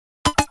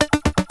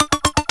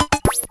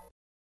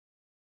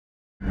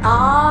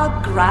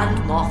Ah, Grand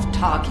Moff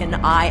Tarkin,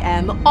 I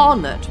am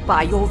honored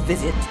by your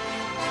visit.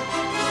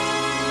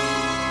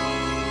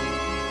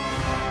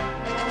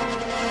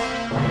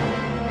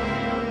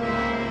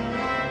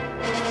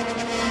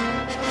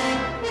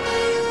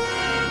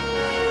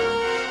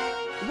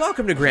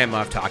 Welcome to Grand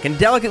Moff Talk, a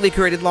delicately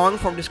curated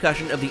long-form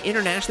discussion of the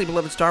internationally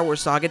beloved Star Wars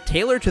saga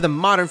tailored to the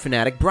modern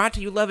fanatic, brought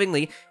to you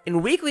lovingly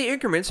in weekly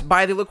increments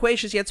by the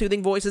loquacious yet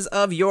soothing voices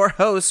of your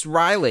hosts,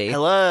 Riley.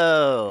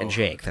 Hello. And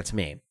Jake, that's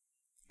me.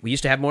 We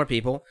used to have more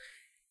people.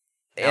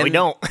 Now we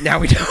don't. Now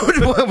we don't.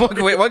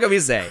 What can we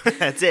say?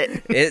 That's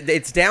it.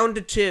 It's down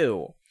to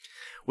 2.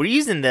 We're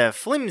using the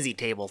flimsy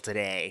table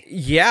today.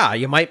 Yeah,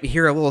 you might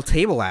hear a little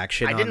table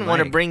action. I didn't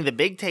want to bring the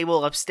big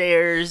table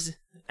upstairs,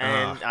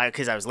 and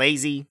because I was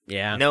lazy.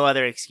 Yeah. No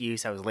other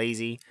excuse. I was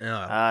lazy.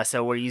 Oh.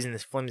 So we're using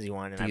this flimsy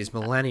one. And These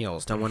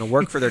millennials don't want to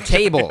work for their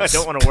tables. I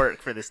don't want to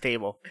work for this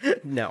table.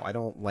 No, I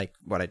don't like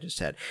what I just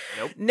said.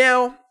 Nope.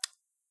 Now,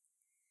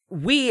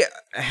 we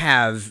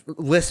have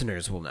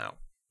listeners will know.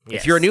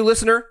 Yes. If you're a new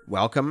listener,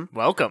 welcome.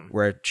 Welcome.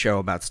 We're a show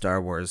about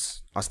Star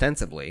Wars,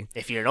 ostensibly.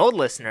 If you're an old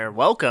listener,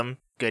 welcome.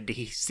 Good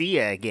to see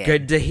you again.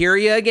 Good to hear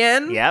you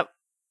again? Yep.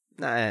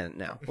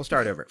 No, we'll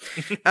start over.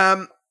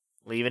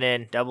 Leave it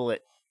in. Double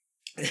it.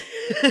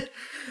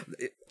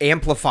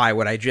 Amplify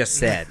what I just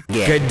said.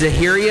 Yeah. Good to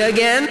hear you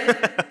again?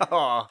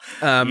 Oh,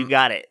 you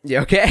got it.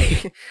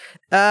 Okay.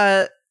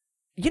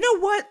 You know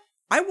what?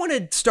 I want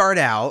to start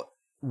out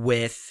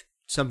with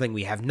something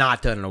we have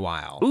not done in a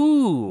while.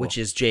 Ooh. Which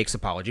is Jake's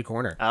Apology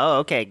Corner. Oh,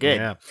 okay. Good.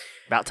 Yeah.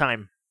 About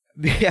time.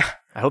 Yeah.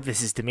 I hope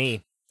this is to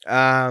me.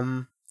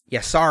 Yeah,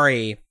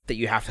 sorry that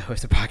you have to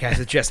host a podcast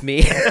with just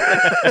me.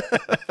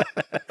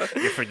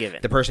 You're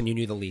forgiven. The person you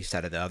knew the least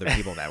out of the other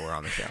people that were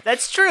on the show.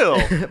 That's true.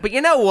 But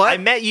you know what? I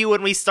met you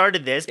when we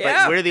started this, but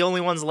Yeah. we're the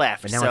only ones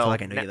left. But now I feel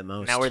like I know you the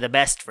most. Now we're the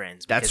best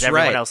friends because That's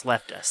everyone right. else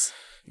left us.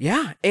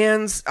 Yeah,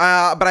 and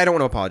but I don't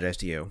want to apologize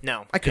to you.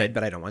 No. I could,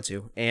 but I don't want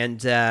to.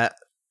 And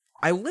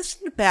I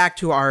listened back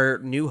to our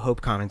New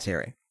Hope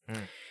commentary,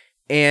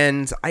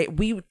 and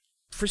we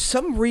for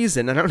some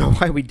reason, I don't know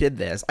why we did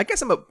this. I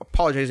guess I'm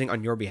apologizing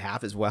on your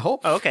behalf as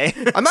well. Oh, okay.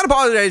 I'm not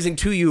apologizing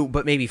to you,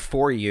 but maybe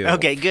for you.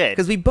 Okay, good.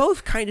 Because we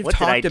both kind of What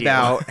did I talked do?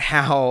 about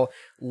how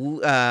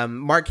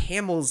Mark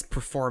Hamill's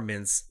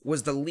performance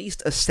was the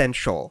least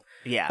essential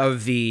Yeah.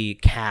 of the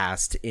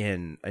cast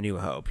in A New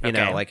Hope. You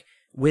know, Okay. like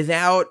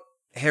without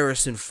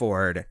Harrison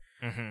Ford,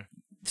 Mhm.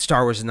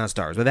 Star Wars is not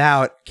Star Wars.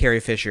 Without Carrie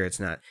Fisher, it's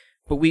not.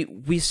 But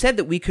we said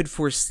that we could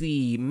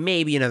foresee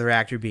maybe another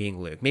actor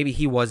being Luke. Maybe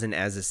he wasn't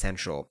as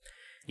essential.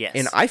 Yes.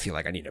 And I feel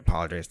like I need to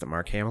apologize to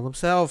Mark Hamill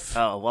himself.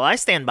 Oh, well, I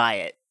stand by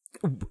it.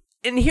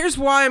 And here's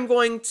why I'm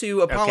going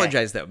to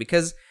apologize, though,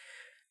 because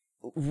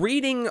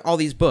reading all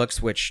these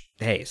books, which,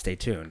 hey, stay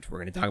tuned. We're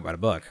going to talk about a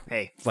book.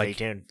 Hey, stay Like,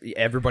 tuned.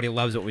 Everybody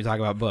loves it when we talk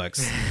about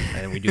books,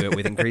 and we do it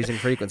with increasing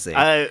frequency.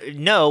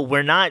 No,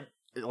 we're not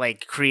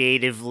like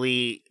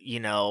creatively,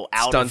 out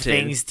of Stunted.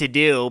 things to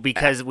do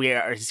because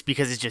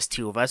it's just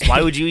two of us.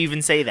 Why would you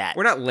even say that?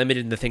 We're not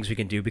limited in the things we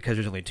can do because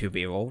there's only 2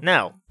 people.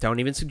 No,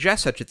 Don't even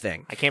suggest such a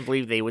thing. I can't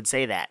believe they would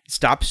say that.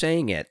 Stop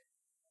saying it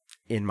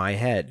in my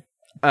head.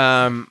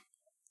 But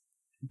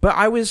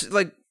I was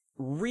like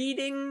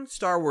reading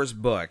Star Wars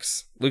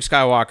books. Luke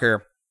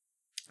Skywalker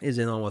is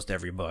in almost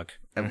every book,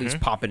 at least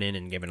popping in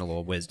and giving a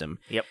little wisdom.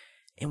 Yep.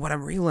 And what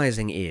I'm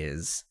realizing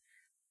is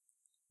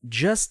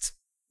just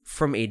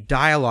from a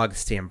dialogue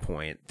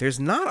standpoint, there's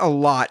not a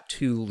lot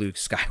to Luke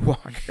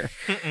Skywalker.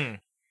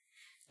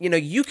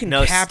 You can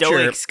capture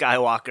stoic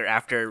Skywalker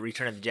after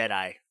Return of the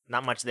Jedi.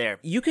 Not much there.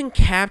 You can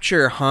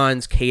capture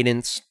Han's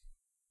cadence.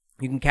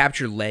 You can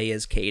capture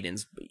Leia's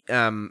cadence.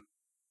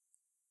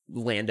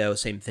 Lando,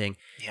 same thing.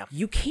 Yeah.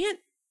 You can't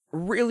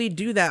really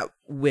do that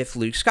with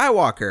Luke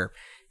Skywalker.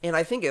 And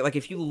I think, like,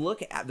 if you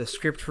look at the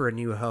script for A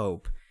New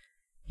Hope,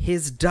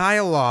 his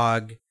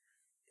dialogue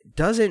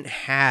doesn't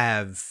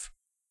have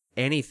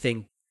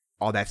anything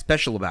all that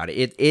special about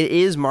it. It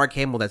is Mark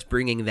Hamill that's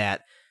bringing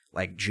that,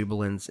 like,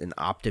 jubilance and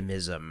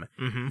optimism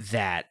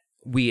that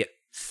we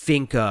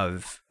think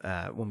of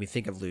when we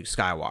think of Luke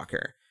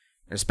Skywalker,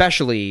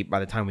 especially by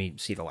the time we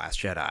see The Last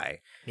Jedi.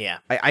 Yeah.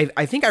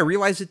 I think I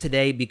realized it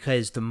today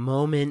because the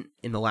moment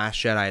in The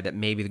Last Jedi that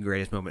may be the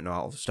greatest moment in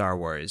all of Star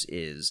Wars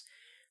is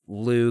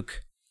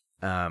Luke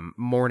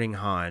mourning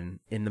Han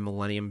in the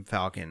Millennium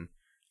Falcon.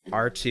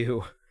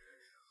 R2.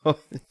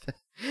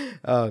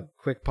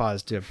 Quick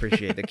pause to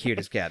appreciate the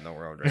cutest cat in the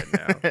world right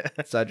now.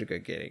 Such a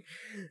good kitty.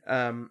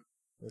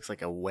 Looks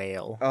like a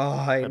whale. Oh,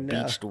 I a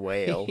know. beached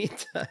whale. He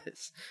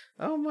does.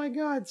 Oh my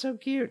god, so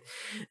cute.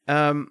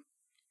 No,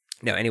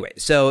 anyway,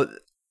 so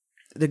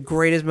the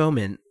greatest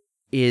moment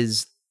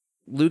is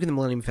Luke and the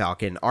Millennium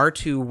Falcon.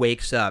 R2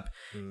 wakes up,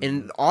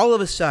 and all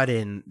of a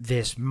sudden,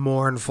 this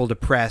mournful,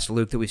 depressed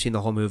Luke that we've seen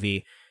the whole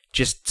movie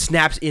just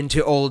snaps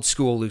into old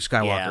school Luke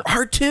Skywalker. Yeah.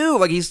 R2,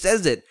 like he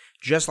says it,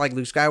 just like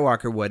Luke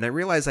Skywalker would. And I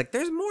realized, like,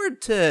 there's more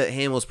to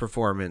Hamill's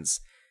performance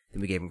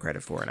than we gave him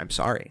credit for, and I'm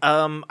sorry.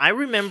 I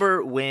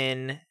remember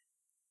when,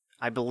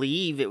 I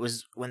believe it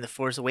was when The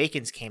Force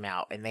Awakens came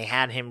out, and they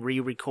had him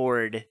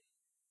re-record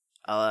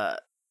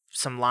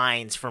some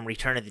lines from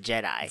Return of the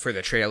Jedi. For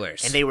the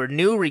trailers. And they were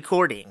new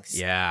recordings.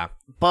 Yeah.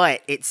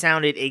 But it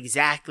sounded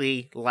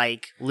exactly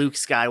like Luke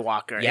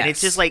Skywalker. Yes. And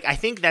it's just like, I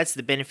think that's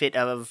the benefit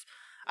of,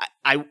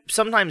 I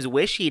sometimes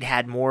wish he'd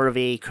had more of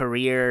a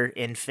career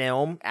in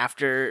film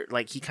after,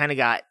 like, he kind of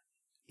got,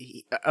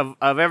 of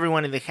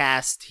everyone in the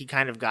cast, he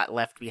kind of got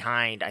left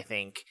behind, I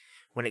think,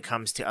 when it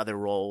comes to other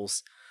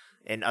roles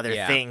and other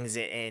things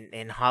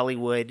in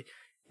Hollywood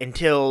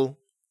until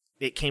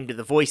it came to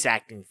the voice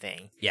acting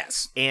thing.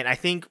 Yes. And I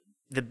think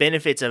the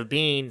benefits of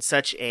being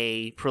such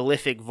a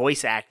prolific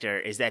voice actor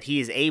is that he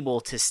is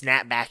able to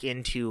snap back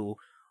into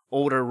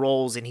older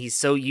roles, and he's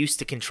so used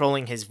to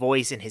controlling his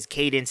voice and his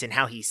cadence and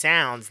how he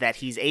sounds that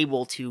he's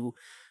able to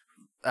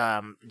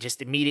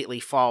just immediately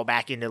fall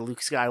back into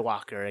Luke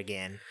Skywalker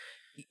again.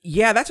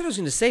 Yeah, that's what I was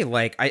going to say.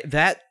 Like,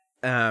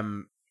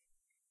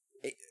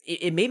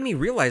 it made me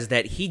realize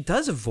that he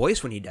does a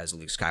voice when he does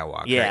Luke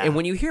Skywalker. Yeah. And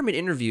when you hear him in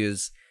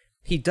interviews,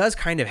 he does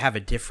kind of have a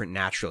different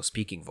natural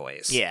speaking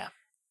voice. Yeah.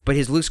 But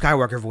his Luke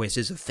Skywalker voice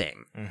is a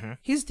thing. Mm-hmm.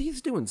 He's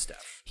doing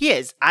stuff. He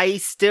is. I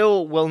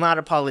still will not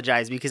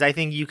apologize because I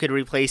think you could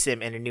replace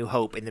him in A New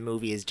Hope and the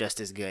movie is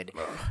just as good.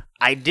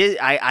 I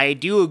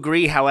do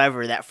agree,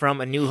 however, that from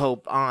A New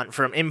Hope on,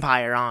 from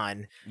Empire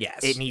on,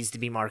 Yes. it needs to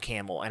be Mark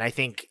Hamill. And I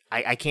think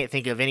I can't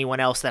think of anyone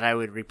else that I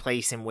would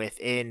replace him with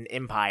in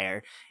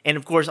Empire. And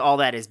of course, all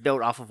that is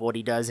built off of what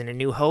he does in A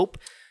New Hope.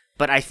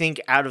 But I think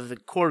out of the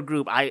core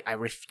group, I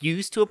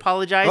refuse to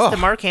apologize to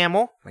Mark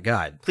Hamill. My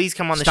God. Please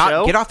come on the Stop,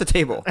 show. Get off the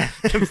table.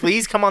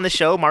 Please come on the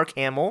show, Mark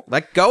Hamill.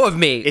 Let go of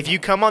me. If you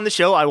come on the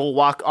show, I will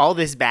walk all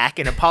this back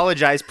and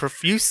apologize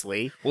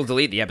profusely. We'll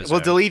delete the episode.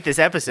 We'll delete this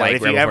episode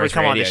if you ever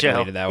come on the show.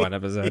 Deleted that one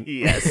episode.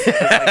 Yes,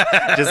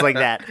 just like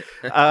that.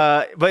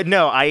 But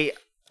no,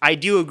 I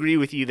do agree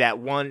with you that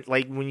one.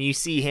 Like when you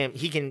see him,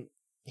 he can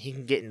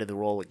get into the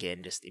role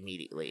again just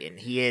immediately, and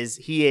he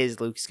is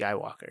Luke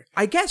Skywalker.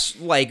 I guess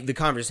like the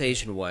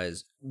conversation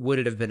was, would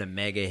it have been a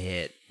mega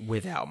hit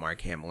without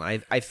Mark Hamill?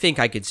 I think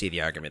I could see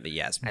the argument that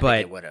yes, I but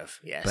think it would have,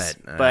 yes.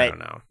 But I don't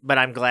know. But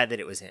I'm glad that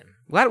it was him.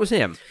 Glad it was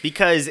him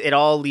Because it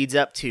all leads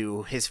up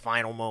to his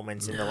final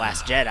moments in The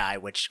Last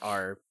Jedi, which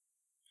are,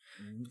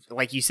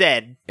 like you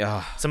said,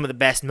 Ugh. some of the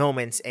best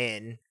moments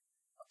in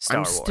Star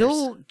I'm Wars.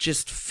 still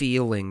just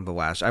feeling the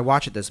last. I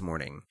watched it this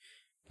morning,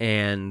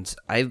 and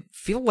I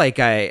feel like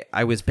I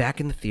was back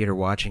in the theater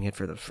watching it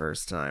for the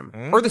first time,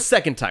 or the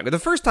second time. But the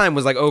first time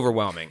was like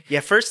overwhelming. Yeah,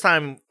 first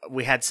time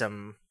we had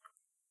some.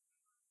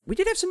 We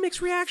did have some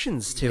mixed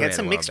reactions to it. We had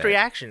some a little mixed bit.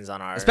 reactions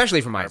on our,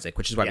 especially from Isaac,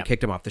 which is why yeah. we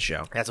kicked him off the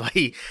show. That's why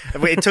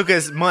it took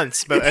us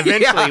months, but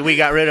eventually Yeah. we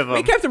got rid of him.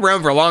 We kept him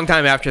around for a long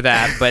time after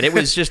that, but it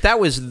was just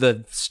that was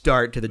the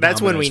start to the. That's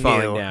when we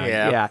dominoes knew. falling down.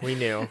 Yeah, we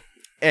knew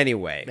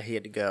Anyway, that he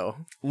had to go.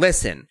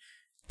 listen,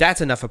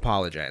 that's enough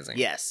apologizing.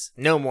 Yes,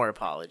 no more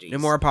apologies. No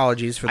more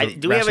apologies for the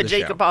Do we rest have a of the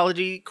Jake show.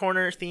 apology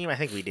corner theme? I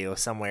think we do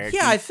somewhere.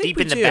 Yeah, I think deep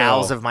we in the do.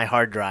 bowels of my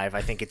hard drive.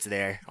 I think it's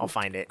there. I'll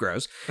find it.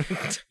 Gross.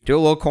 Do a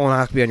little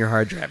colonoscopy on your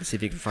hard drive and see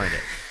if you can find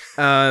it.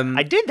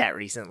 I did that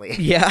recently.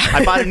 Yeah.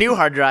 I bought a new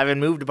hard drive and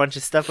moved a bunch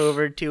of stuff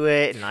over to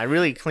it, and I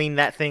really cleaned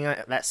that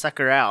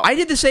sucker out. I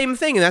did the same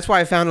thing, and that's why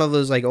I found all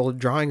those like old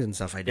drawings and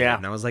stuff I did. Yeah.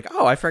 And I was like,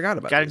 oh, I forgot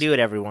about Got to this. do it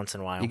every once in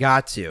a while. You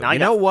got to. Now I You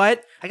got- know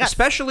what? I got-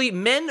 Especially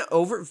men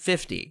over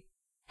 50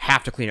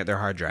 have to clean out their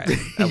hard drive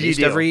at You least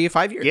do. every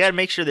 5 years. You got to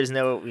make sure there's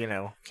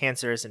no,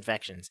 cancerous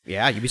infections.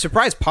 Yeah, you'd be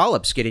surprised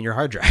polyps get in your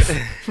hard drive.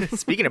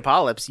 Speaking of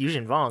polyps,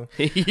 Yuzhen Vong.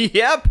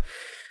 Yep.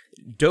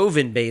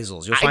 Dovin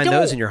basils. You'll find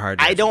those in your hard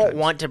drive. I don't sometimes.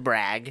 want to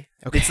brag.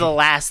 Okay. It's the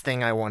last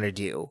thing I want to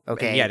do.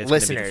 Okay, And yet it's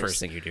listeners. gonna be the first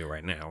thing you do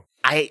right now.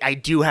 I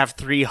do have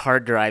 3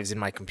 hard drives in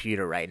my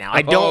computer right now.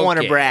 I don't want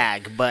to Okay.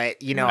 brag, but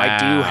I do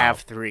Wow. have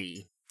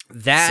 3.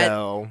 That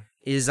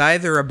is So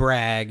either a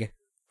brag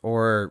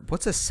or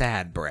what's a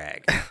sad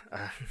brag?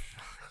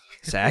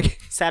 SAG?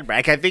 sad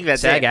brag. I think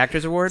that's SAG it.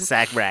 Actors Award?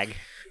 Sag brag.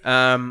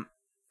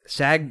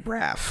 SAG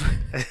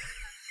Braff.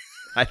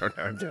 I don't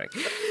know what I'm doing.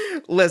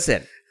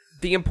 Listen,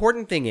 the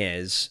important thing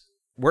is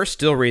we're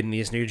still reading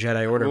these new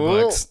Jedi Order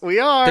books. We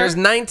are. There's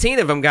 19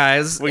 of them,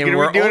 guys, We're and gonna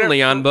we're be doing it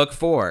only for- on book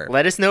 4.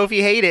 Let us know if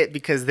you hate it,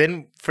 because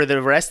then for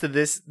the rest of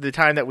the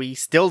time that we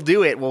still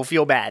do it, we'll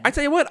feel bad. I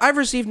tell you what, I've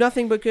received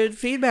nothing but good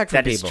feedback from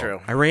That people. is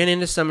true. I ran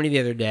into somebody the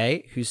other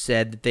day who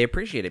said that they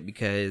appreciate it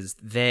because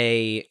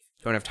they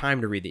don't have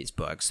time to read these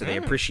books, so they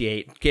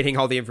appreciate getting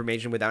all the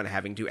information without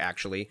having to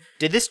actually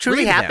Did this truly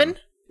read them. happen?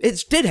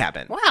 It did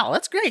happen. Wow,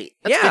 that's great.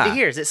 That's Yeah. good to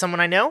hear. Is it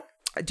someone I know?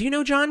 Do you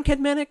know John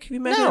Kedmanick? Have you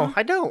met No, him?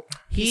 I don't.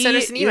 He sent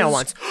us an email is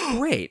once.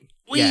 Great.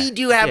 We Yeah,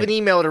 do have yeah. an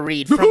email to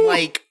read from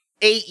like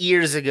 8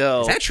 years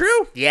ago. Is that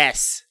true?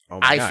 Yes. Oh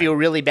my I God. feel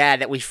really bad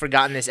that we've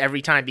forgotten this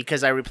every time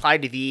because I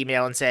replied to the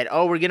email and said,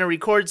 "Oh, we're going to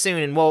record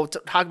soon and we'll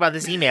talk about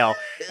this email."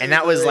 And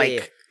that was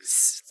like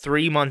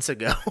 3 months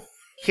ago.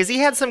 Because he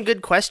had some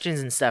good questions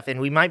and stuff, and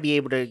we might be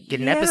able to get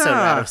an episode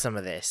Yeah. out of some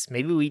of this.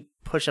 Maybe we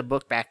push a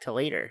book back to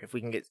later if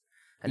we can get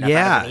enough out of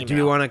Yeah. an email. Do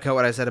you want to cut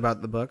what I said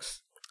about the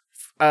books?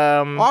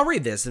 Um, I'll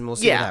read this and we'll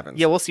see what happens.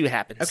 Yeah, we'll see what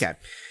happens. Okay.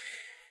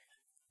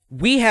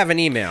 We have an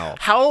email.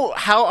 How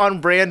on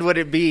brand would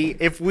it be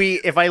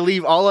if I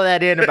leave all of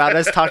that in about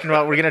us talking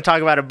about we're going to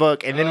talk about a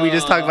book and then we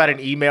just talk about an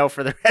email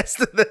for the rest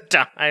of the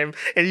time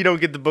and you don't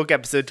get the book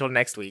episode till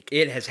next week?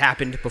 It has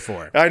happened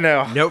before. I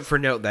know. Note for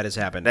note, that has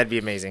happened. That'd be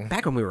amazing.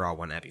 Back when we were all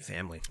one happy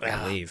family,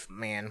 I believe.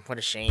 Man, what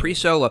a shame.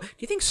 Pre-Solo. Do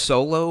you think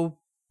Solo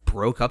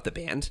broke up the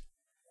band?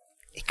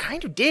 It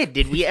kind of did.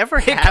 Did we ever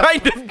have?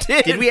 It kind of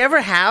did. Did we ever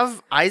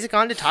have Isaac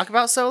on to talk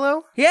about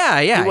Solo? Yeah.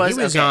 He was?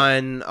 He was Okay.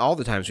 on all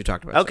the times we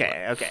talked about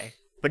Solo. Okay.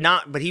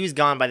 But he was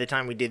gone by the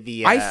time we did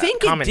the I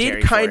think it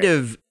commentary did kind for it.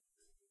 of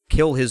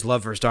kill his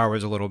love for Star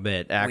Wars a little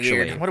bit, actually.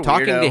 Weird. What a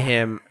Talking weirdo. to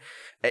him,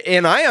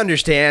 and I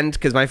understand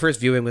because my first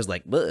viewing was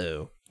like,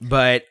 "Whoa,"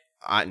 but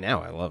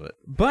now I love it.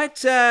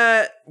 But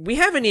we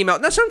have an email.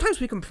 Now,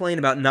 sometimes we complain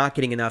about not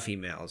getting enough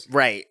emails.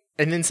 Right.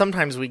 And then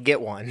sometimes we get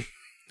one.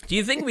 Do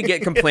you think we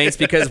get complaints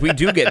because we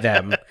do get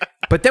them,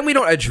 but then we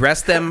don't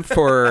address them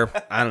for,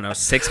 I don't know,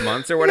 6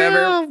 months or whatever?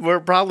 Yeah,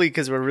 we're probably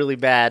because we're really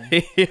bad.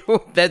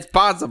 That's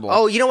possible.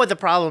 Oh, you know what the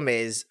problem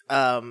is?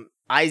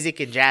 Isaac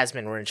and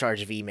Jasmine were in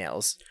charge of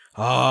emails.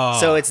 Oh.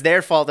 So it's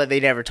their fault that they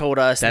never told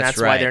us, and that's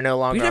right. why they're no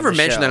longer We never on the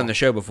mentioned show. that on the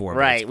show before. but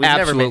Right, it's we've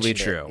never absolutely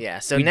mentioned it. true. Yeah,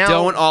 so we now-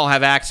 don't all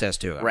have access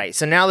to it. Right.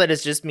 So now that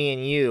it's just me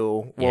and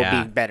you, we'll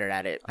Yeah. be better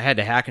at it. I had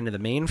to hack into the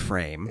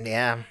mainframe.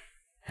 Yeah.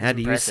 Had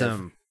to use Impressive.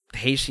 some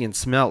Haitian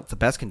smelt, the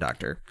best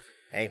conductor.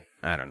 Hey,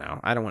 I don't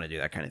know. I don't want to do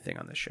that kind of thing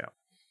on this show.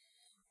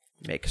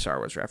 Make Star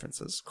Wars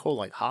references. cold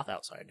like Hoth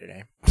outside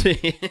today.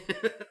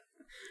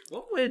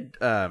 What would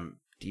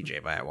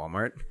DJ buy at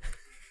Walmart?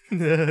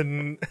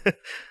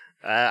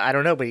 I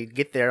don't know, but he'd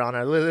get there on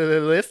a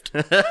lift.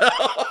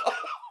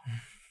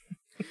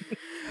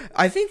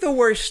 I think the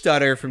worst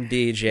stutter from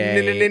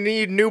DJ.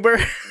 Need an Uber.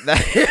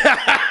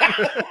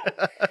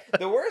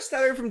 The worst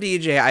stutter from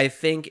DJ, I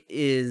think,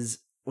 is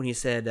when he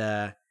said,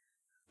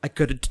 "I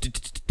got a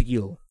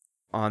deal"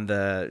 on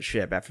the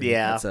ship after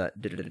Yeah. that's a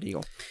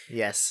deal.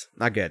 Yes.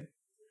 Not good.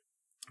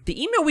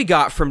 The email we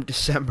got from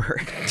December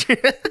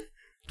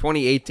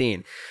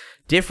 2018,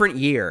 different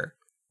year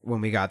when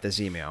we got this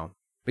email.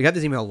 We got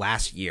this email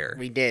last year.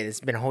 We did. It's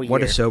been a whole year.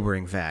 What a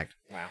sobering fact.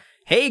 Wow.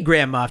 Hey,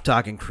 Grand Moff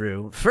Talking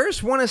crew.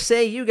 First, want to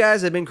say you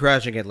guys have been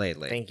crushing it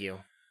lately. Thank you.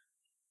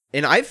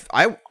 And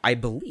I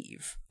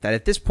believe that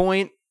at this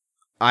point,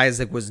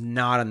 Isaac was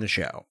not on the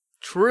show.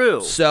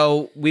 True.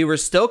 So we were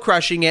still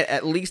crushing it,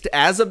 at least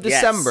as of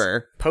Yes.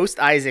 December. Post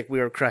Isaac, we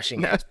were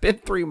crushing Now it. it's been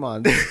 3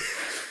 months,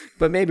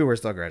 but maybe we're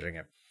still crushing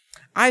it.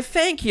 I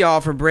thank y'all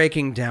for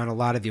breaking down a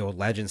lot of the old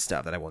legend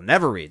stuff that I will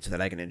never read so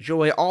that I can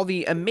enjoy all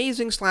the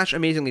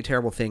amazing/amazingly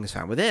terrible things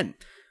found within.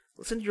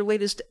 Listen to your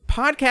latest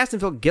podcast and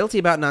feel guilty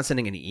about not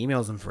sending any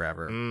emails in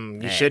forever.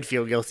 You Hey. should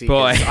feel guilty.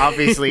 Boy. 'Cause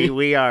obviously,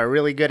 we are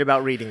really good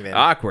about reading them.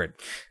 Awkward.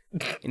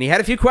 And he had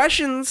a few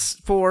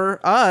questions for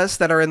us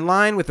that are in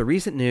line with the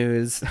recent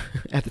news,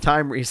 at the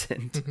time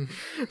recent,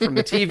 from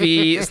the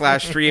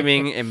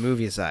TV/streaming and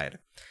movie side.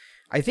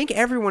 I think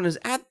everyone is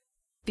at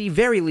the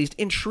very least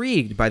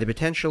intrigued by the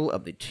potential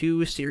of the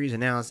 2 series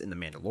announced in The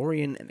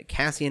Mandalorian and the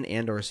Cassian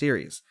Andor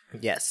series.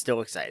 Yes,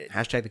 still excited.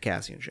 Hashtag the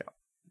Cassian show.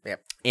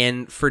 Yep.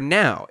 And for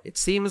now, it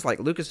seems like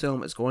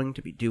Lucasfilm is going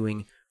to be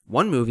doing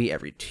one movie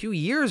every 2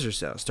 years or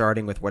so,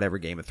 starting with whatever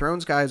Game of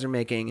Thrones guys are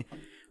making,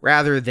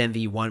 rather than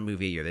the one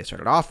movie a year they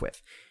started off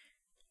with.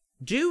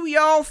 Do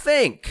y'all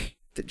think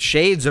that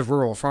shades of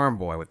Rural Farm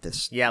Boy with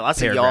this Yeah, lots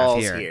of paragraph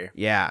y'alls here.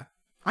 Yeah.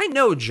 I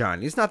know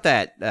John. He's not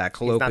that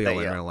colloquial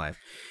in yeah. real life.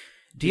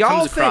 Do He y'all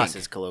comes across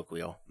think... as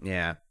colloquial.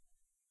 Yeah.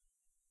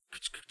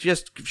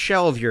 Just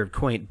shelve your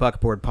quaint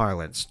buckboard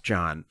parlance,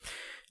 John.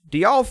 Do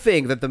y'all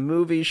think that the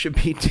movie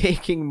should be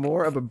taking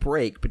more of a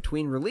break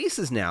between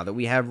releases now that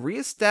we have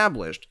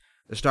reestablished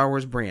the Star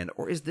Wars brand,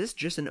 or is this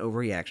just an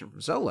overreaction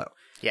from Solo?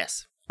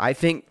 Yes. I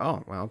think...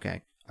 Oh, well,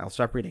 okay. I'll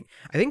stop reading.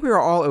 I think we are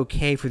all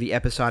okay for the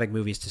episodic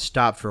movies to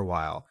stop for a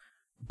while,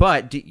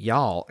 but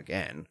y'all,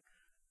 again...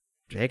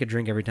 Take a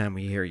drink every time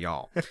we hear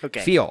y'all.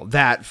 Okay. Feel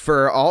that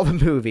for all the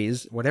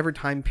movies, whatever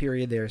time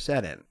period they're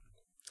set in.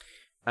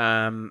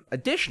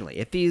 Additionally,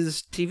 if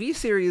these TV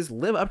series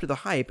live up to the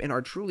hype and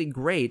are truly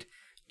great,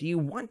 do you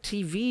want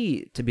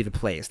TV to be the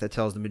place that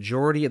tells the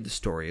majority of the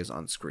stories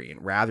on screen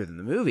rather than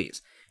the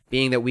movies?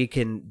 Being that we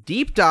can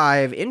deep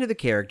dive into the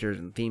characters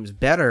and themes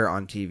better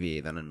on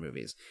TV than in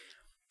movies.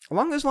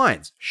 Along those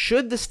lines,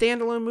 should the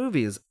standalone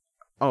movies...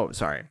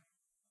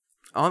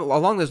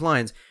 Along those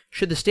lines,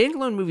 should the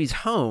standalone movies'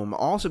 home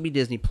also be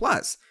Disney+?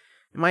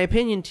 In my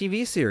opinion,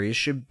 TV series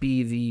should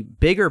be the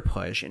bigger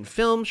push, and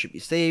films should be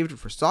saved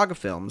for saga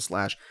films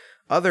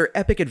 / other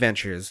epic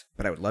adventures,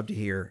 but I would love to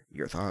hear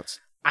your thoughts.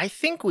 I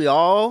think we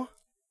all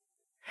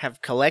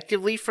have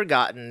collectively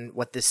forgotten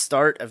what the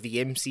start of the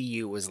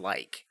MCU was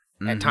like.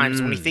 At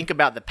times, when we think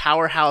about the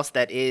powerhouse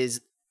that is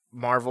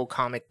Marvel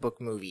comic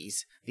book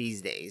movies these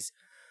days,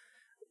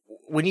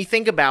 when you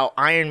think about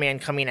Iron Man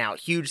coming out,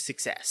 huge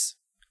success.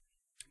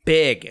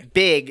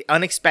 Big,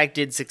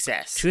 unexpected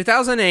success.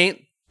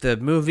 2008, the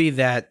movie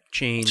that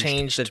changed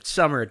the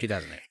summer of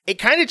 2008. It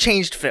kind of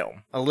changed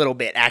film a little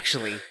bit,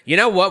 actually. You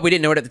know what? We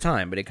didn't know it at the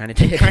time, but it kind of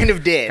did. Kind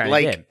of did.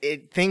 Kinda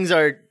did. Things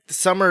are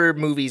summer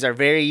movies are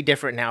very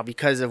different now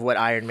because of what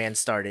Iron Man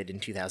started in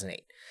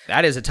 2008.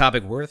 That is a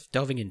topic worth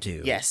delving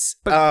into. Yes.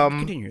 But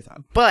continue your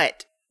thought.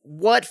 But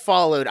what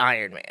followed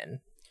Iron Man?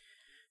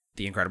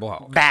 The Incredible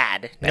Hulk.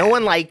 Bad. No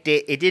one liked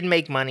it. It didn't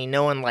make money.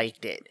 No one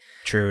liked it.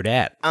 True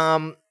that.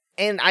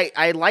 And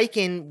I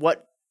liken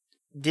what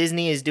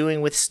Disney is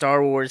doing with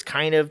Star Wars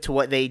kind of to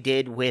what they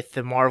did with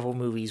the Marvel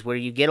movies, where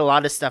you get a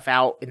lot of stuff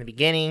out in the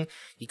beginning.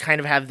 You kind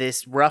of have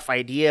this rough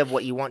idea of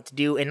what you want to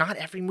do, and not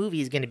every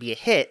movie is going to be a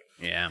hit.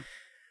 Yeah.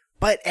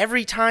 But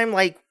every time,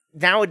 like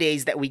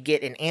nowadays, that we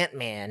get an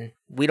Ant-Man,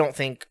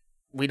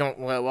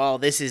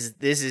 this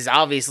is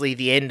obviously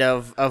the end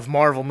of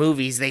Marvel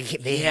movies.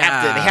 They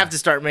have to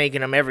start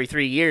making them every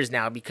 3 years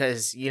now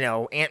because,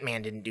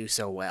 Ant-Man didn't do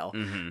so well.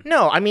 Mm-hmm.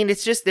 No, I mean,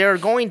 it's just there are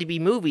going to be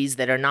movies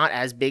that are not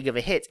as big of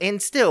a hit. And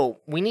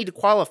still, we need to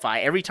qualify.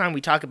 Every time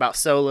we talk about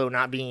Solo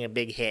not being a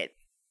big hit,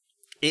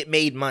 it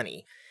made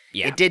money.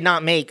 Yeah. It did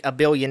not make $1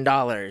 billion,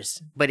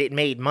 but it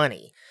made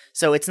money.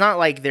 So it's not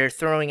like they're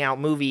throwing out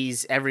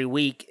movies every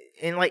week.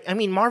 And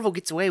Marvel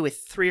gets away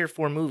with 3 or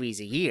 4 movies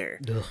a year.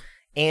 Ugh.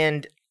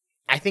 And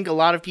I think a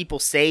lot of people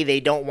say they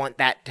don't want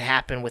that to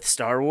happen with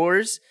Star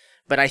Wars,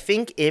 but I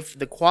think if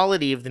the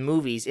quality of the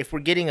movies, if we're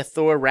getting a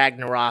Thor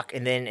Ragnarok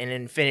and then an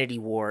Infinity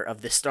War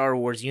of the Star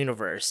Wars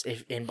universe,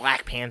 in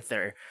Black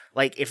Panther,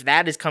 if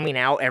that is coming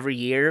out every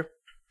year,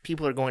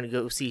 people are going to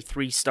go see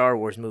 3 Star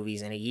Wars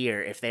movies in a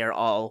year if they are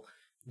all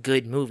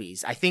good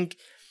movies. I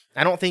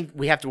don't think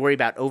we have to worry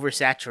about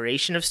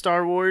oversaturation of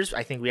Star Wars.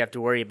 I think we have to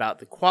worry about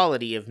the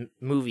quality of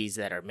movies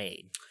that are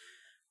made.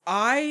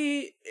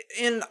 I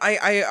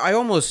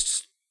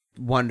almost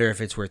wonder if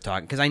it's worth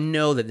talking, because I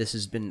know that this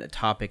has been a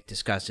topic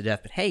discussed to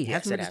death, but hey, it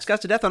hasn't been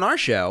discussed to death on our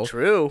show.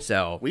 True.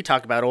 So we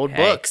talk about old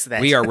books.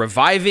 We are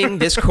reviving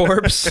this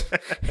corpse,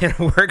 and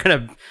we're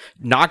going to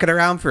knock it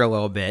around for a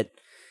little bit.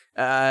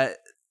 The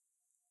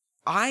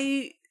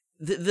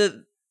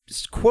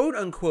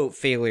quote-unquote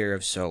failure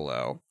of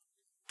Solo,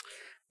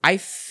 I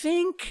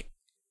think,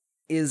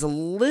 is a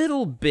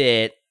little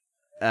bit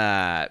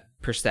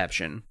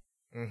perception.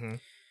 Mm-hmm.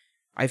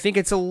 I think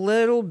it's a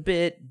little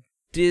bit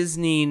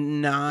Disney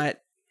not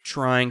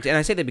trying to, and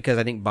I say that because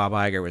I think Bob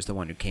Iger was the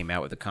one who came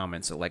out with the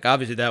comments that,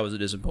 obviously that was a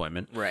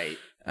disappointment. Right.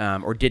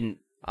 Or didn't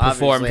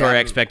perform to our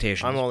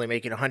expectations. I'm only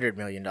making $100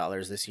 million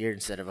this year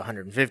instead of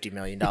 $150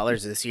 million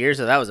this year,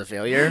 so that was a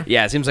failure.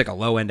 Yeah, it seems like a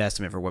low-end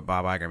estimate for what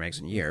Bob Iger makes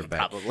in a year. But,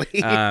 probably.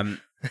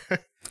 That's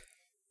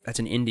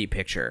an indie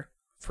picture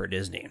for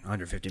Disney,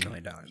 $150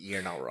 million.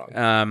 You're not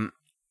wrong.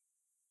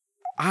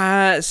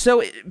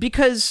 So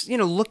because,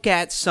 look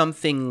at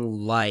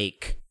something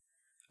like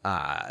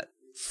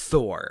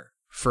Thor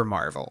for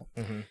Marvel.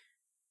 Mm-hmm.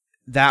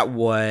 That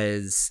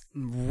was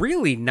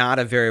really not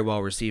a very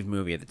well-received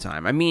movie at the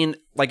time. I mean,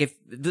 if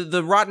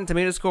the Rotten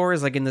Tomato score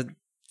is in the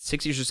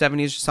 60s or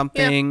 70s or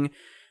something,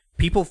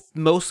 people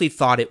mostly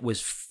thought it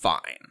was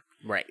fine.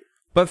 Right.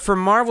 But from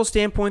Marvel's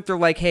standpoint, they're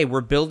like, hey,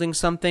 we're building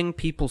something.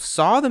 People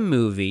saw the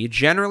movie,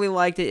 generally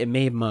liked it, it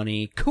made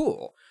money,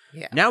 cool.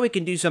 Yeah. Now we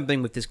can do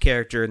something with this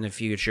character in the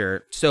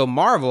future. So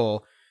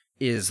Marvel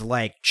is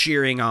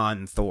cheering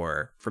on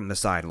Thor from the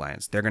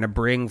sidelines. They're going to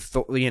bring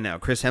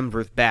Chris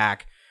Hemsworth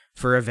back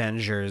for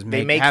Avengers.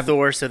 They make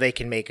Thor so they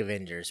can make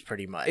Avengers,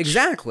 pretty much.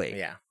 Exactly.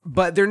 Yeah.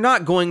 But they're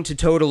not going to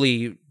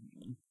totally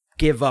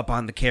give up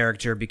on the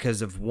character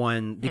because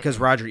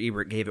Roger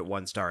Ebert gave it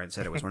 1 star and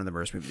said it was one of the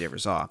worst movies they ever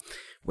saw,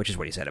 which is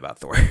what he said about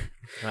Thor.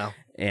 Well.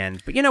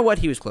 But you know what?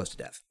 He was close to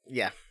death.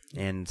 Yeah.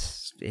 And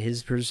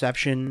his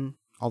perception,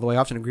 although I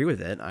often agree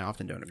with it, I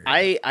often don't agree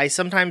with it. I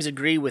sometimes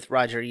agree with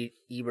Roger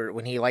Ebert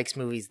when he likes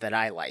movies that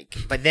I like,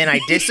 but then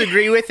I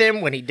disagree with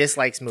him when he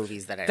dislikes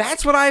movies that I like.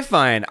 That's what I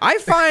find. I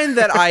find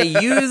that I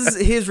use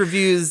his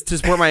reviews to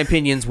support my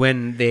opinions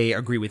when they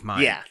agree with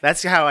mine. Yeah,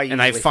 that's how I usually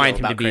And I find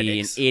feel him to be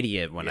critics. an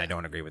idiot when I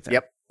don't agree with him.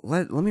 Yep.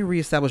 Let me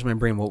reestablish my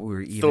brain what we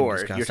were even Thor.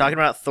 discussing. You're talking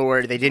about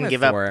Thor. They didn't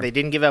give Thor. up. They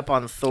didn't give up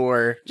on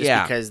Thor just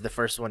Yeah. because the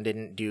first one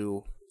didn't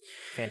do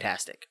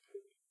fantastic.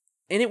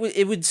 And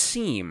it would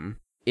seem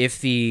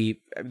if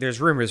there's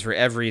rumors for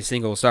every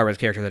single Star Wars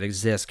character that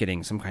exists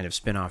getting some kind of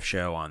spin-off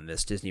show on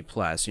this Disney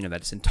Plus,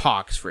 that's in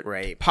talks for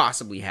it to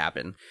possibly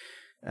happen,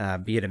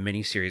 be it a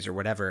miniseries or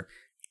whatever.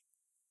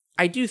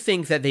 I do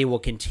think that they will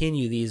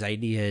continue these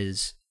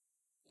ideas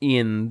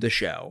in the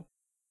show.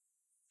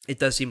 It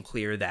does seem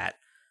clear that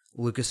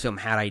Lucasfilm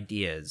had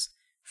ideas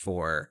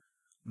for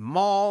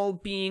Maul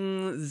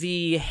being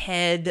the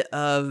head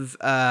of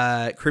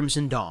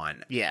Crimson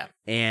Dawn. Yeah.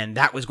 And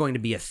that was going to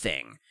be a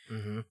thing.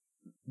 Mm-hmm.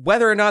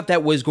 Whether or not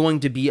that was going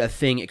to be a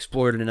thing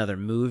explored in another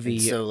movie, In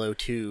Solo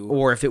 2,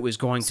 or if it was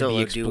going to be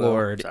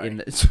explored in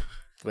the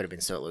would have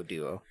been Solo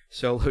Duo.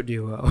 Solo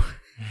Duo.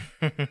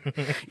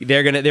 they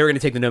were gonna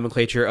take the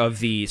nomenclature of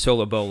the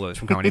Solo Bolos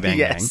from Comedy Bang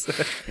Yes.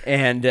 Bang,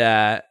 and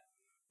the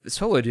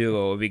Solo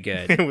Duo would be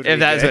good if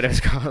that's what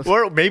it's called.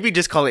 Or maybe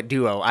just call it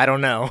Duo. I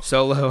don't know.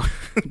 Solo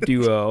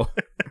Duo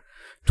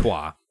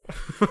Trois.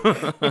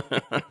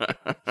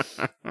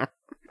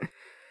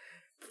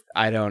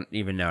 I don't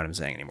even know what I'm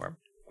saying anymore.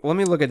 Let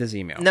me look at this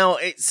email. No,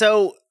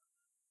 so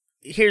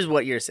here's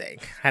what you're saying.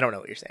 I don't know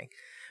what you're saying.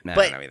 I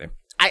But don't know either.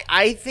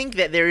 I think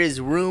that there is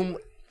room.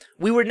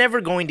 We were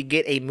never going to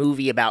get a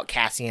movie about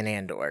Cassian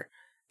Andor.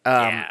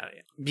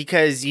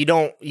 Because you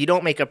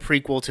don't make a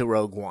prequel to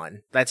Rogue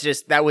One.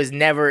 That was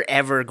never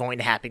ever going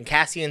to happen.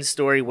 Cassian's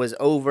story was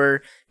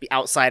over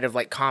outside of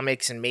like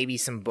comics and maybe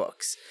some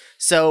books.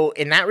 So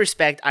in that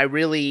respect, I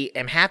really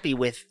am happy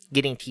with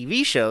getting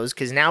TV shows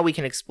because now we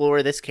can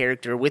explore this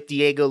character with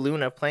Diego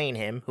Luna playing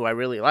him, who I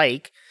really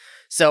like.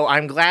 So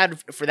I'm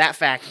glad for that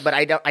fact, but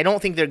I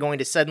don't think they're going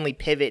to suddenly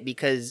pivot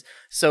because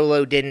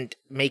Solo didn't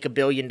make $1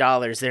 billion.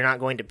 They're not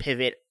going to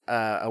pivot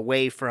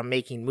away from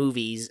making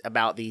movies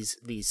about these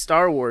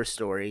Star Wars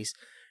stories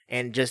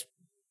and just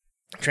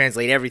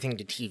translate everything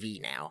to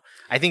TV now.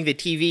 I think the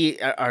TV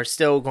are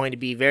still going to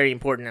be very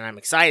important, and I'm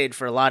excited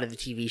for a lot of the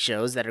TV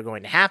shows that are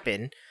going to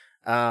happen.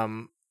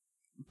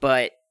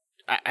 But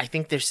I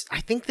think there's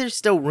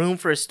still room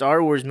for a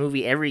Star Wars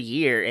movie every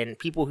year, and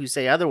people who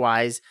say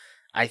otherwise,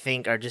 I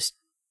think, are just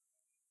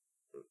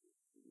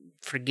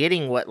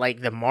forgetting what like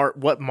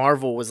what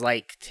Marvel was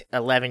like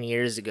 11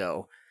 years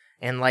ago.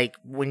 And like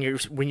when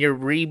you're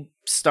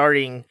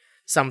restarting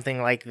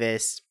something like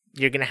this,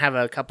 you're gonna have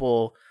a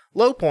couple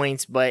low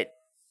points, but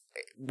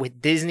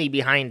with Disney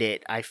behind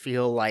it, I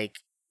feel like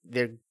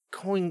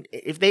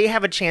if they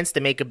have a chance to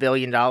make $1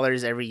 billion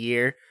every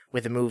year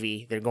with a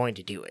movie, they're going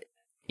to do it.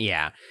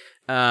 Yeah.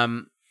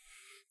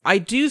 I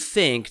do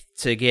think,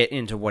 to get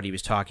into what he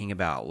was talking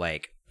about,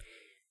 like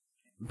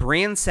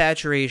brand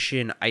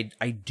saturation,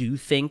 I do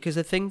think is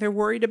a thing they're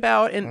worried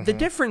about. And the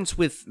difference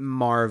with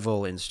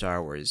Marvel and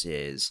Star Wars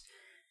is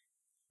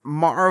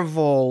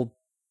Marvel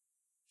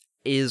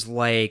is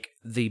like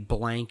the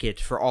blanket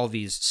for all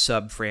these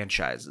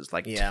sub-franchises.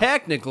 Like,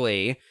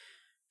 technically,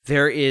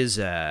 there is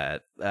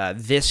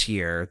this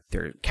year,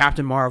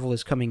 Captain Marvel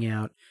is coming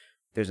out,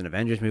 there's an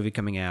Avengers movie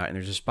coming out, and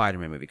there's a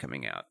Spider-Man movie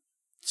coming out.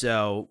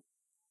 So,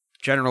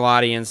 general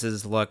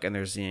audiences look and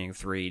they're seeing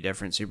 3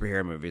 different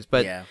superhero movies.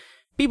 But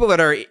people that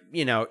are,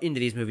 into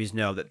these movies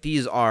know that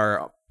these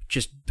are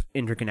just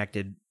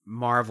interconnected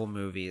Marvel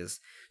movies.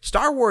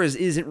 Star Wars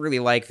isn't really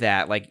like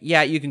that. Like,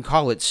 yeah, you can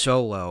call it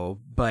Solo,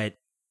 but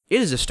it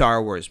is a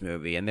Star Wars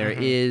movie, and there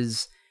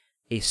is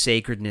a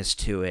sacredness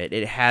to it.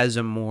 It has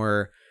a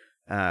more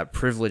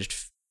privileged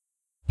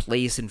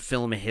place in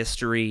film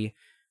history.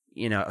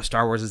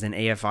 Star Wars is in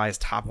AFI's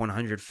top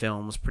 100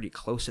 films, pretty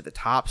close at the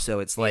top. So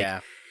it's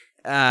like,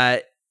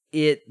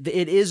 it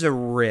is a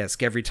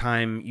risk every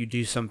time you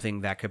do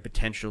something that could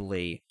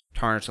potentially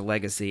tarnish a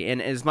legacy.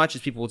 And as much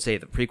as people would say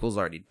the prequels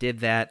already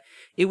did that,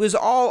 it was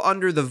all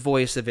under the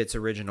voice of its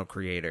original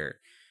creator.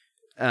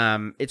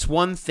 It's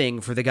one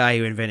thing for the guy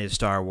who invented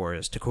Star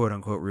Wars to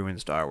quote-unquote ruin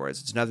Star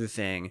Wars. It's another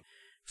thing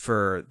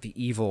for the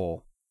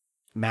evil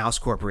Mouse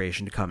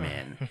Corporation to come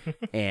in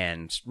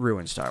and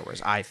ruin Star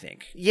Wars, I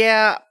think.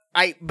 Yeah,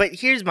 but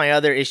here's my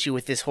other issue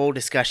with this whole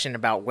discussion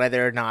about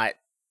whether or not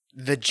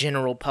the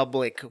general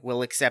public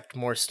will accept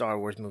more Star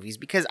Wars movies,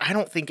 because I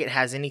don't think it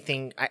has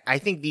anything. I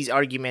think these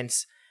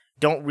arguments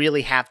don't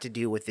really have to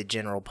do with the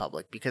general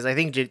public, because I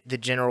think the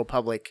general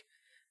public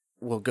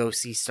will go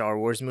see Star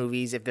Wars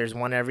movies if there's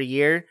one every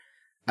year.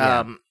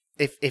 Yeah.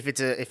 If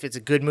it's a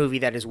good movie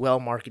that is well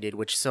marketed,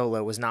 which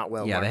Solo was not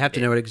well marketed. Yeah, they have to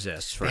know it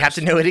exists first. They have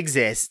to know it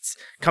exists.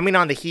 Coming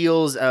on the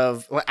heels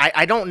of,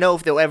 I don't know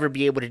if they'll ever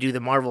be able to do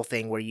the Marvel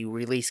thing where you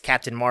release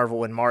Captain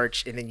Marvel in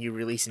March and then you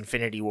release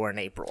Infinity War in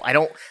April. I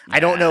don't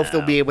know if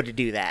they'll be able to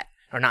do that,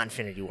 or not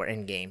Infinity War,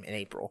 Endgame in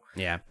April.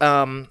 Yeah.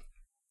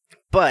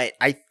 But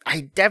I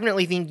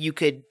definitely think you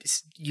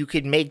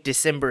could make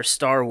December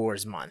Star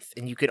Wars month,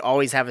 and you could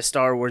always have a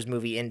Star Wars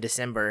movie in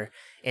December,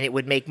 and it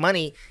would make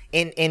money.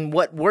 And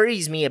what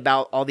worries me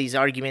about all these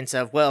arguments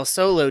of, well,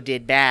 Solo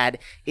did bad,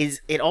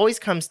 is it always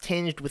comes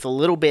tinged with a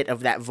little bit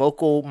of that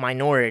vocal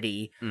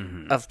minority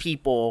of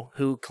people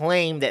who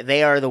claim that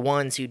they are the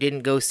ones who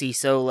didn't go see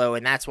Solo,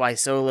 and that's why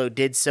Solo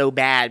did so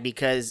bad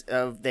because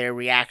of their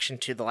reaction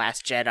to The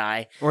Last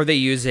Jedi. Or they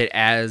use it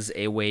as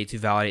a way to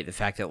validate the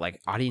fact that, like,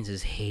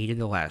 audiences hated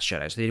The Last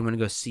Jedi, so they didn't want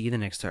to go see the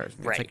next Star Wars.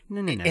 Right. It's like,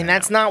 no. And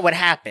that's not what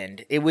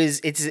happened.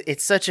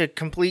 It's such a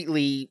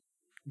completely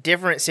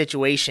different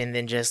situation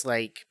than just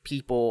like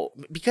people,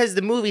 because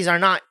the movies are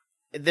not,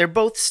 they're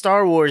both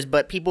Star Wars,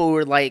 but people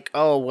were like,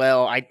 oh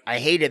well, I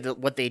hated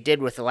what they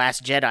did with The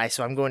Last Jedi,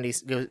 so I'm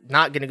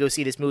not going to go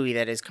see this movie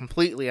that is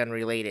completely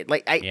unrelated.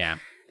 Like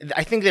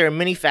I think there are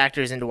many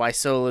factors into why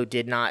Solo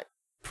did not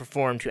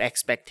perform to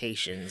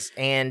expectations,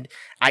 and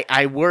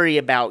I worry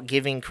about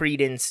giving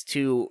credence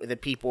to the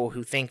people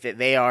who think that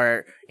they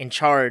are in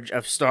charge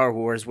of Star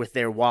Wars with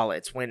their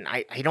wallets, when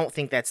I don't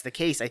think that's the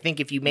case. I think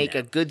if you make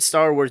a good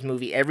Star Wars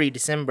movie every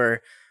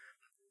December,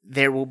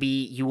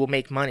 you will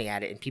make money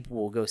at it and people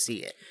will go see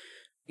it.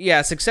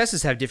 Yeah,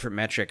 successes have different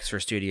metrics for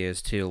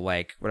studios too.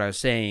 Like what I was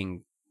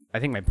saying,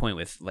 I think my point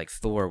with like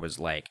Thor was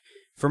like,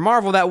 for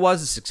Marvel, that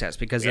was a success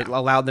because it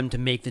allowed them to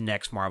make the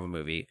next Marvel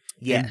movie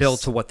and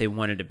build to what they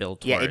wanted to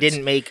build towards. Yeah, it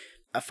didn't make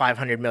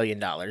 $500 million,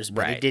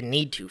 but it didn't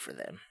need to for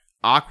them.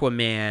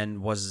 Aquaman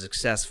was a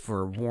success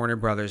for Warner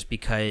Brothers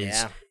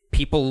because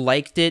people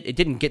liked it. It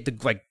didn't get the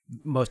like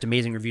most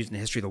amazing reviews in the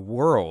history of the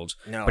world,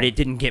 No. but it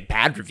didn't get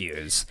bad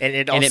reviews. And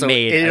it also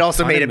made made ton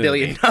 $1 of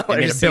billion. movie. It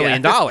made $1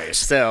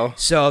 billion.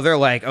 So they're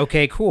like,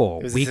 okay, cool.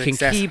 It was We a can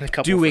success on a keep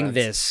couple doing fronts.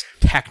 this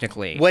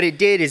technically. what it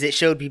did is it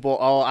showed people,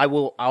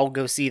 I'll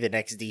go see the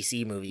next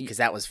DC movie because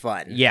that was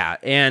fun. Yeah,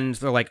 and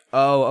they're like,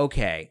 oh,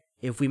 okay.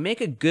 If we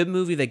make a good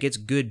movie that gets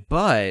good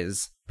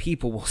buzz,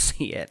 people will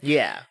see it.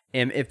 Yeah.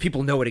 And if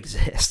people know it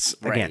exists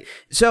again. Right.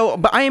 So,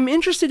 but I am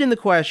interested in the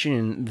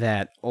question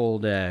that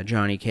old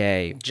Johnny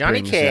K.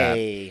 Johnny brings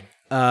K.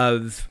 up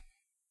of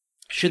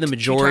should the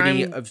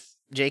majority Two-time of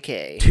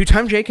JK.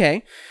 two-time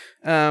JK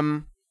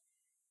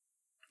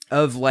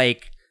of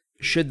like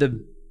should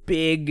the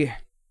big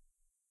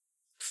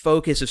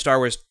focus of Star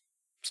Wars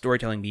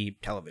storytelling be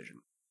television?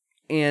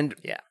 And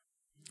Yeah.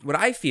 what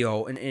I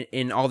feel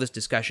in all this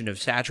discussion of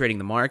saturating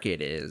the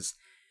market is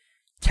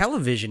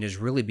television is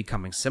really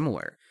becoming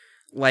similar.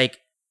 Like,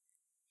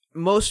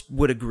 most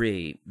would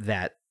agree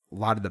that a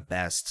lot of the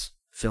best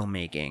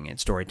filmmaking and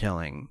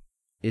storytelling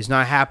is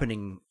not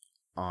happening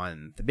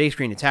on the big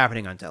screen, it's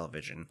happening on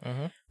television.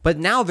 Mm-hmm. But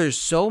now there's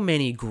so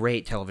many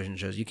great television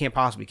shows, you can't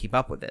possibly keep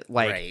up with it.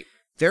 Like, Right.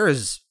 there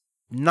is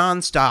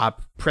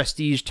nonstop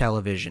prestige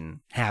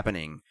television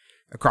happening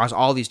across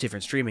all these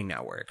different streaming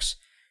networks.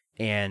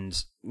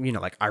 And, you know,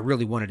 like, I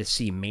really wanted to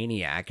see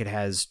Maniac. It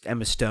has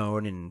Emma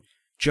Stone and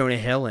Jonah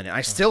Hill in it.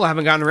 I still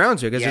haven't gotten around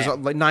to it because there's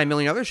like 9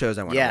 million other shows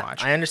I want to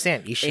watch. I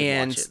understand. You should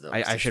And watch it, though.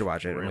 I should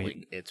watch it. It's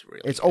really It's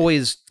good.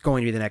 always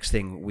going to be the next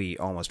thing we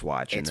almost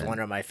watch. It's and then- one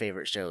of my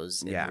favorite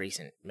shows Yeah. in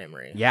recent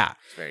memory. Yeah.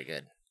 It's very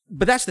good.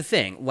 But that's the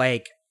thing.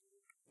 Like,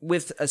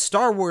 with a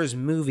Star Wars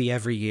movie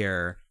every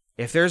year,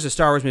 if there's a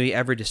Star Wars movie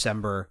every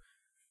December,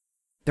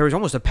 there was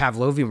almost a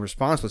Pavlovian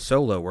response with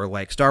Solo where,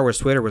 like, Star Wars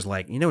Twitter was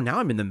like, you know, now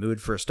I'm in the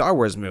mood for a Star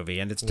Wars movie,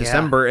 and it's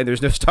December, and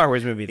there's no Star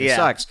Wars movie that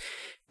sucks.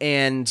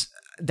 And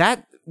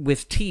that,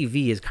 with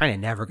TV, is kind of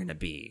never going to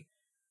be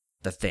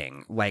the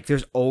thing. Like,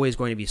 there's always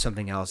going to be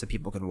something else that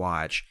people can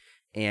watch.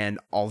 And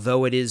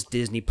although it is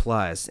Disney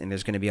Plus, and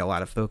there's going to be a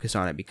lot of focus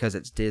on it because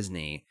it's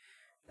Disney,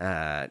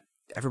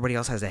 everybody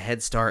else has a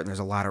head start, and there's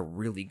a lot of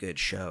really good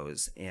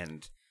shows.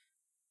 And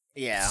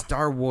Yeah.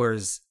 Star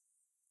Wars,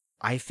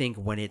 I think,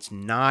 when it's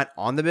not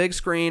on the big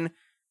screen,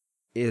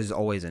 is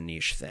always a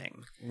niche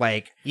thing.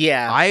 Like,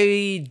 Yeah.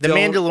 The The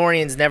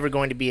Mandalorian's never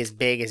going to be as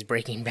big as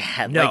Breaking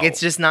Bad. No. Like, it's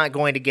just not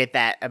going to get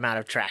that amount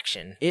of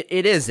traction.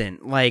 It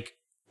isn't. Like,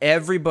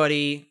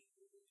 everybody,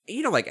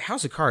 you know, like,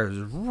 House of Cards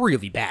was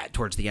really bad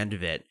towards the end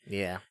of it,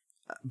 Yeah.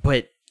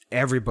 but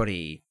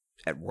everybody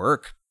at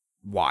work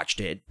watched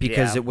it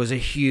because Yeah. it was a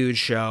huge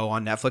show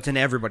on Netflix, and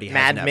everybody has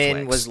Mad Netflix.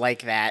 Men was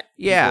like that.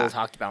 Yeah. People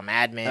talked about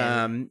Mad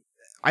Men.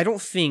 I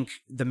don't think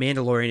The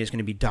Mandalorian is going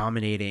to be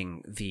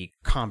dominating the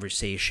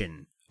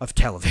conversation of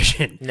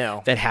television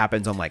No. that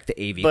happens on, like, the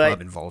AV But- Club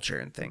and Vulture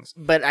and things.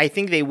 But I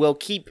think they will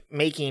keep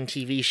making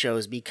TV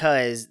shows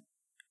because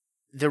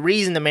the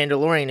reason The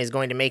Mandalorian is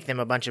going to make them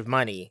a bunch of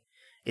money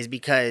is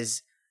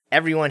because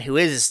everyone who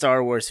is a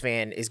Star Wars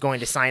fan is going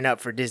to sign up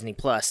for Disney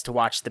Plus to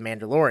watch The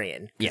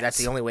Mandalorian. Because that's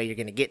Yes. the only way you're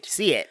going to get to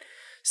see it.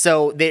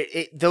 So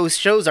those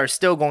shows are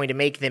still going to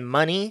make them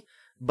money,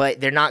 but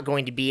they're not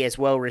going to be as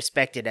well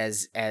respected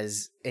as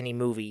any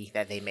movie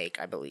that they make,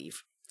 I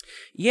believe.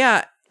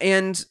 Yeah,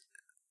 and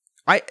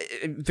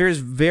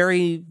there's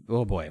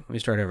oh boy, let me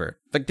start over.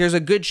 Like, there's a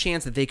good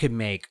chance that they could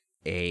make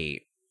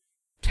a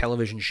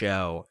television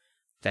show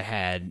that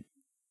had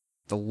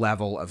the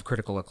level of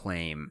critical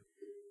acclaim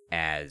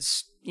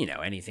as, you know,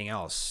 anything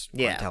else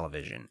Yeah. on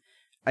television.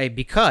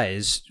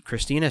 Because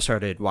Christina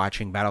started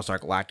watching Battlestar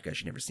Galactica.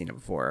 She'd never seen it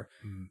before.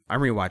 I'm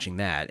rewatching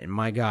that, and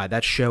my God,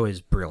 that show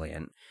is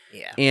brilliant.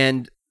 Yeah.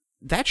 And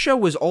that show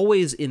was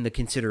always in the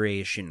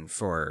consideration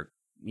for,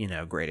 you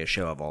know, greatest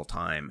show of all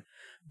time.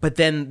 But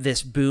then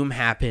this boom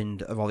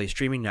happened of all these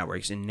streaming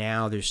networks, and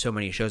now there's so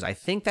many shows. I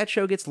think that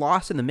show gets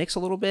lost in the mix a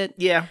little bit.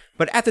 Yeah.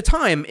 But at the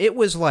time, it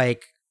was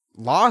like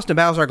Lost and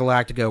Battlestar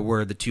Galactica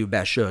were the two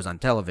best shows on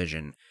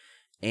television.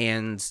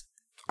 And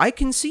I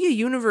can see a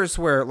universe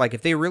where, like,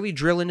 if they really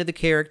drill into the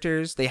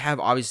characters, they have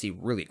obviously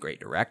really great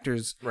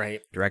directors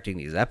Right. directing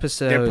these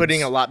episodes. They're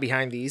putting a lot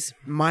behind these.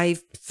 My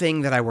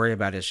thing that I worry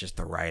about is just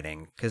the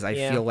writing, because I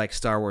Yeah. feel like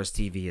Star Wars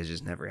TV has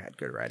just never had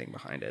good writing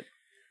behind it.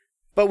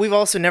 But we've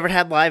also never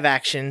had live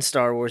action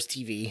Star Wars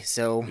TV,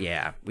 so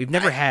Yeah, we've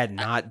never had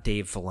not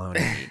Dave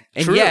Filoni,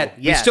 and True. yet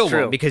we Yeah, still true.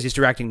 won't because he's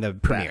directing the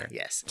premiere.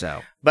 yes.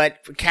 So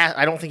But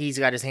I don't think he's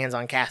got his hands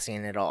on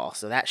Cassian at all.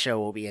 So that show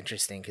will be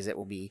interesting because it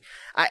will be.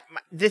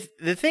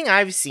 The thing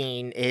I've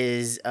seen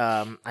is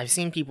I've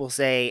seen people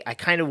say I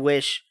kind of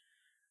wish,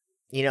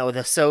 you know,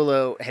 the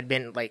Solo had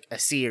been like a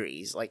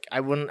series. Like I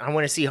want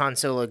to see Han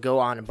Solo go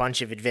on a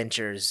bunch of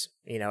adventures,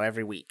 you know,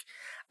 every week.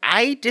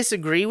 I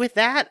disagree with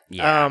that.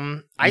 Yeah,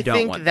 I you don't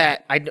think want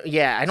that I don't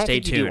Stay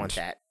think you do want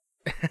tuned.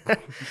 that.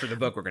 for the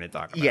book we're going to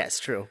talk about, Yes,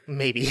 true.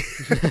 Maybe.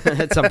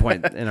 at some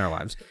point in our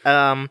lives.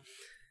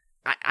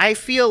 I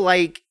feel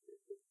like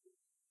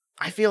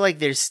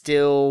there's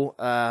still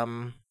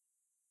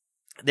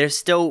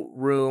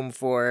room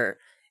for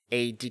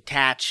a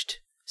detached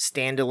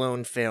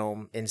standalone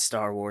film in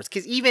Star Wars.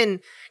 Because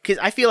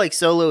I feel like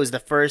Solo is the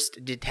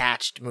first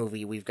detached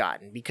movie we've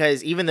gotten.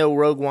 Because even though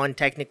Rogue One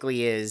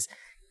technically is,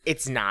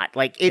 it's not.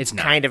 Like, it's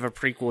kind of a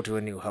prequel to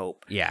A New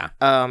Hope. Yeah.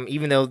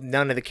 Even though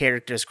none of the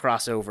characters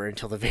cross over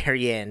until the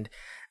very end.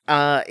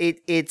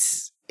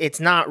 It's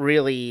not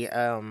really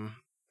a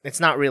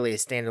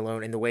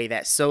standalone in the way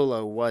that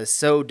Solo was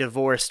so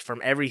divorced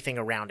from everything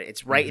around it.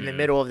 It's right in the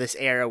middle of this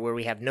era where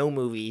we have no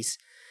movies,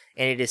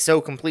 and it is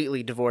so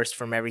completely divorced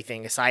from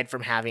everything aside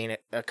from having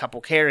a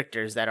couple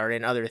characters that are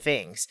in other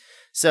things.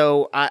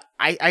 So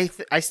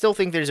I still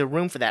think there's a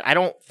room for that. I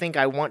don't think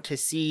I want to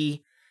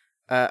see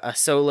a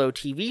Solo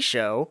TV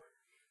show.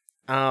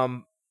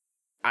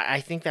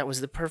 I think that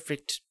was the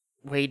perfect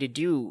way to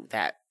do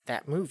that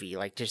movie,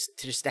 like just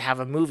to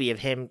have a movie of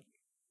him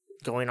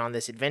going on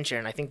this adventure,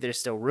 and I think there's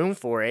still room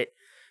for it.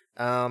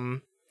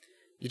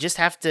 You just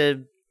have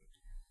to.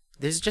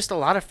 There's just a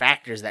lot of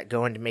factors that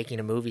go into making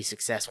a movie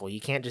successful. You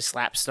can't just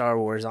slap Star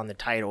Wars on the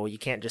title. You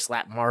can't just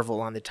slap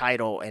Marvel on the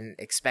title and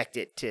expect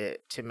it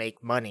to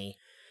make money.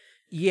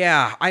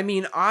 Yeah, I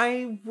mean,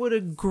 I would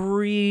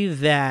agree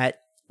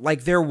that,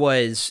 like, there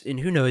was, and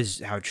who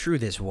knows how true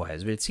this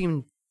was, but it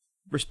seemed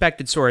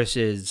respected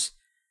sources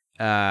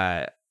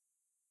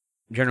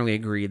generally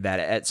agreed that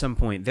at some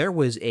point there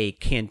was a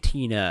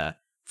Cantina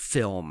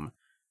film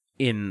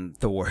in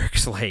the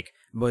works, like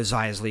Mos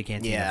Eisley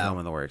Cantina film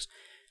in the works.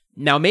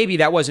 Now, maybe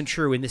that wasn't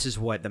true, and this is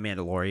what The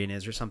Mandalorian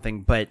is or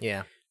something, but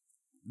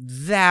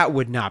that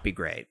would not be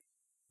great.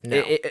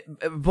 No.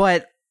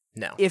 But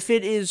no. If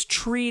it is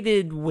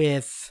treated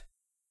with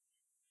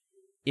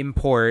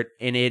import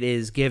and it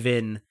is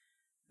given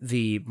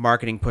the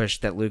marketing push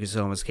that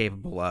Lucasfilm was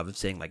capable of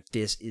saying, like,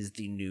 this is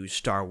the new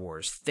Star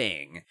Wars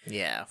thing,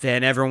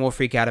 then everyone will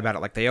freak out about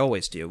it like they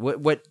always do.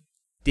 What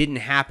didn't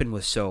happen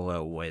with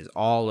Solo was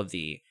all of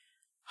the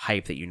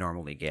hype that you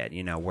normally get,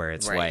 you know, where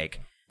it's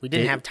like, we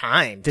didn't have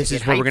time. This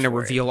is where we're going to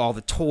reveal all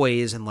the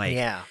toys and, like,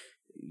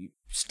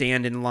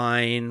 stand in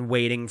line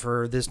waiting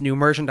for this new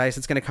merchandise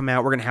that's going to come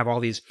out. We're going to have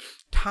all these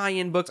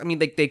tie-in books. I mean,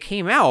 they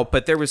came out,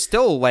 but there was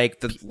still, like,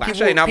 the Last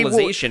Jedi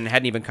novelization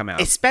hadn't even come out.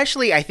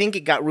 Especially, I think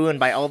it got ruined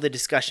by all the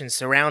discussions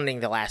surrounding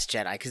The Last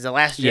Jedi, because The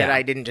Last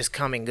Jedi didn't just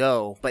come and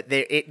go, but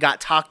it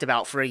got talked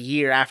about for a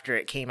year after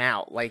it came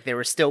out. Like, there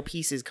were still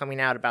pieces coming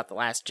out about The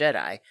Last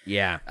Jedi.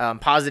 Yeah.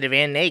 Positive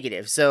and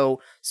negative.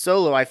 So,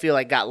 Solo, I feel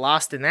like, got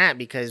lost in that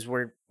because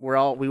we were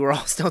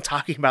all still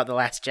talking about The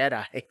Last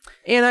Jedi.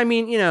 And, I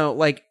mean, you know,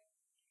 like,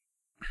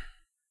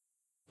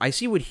 I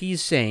see what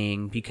he's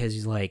saying because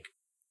he's like,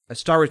 a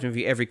Star Wars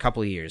movie every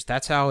couple of years.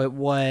 That's how it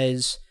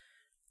was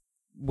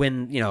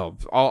when, you know,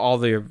 all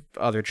the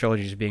other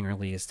trilogies being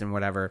released and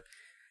whatever.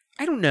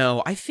 I don't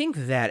know. I think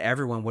that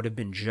everyone would have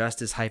been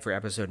just as hyped for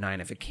Episode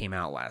 9 if it came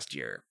out last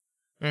year.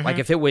 Mm-hmm. Like,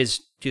 if it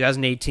was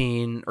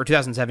 2018 or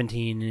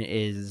 2017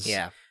 is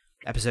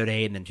Episode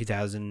 8 and then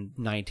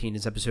 2019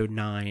 is Episode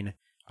 9.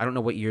 I don't know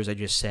what years I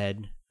just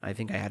said. I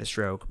think I had a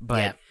stroke, but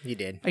yeah, you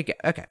did.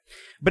 Okay.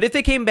 But if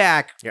they came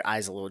back, your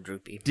eyes a little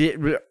droopy.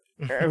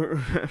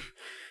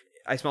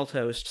 I smell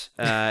toast.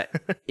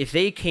 If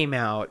they came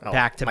out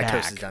back to back, my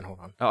toast is done. Hold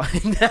on.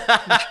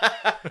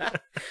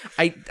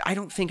 I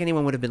don't think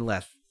anyone would have been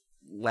less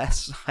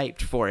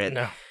hyped for it.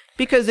 No,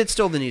 because it's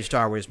still the new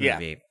Star Wars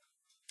movie.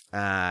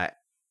 Yeah.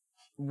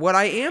 What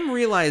I am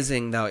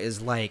realizing though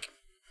is, like,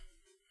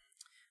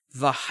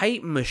 the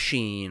hype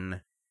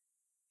machine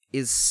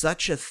is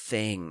such a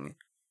thing.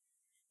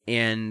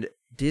 And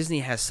Disney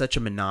has such a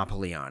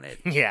monopoly on it.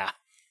 Yeah.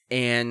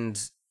 And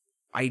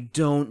I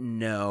don't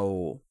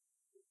know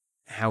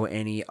how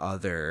any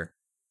other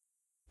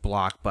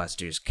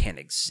blockbusters can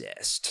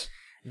exist.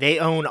 They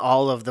own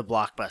all of the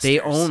blockbusters. They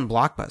own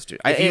blockbusters.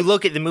 If you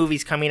look at the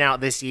movies coming out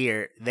this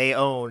year, they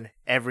own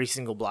every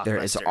single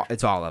blockbuster.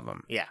 It's all of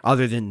them. Yeah.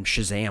 Other than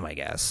Shazam, I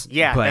guess.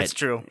 Yeah, but, that's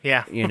true.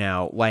 Yeah. You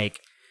know, like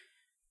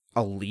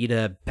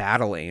Alita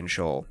Battle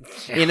Angel.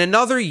 In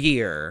another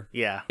year.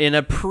 Yeah. In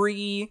a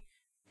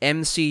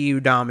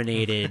MCU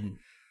dominated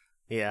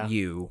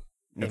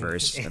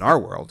universe in our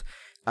world,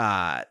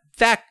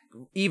 that,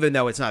 even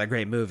though it's not a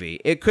great movie,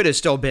 it could have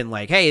still been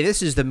like, hey,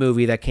 this is the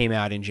movie that came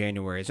out in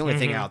January. It's the only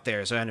thing out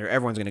there, so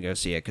everyone's going to go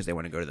see it because they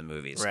want to go to the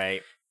movies.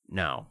 Right.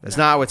 No, that's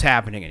not what's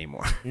happening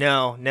anymore.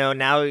 No.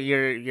 Now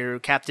your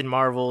Captain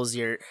Marvels,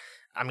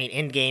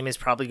 Endgame is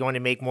probably going to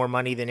make more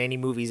money than any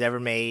movie's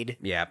ever made.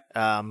 Yeah.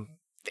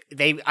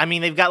 They've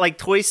got, like,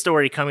 Toy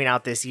Story coming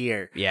out this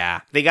year. Yeah.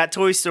 They got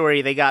Toy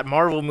Story, they got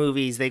Marvel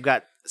movies, they've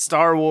got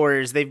Star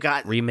Wars, they've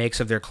got remakes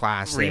of their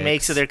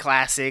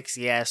classics.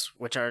 Yes,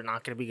 which are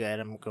not going to be good.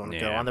 I'm going to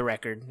go on the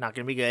record, not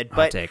going to be good.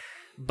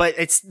 But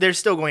they're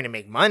still going to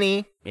make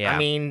money. Yeah. I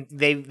mean,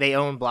 they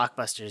own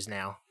blockbusters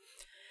now.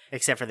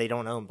 Except for they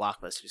don't own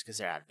blockbusters because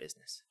they're out of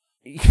business.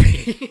 Do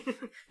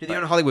they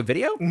own Hollywood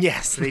Video?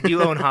 Yes, they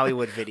do own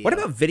Hollywood Video. What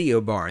about Video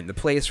Barn, the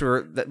place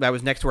that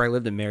was next to where I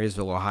lived in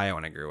Marysville, Ohio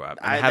when I grew up?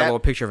 And it had a little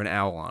picture of an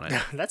owl on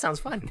it. That sounds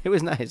fun. It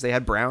was nice. They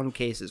had brown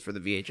cases for the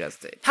VHS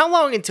tape. How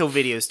long until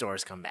video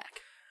stores come back?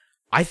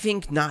 I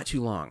think not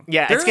too long.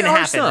 Yeah, There it's gonna are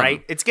happen, some.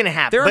 right? It's gonna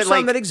happen. There are but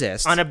some that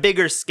exist. on a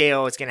bigger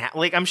scale. It's gonna happen.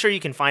 Like I'm sure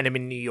you can find them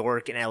in New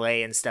York and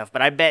LA and stuff.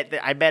 But I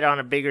bet on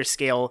a bigger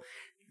scale,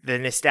 the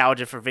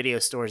nostalgia for video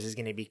stores is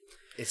gonna be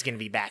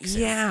back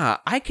soon. Yeah,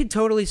 I could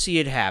totally see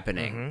it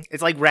happening. Mhm.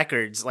 It's like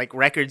records. Like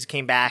records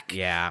came back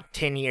Yeah.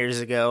 10 years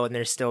ago, and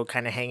they're still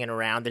kind of hanging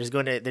around. There's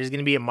gonna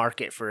be a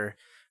market for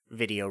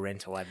video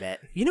rental. I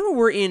bet. You know what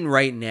we're in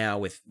right now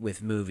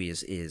with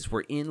movies is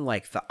we're in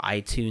like the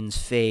iTunes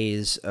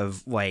phase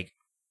of like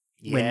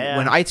Yeah.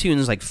 when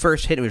iTunes like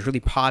first hit, it was really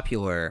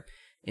popular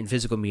in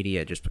physical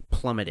media, just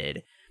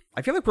plummeted.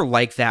 I feel like we're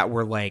like that.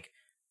 We're like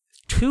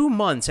 2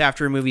 months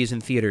after a movie is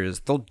in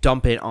theaters, they'll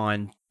dump it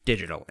on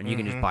digital, and you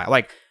can just buy it.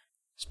 Like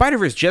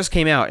Spider-Verse just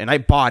came out, and I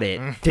bought it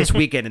this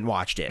weekend and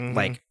watched it.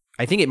 Like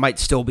I think it might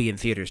still be in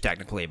theaters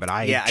technically, but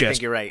I I just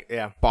think you're right.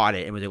 Yeah. bought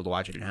it and was able to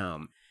watch it at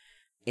home.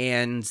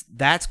 And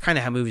that's kind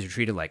of how movies are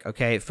treated. Like,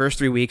 okay, first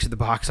 3 weeks at the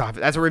box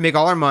office, that's where we make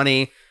all our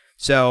money.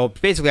 So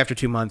basically after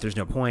 2 months, there's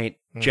no point.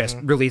 Just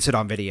release it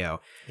on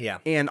video. Yeah.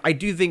 And I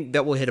do think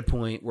that we'll hit a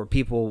point where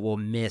people will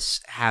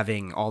miss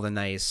having all the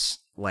nice,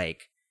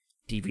 like,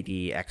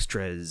 DVD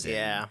extras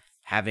and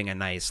having a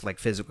nice, like,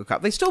 physical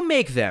copy. They still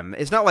make them.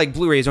 It's not like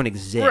Blu-rays don't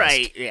exist.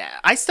 Right, yeah.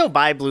 I still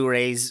buy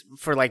Blu-rays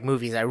for, like,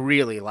 movies I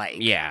really like.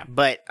 Yeah.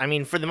 But, I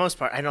mean, for the most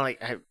part, I don't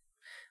like...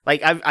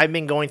 I've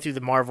been going through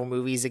the Marvel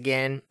movies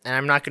again, and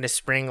I'm not going to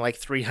spring like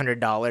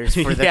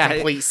 $300 for the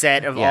complete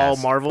set of all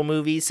Marvel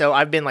movies. So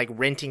I've been like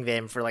renting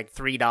them for like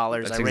 $3.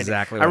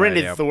 That's I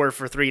rented Thor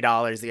for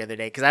 $3 the other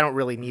day because I don't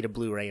really need a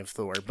Blu-ray of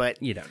Thor.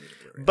 But you don't need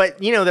a Blu-ray.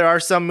 But you know there are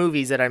some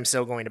movies that I'm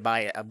still going to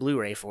buy a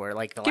Blu-ray for,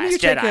 like The Last Jedi.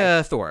 Give me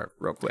your take, Thor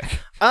real quick.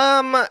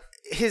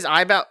 His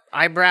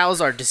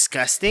eyebrows are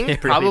disgusting. Really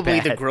Probably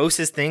bad. the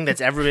grossest thing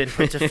that's ever been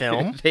put to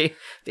film. They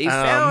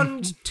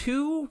found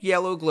 2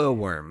 yellow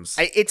glowworms.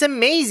 It's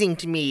amazing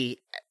to me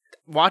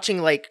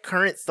watching like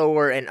current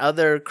Thor and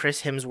other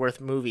Chris Hemsworth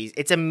movies.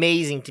 It's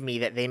amazing to me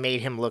that they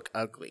made him look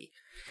ugly.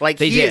 Like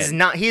he is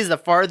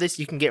the farthest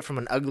you can get from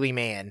an ugly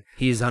man.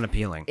 He's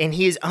unappealing. And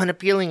he is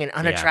unappealing and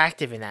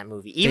unattractive in that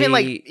movie.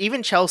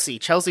 Even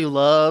Chelsea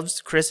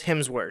loves Chris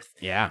Hemsworth.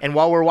 Yeah. And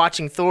while we're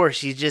watching Thor,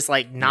 she's just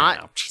like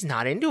she's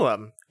not into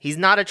him. He's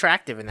not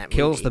attractive in that movie.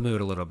 Kills the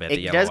mood a little bit.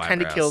 It does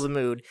kind of kill the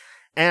mood.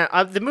 And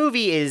the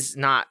movie is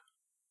not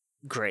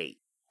great.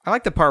 I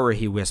like the part where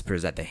he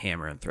whispers at the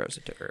hammer and throws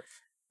it to Earth.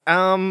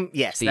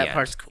 Yes, The that end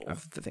part's cool.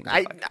 of the things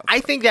I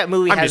think that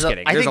movie I'm has just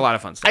kidding. There's a lot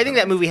of fun stuff. I think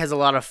that movie has a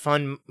lot of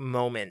fun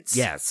moments.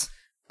 Yes.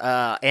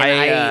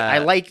 I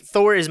like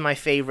Thor is my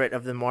favorite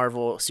of the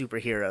Marvel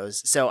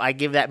superheroes, so I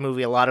give that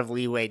movie a lot of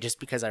leeway just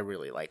because I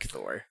really like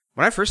Thor.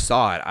 When I first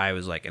saw it, I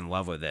was like in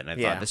love with it, and I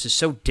thought this is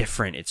so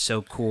different. It's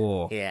so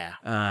cool. Yeah.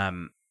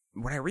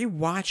 When I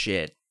rewatch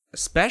it,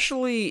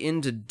 especially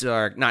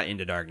not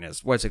Into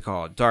Darkness. What's it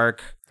called?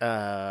 Dark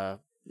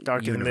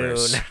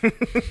Universe. of the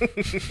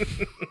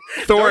Moon.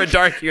 Thor: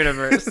 Dark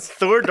Universe.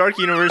 Thor: Dark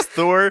Universe.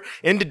 Thor: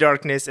 Into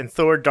Darkness, and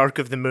Thor: Dark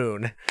of the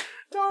Moon.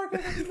 Dark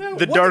of the Moon.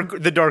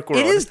 The dark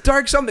world. It is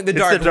dark something. The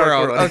dark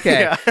world.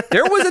 Okay. Yeah.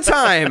 There was a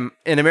time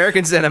in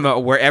American cinema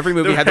where every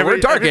movie had the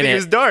word dark in it. It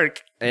was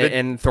dark.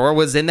 And Thor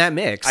was in that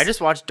mix. I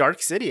just watched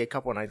Dark City a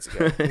couple nights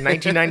ago.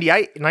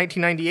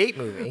 1998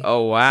 movie.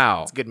 Oh,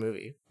 wow. It's a good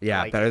movie.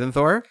 Yeah, like better than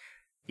Thor?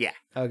 Yeah.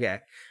 Okay.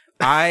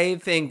 I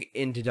think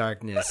Into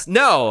Darkness.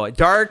 No,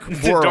 Dark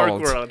World,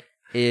 Dark World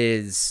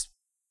is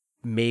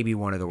maybe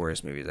one of the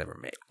worst movies ever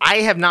made. I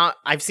have not.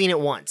 I've seen it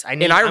once. I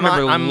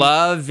remember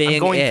loving it. I'm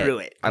going through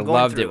it. I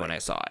loved it when I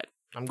saw it.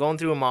 I'm going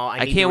through them all.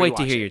 I can't wait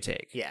to hear your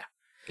take. Yeah.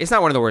 It's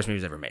not one of the worst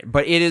movies ever made,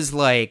 but it is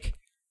like,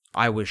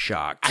 I was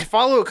shocked. I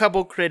follow a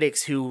couple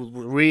critics who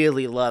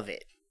really love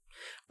it.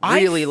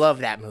 Love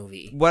that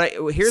movie.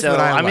 Here's what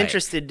I'm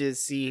interested to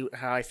see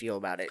how I feel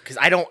about it because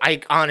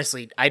I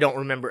honestly don't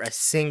remember a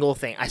single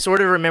thing. I sort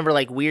of remember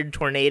like weird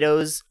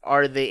tornadoes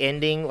are the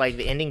ending, like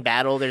the ending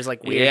battle. There's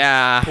like weird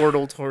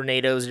portal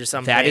tornadoes or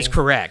something. That is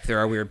correct. There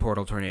are weird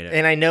portal tornadoes.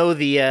 And I know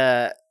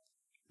the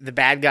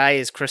bad guy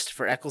is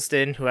Christopher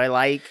Eccleston, who I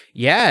like.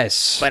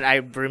 Yes, but I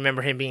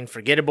remember him being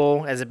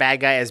forgettable as a bad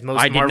guy, as most.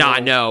 I did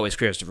not know it was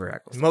Christopher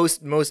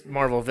Eccleston. Most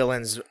Marvel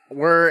villains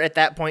were at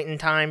that point in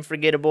time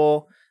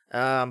forgettable.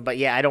 But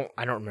yeah, I don't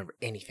remember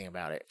anything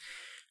about it.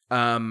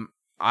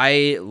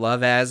 I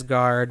love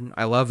Asgard.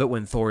 I love it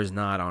when Thor is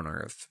not on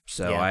Earth.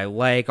 So Yeah. I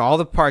like all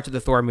the parts of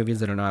the Thor movies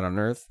that are not on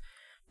Earth.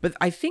 But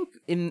I think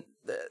in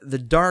the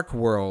Dark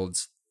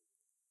Worlds,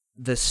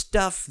 the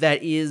stuff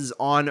that is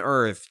on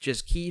Earth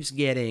just keeps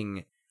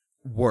getting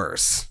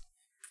worse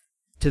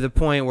to the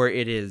point where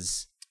it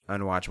is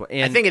unwatchable.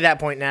 And I think at that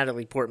point,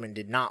 Natalie Portman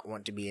did not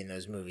want to be in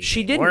those movies.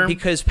 she anymore. didn't,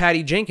 because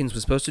Patty Jenkins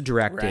was supposed to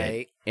direct it,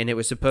 Right. and it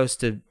was supposed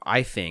to,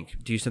 I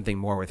think, do something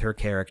more with her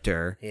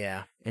character.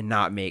 Yeah. And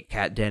not make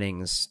Kat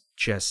Dennings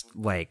just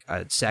like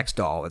a sex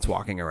doll that's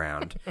walking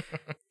around.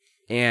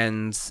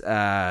 And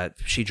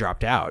she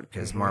dropped out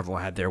because Marvel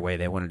had their way.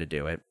 They wanted to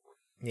do it.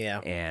 Yeah.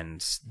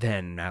 And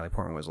then Natalie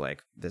Portman was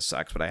like, "This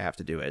sucks, but I have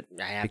to do it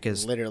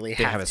because literally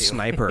they have a to.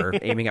 sniper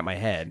aiming at my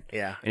head."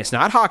 Yeah. And it's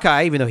not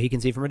Hawkeye, even though he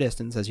can see from a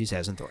distance, as he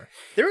says in Thor.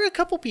 There were a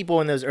couple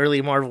people in those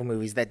early Marvel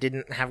movies that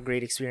didn't have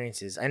great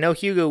experiences. I know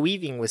Hugo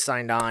Weaving was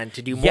signed on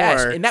to do more.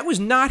 Yes, and that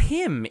was not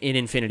him in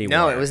Infinity War.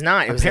 No, it was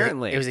not.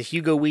 Apparently. It was a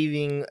Hugo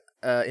Weaving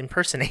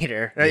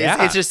impersonator.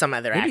 Yeah. It's just some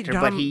other Maybe actor.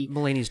 John But he...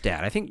 Mulaney's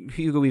dad. I think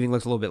Hugo Weaving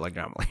looks a little bit like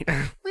John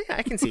Mulaney. Yeah,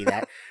 I can see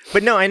that.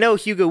 But no, I know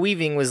Hugo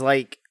Weaving was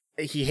like...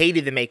 He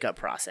hated the makeup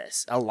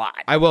process a lot.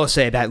 I will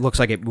say that looks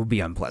like it will be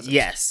unpleasant.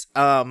 Yes.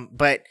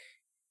 But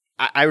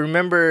I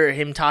remember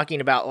him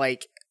talking about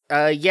like,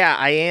 yeah,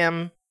 I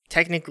am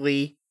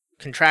technically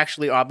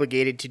contractually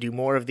obligated to do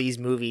more of these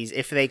movies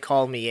if they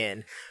call me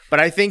in. But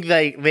I think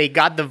they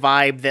got the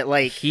vibe that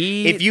like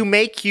if you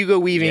make Hugo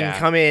Weaving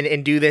come in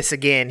and do this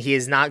again,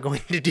 he's not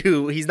going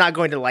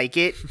to like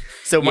it.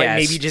 So might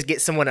maybe just get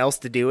someone else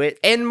to do it.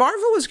 And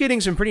Marvel was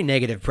getting some pretty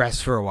negative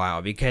press for a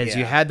while because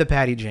you had the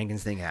Patty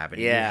Jenkins thing happen.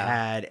 Yeah. You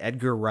had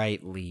Edgar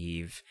Wright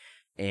leave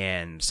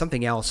and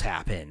something else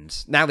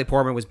happened. Natalie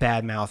Portman was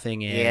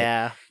bad-mouthing it.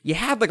 Yeah. You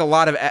had like a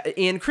lot of...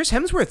 And Chris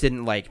Hemsworth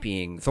didn't like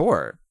being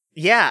Thor.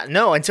 Yeah,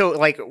 no, until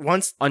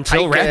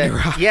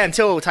Ragnarok. Yeah,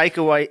 until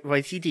Taika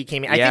Waititi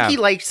came in. I think he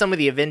liked some of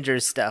the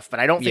Avengers stuff, but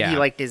I don't think he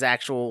liked his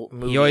actual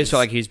movies. He always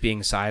felt like he was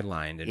being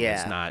sidelined and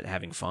was not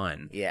having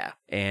fun. Yeah.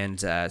 And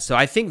so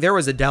I think there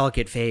was a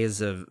delicate phase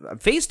of...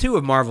 Phase 2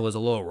 of Marvel is a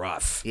little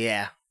rough.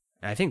 Yeah.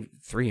 And I think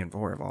 3 and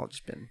 4 have all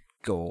just been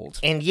gold.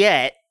 And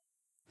yet...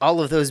 all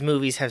of those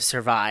movies have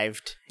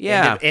survived.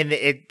 Yeah. And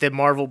the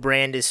Marvel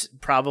brand is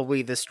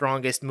probably the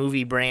strongest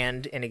movie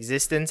brand in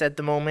existence at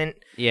the moment.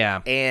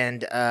 Yeah.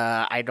 And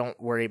I don't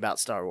worry about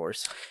Star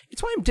Wars.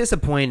 It's why I'm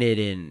disappointed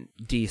in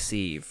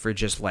DC for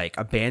just like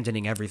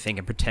abandoning everything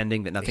and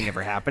pretending that nothing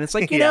ever happened. It's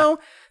like, you know,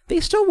 they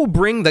still will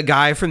bring the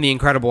guy from the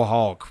Incredible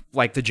Hulk,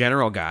 like the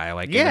general guy,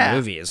 like in the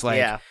movies.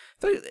 Like,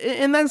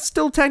 and that's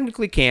still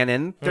technically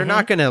canon. They're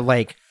not going to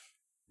like...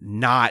 They're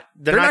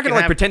not gonna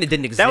like pretend it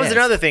didn't exist. That was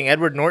another thing,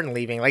 Edward Norton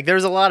leaving. Like there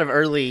was a lot of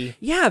early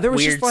there was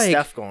weird just, like,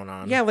 stuff going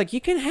on. Yeah, like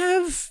you can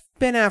have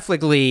Ben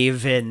Affleck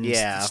leave and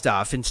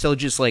stuff and still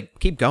just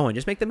like keep going.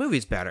 Just make the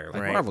movies better,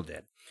 like Marvel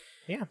did.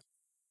 Yeah.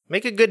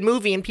 Make a good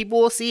movie and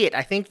people will see it.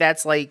 I think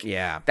that's like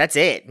that's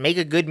it. Make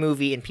a good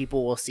movie and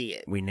people will see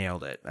it. We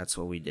nailed it. That's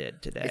what we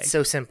did today. It's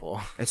so simple.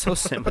 It's so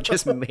simple.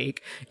 Just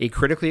make a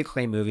critically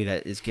acclaimed movie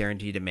that is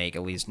guaranteed to make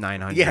at least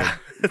 $900 Yeah,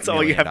 that's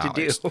all you have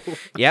to do.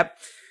 Yep.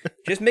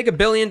 Just make $1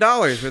 billion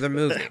with a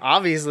movie.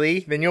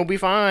 Obviously, then you'll be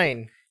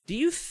fine. Do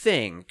you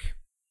think...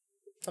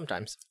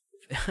 Sometimes.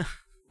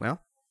 Well,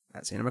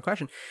 that's the end of my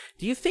question.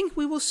 Do you think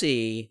we will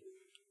see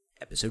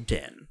episode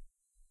 10?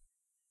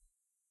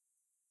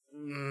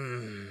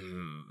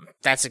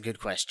 That's a good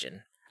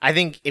question. I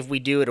think if we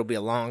do, it'll be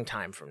a long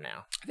time from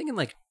now. I think in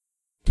like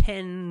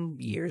 10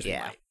 years.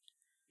 Yeah.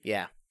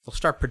 Yeah. We'll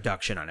start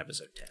production on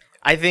episode 10.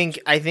 I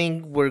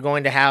think we're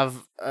going to have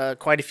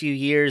quite a few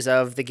years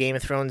of the Game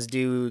of Thrones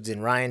dudes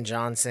and Rian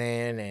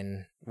Johnson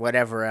and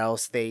whatever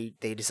else they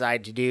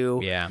decide to do.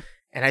 Yeah.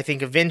 And I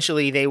think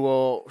eventually they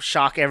will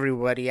shock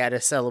everybody at a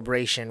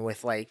celebration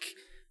with like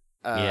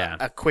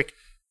a quick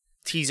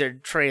teaser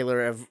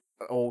trailer of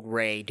old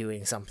Ray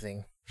doing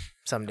something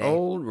someday.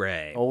 Old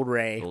Ray.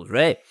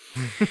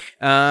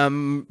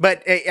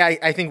 But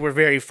I think we're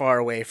very far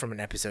away from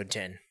an episode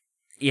 10.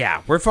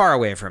 Yeah, we're far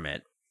away from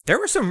it. There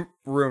were some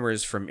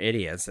rumors from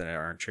idiots that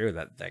aren't true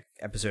that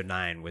episode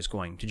 9 was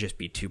going to just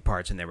be 2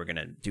 parts and they were going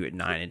to do it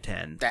 9 and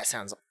 10. That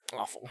sounds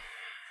awful.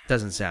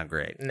 Doesn't sound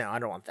great. No, I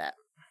don't want that.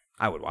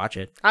 I would watch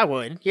it. I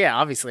would. Yeah,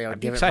 obviously I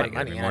would give it my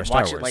money and I'd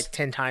watch it like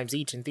 10 times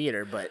each in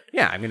theater, but...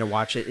 Yeah, I'm going to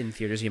watch it in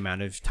theaters the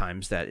amount of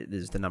times that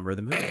is the number of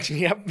the movie.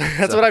 Yep,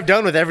 that's what I've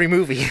done with every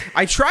movie.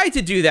 I tried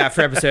to do that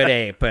for episode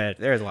 8, but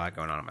there's a lot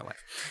going on in my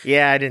life.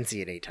 Yeah, I didn't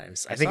see it 8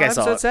 times. I think I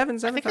saw episode it 7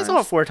 I think times. I saw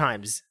it 4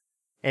 times.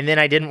 And then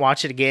I didn't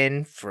watch it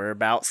again for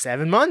about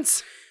 7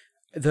 months.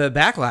 The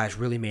backlash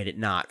really made it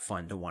not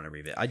fun to want to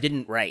read it. I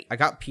didn't. Right. I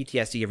got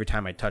PTSD every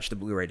time I touched the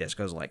Blu-ray disc.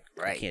 I was like,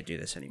 right. I can't do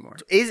this anymore.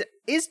 Is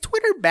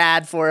Twitter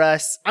bad for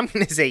us? I'm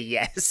going to say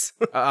yes.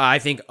 I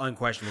think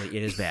unquestionably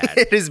it is bad.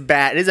 It is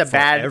bad. It is a for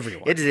bad.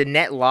 Everyone. It is a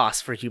net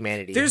loss for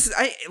humanity.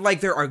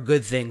 There are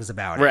good things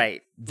about it.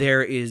 Right.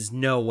 There is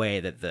no way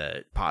that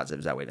the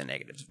positives outweigh the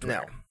negatives of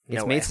Twitter.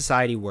 It's made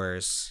society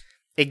worse.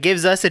 It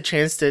gives us a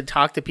chance to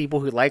talk to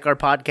people who like our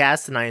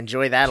podcast, and I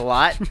enjoy that a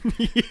lot.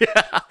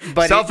 Yeah.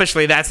 But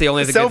selfishly, that's the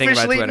only good thing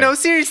about Twitter. No,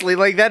 seriously,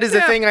 like that is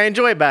the thing I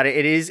enjoy about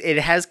it. It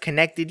has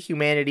connected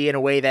humanity in a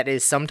way that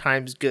is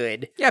sometimes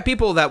good. Yeah,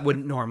 people that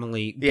wouldn't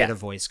normally get a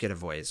voice,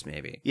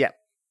 maybe. Yeah.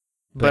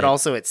 But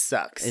also it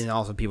sucks. And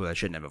also people that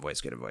shouldn't have a voice,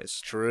 get a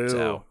voice. True.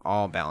 So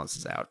all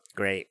balances out.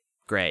 Great.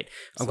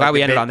 I'm glad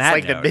we ended on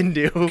that note. Like the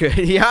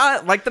Bendu.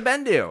 Yeah, like the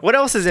Bendu. What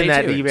else is in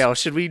that email?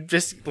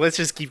 Let's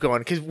just keep going,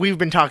 because we've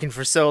been talking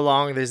for so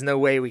long. There's no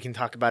way we can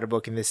talk about a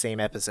book in this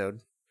same episode.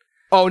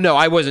 Oh, no,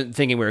 I wasn't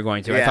thinking we were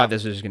going to. I thought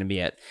this was going to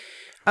be it.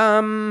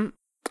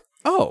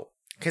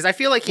 Because I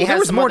feel like he Well, there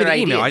has was some more to other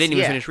the email. ideas. I didn't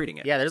even Yeah. finish reading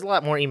it. Yeah, there's a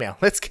lot more email.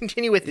 Let's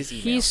continue with this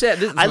email. He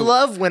said, I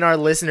love when our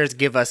listeners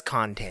give us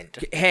content.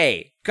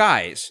 hey,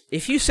 guys,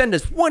 if you send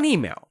us one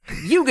email,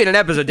 you get an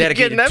episode get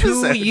dedicated an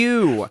episode. to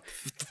you.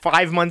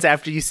 5 months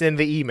after you send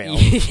the email.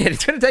 Yeah,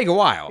 it's going to take a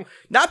while.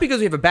 Not because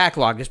we have a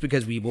backlog, just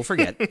because we will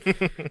forget.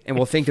 And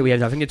we'll think that we have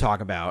nothing to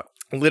talk about.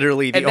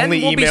 Literally, the And then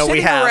only we'll email be we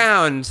sitting have.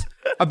 around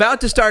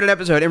about to start an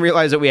episode and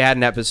realize that we had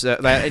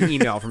an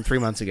email from 3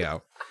 months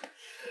ago.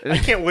 I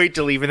can't wait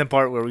to leave in the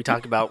part where we're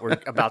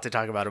about to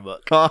talk about a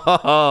book.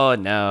 Oh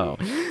no.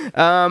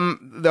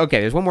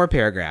 Okay, there's one more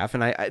paragraph,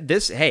 and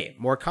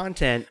more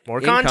content. More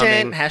incoming.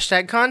 content.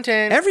 Hashtag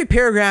content. Every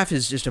paragraph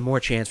is just a more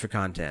chance for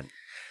content.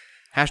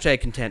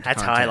 Hashtag content.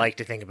 That's how I like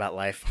to think about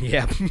life.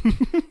 Yeah.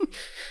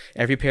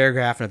 Every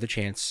paragraph, another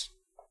chance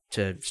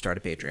to start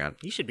a Patreon.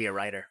 You should be a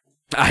writer.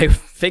 I'm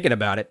thinking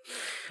about it.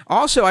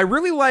 Also, I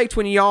really liked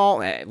when y'all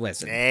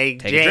listen. Hey,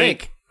 take Jake. a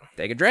drink.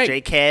 Take a drink.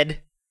 Jake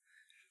Head.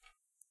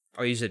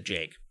 Oh, you said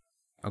Jake.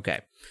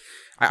 Okay.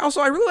 I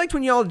really liked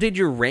when y'all did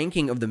your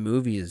ranking of the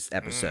movies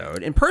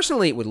episode. And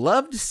personally, would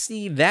love to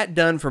see that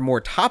done for more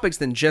topics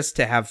than just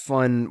to have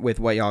fun with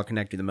what y'all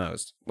connect to the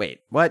most. Wait,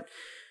 what?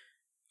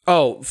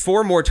 Oh,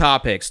 4 more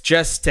topics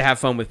just to have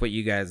fun with what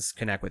you guys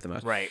connect with the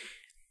most. Right.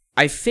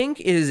 I think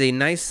it is a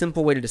nice,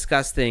 simple way to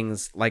discuss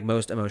things like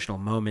most emotional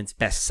moments,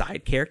 best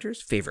side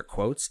characters, favorite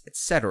quotes,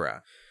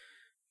 etc.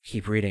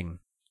 Keep reading.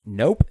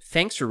 Nope.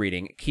 Thanks for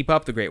reading. Keep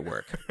up the great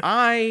work.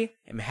 I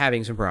am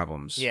having some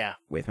problems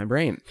with my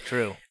brain.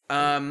 True.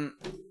 I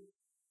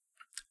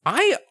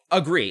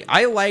agree.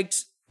 I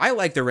liked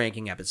the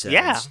ranking episodes.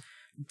 Yeah.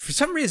 For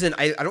some reason,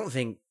 I don't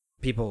think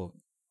people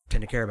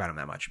tend to care about them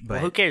that much. But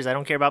Well, who cares? I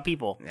don't care about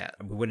people. yeah,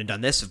 we wouldn't have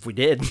done this if we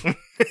did.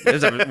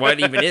 What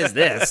even is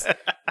this?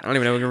 I don't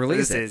even know we can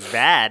release it. This is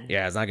bad.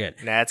 Yeah, it's not good.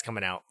 Nah, it's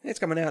coming out. It's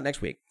coming out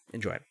next week.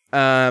 Enjoy.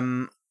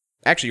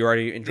 Actually, you're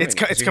already enjoying it.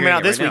 It's coming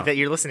out this week that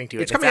you're listening to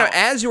it. It's coming out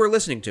as you are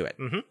listening to it.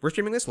 Mhm. We're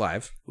streaming this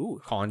live.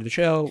 Ooh, call into the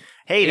show.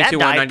 Hey, that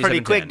 821 died pretty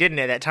 9710. quick, didn't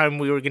it? That time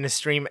we were going to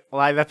stream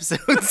live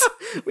episodes.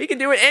 We can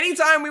do it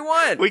anytime we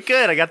want. We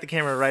could. I got the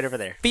camera right over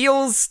there.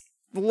 Feels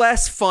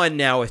less fun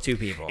now with 2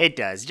 people. It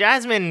does.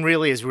 Jasmine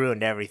really has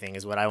ruined everything,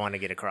 is what I want to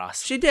get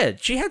across. She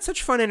did. She had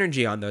such fun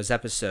energy on those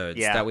episodes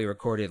Yeah. that we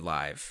recorded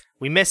live.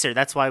 We miss her.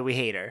 That's why we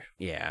hate her.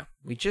 Yeah,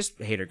 we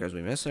just hate her because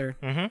we miss her.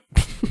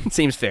 Mm-hmm.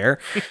 Seems fair.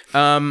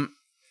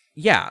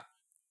 Yeah.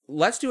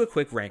 Let's do a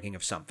quick ranking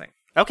of something.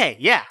 Okay,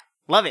 yeah.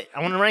 Love it. I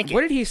want to rank it.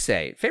 What did he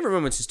say? Favorite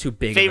moments is too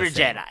big. Favorite of a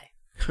thing.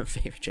 Jedi.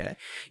 Favorite Jedi.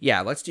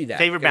 Yeah, let's do that.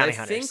 Favorite And bounty I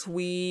hunters. think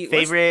we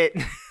Favorite.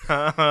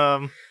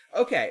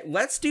 Okay,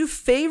 let's do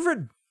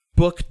favorite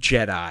book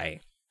Jedi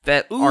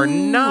that are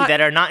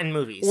not in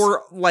movies.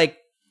 or like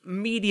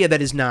media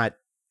that is not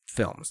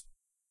films.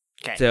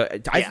 Okay. So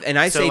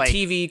I So, say like-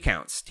 TV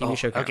counts. TV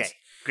show counts. Okay,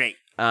 great.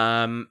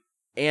 And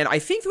I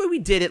think the way we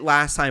did it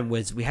last time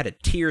was we had a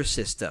tier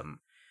system.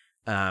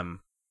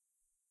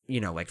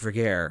 Like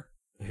Vergere,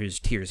 whose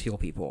tiers heal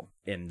people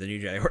in the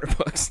New Jedi Order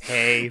books.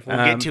 Hey, we'll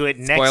get to it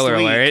next Spoiler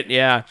week. alert,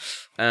 yeah.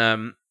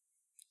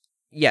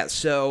 Yeah,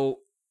 so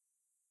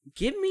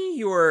give me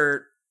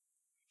your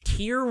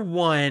tier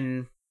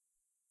 1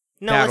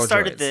 No, battle let's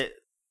start droids. at the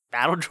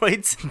battle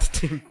droids.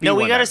 B1 No,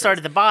 we got to battle start droids.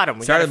 at the bottom. We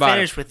got Start to at the bottom.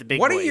 finish with the big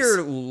What boys. are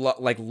your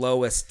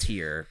lowest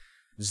tier?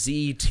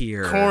 Z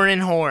tier. Corrin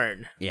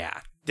Horn? Yeah.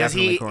 Does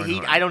definitely he? Corrin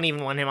Horn. I don't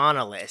even want him on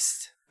a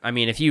list. I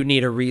mean, if you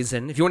need a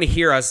reason, if you want to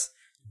hear us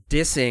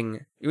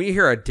dissing, when you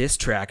hear a diss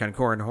track on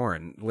Corrin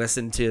Horn,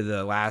 listen to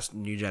the last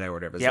New Jedi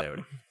Order episode.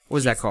 What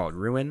was that called?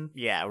 Ruin?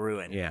 Yeah,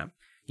 ruin. Yeah.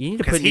 You need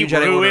to Because put he New Jedi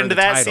Order in ruined the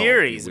that title,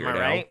 series. you Am I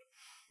weirdo. right?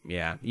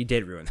 Yeah, you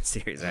did ruin the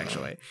series,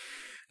 actually.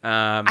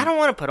 I don't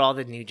want to put all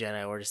the New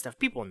Jedi Order stuff.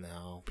 People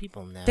know.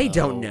 People know. They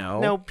don't know.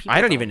 No, people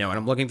I don't even know, and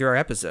I'm looking through our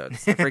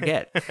episodes. I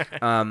forget.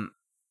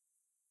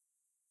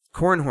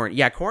 Corrin Horn.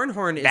 Yeah, Corrin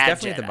Horn is Bad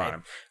definitely at the Jedi.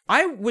 bottom.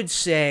 I would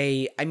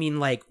say,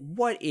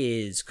 what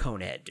is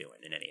Conehead doing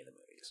in any of the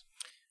movies?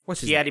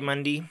 What's his Kiadi name?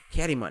 Mundi.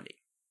 Kiadi Mundi.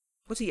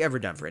 What's he ever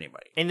done for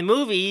anybody? In the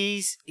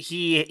movies,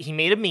 he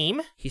made a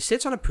meme. He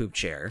sits on a poop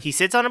chair. He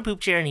sits on a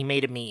poop chair and he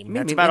made a meme.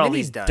 That's And about all then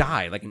he's he done.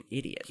 died like an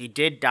idiot. He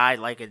did die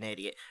like an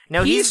idiot.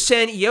 No, He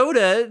sent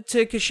Yoda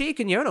to Kashyyyk,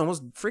 and Yoda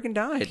almost freaking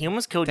died. he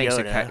almost killed thanks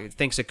Yoda.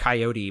 thanks to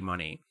Coyote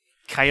money.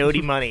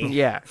 Coyote Money.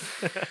 Yeah.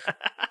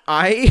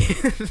 I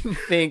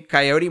think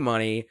Coyote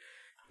Money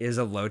is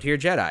a low tier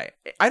Jedi.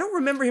 I don't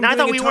remember him Now, I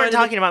doing thought we a ton weren't of the-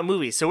 talking about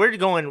movies, so we're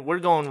going.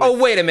 With, Oh,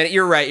 wait a minute.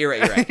 You're right.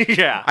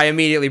 yeah, I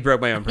immediately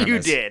broke my own premise. you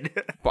did.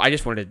 But I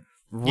just wanted to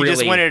You really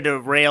just wanted to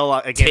rail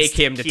against take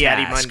him to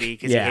Kiadi task. Mundi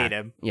because yeah. you hate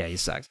him. Yeah, he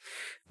sucks.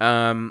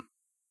 I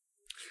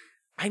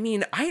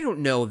mean, I don't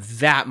know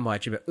that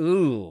much about...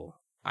 Ooh.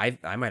 I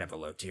might have a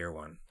low tier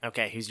one.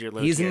 Okay, who's your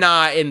low He's tier?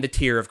 not in the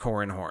tier of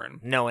Corrin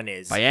Horn. No one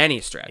is. By any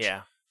stretch.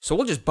 Yeah. So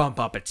we'll just bump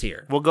up a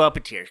tier. We'll go up a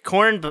tier.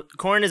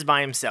 Corrin is by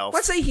himself.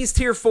 Let's say he's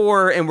tier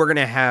 4, and we're going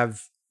to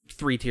have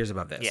 3 tiers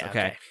above this, Yeah, okay?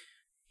 okay.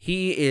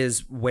 He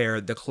is where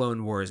the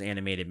Clone Wars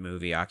animated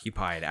movie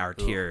occupied our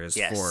tiers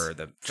yes. for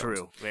the films.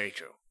 True. Very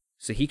true.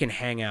 So he can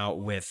hang out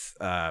with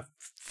Fart,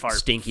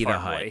 Stinky fart the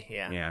Hutt. boy,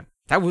 yeah.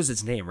 That was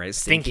its name, right?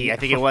 Stinky. I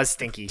think it was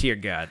Stinky. Dear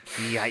God.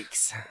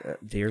 Yikes.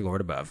 Dear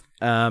Lord above.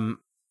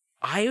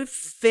 I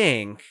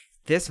think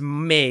this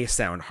may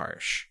sound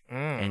harsh,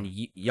 and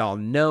y'all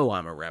know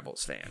I'm a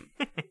Rebels fan.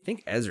 I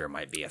think Ezra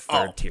might be a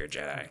third-tier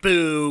Jedi.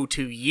 Boo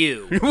to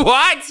you.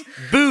 What?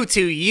 Boo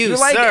to you, You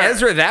sir. like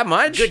Ezra that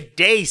much? Good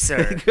day,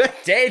 sir. Good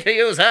day to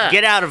you, sir.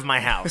 Get out of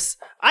my house.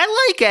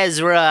 I like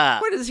Ezra.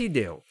 What does he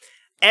do?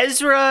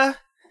 Ezra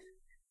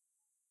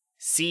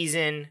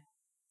season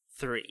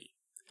 3.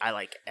 I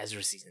like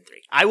Ezra season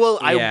 3. I will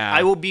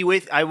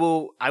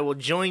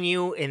join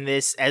you in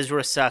this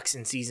Ezra sucks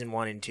in season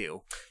 1 and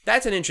 2.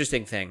 That's an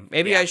interesting thing.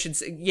 Maybe I should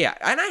say,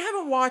 and I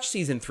haven't watched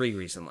season 3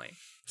 recently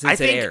since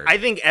it aired. I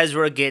think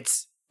Ezra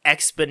gets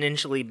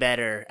exponentially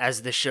better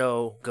as the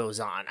show goes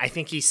on. I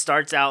think he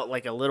starts out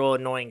like a little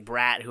annoying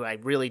brat who I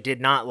really did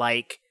not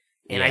like,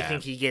 and I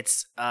think he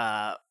gets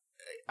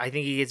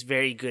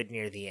very good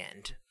near the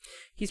end.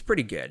 He's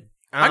pretty good.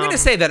 I'm going to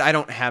say that I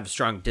don't have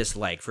strong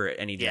dislike for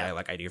any Jedi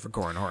like I do for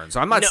Corran Horn.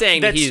 So I'm not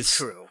saying that he's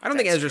true. I don't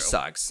think Ezra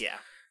sucks. Yeah.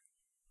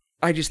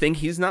 I just think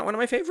he's not one of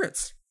my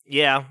favorites.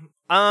 Yeah.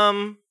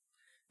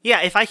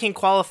 If I can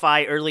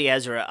qualify early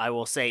Ezra, I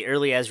will say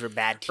early Ezra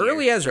bad tier.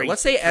 Early Ezra.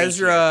 Let's say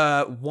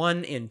Ezra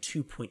 1 and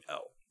 2.0.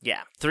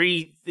 Yeah.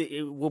 3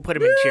 we'll put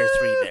him in tier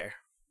 3 there.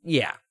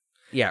 Yeah.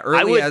 Yeah,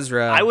 early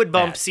Ezra. I would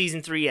bump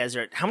season 3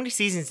 Ezra. How many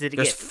seasons did it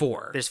get? There's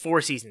 4. There's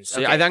 4 seasons.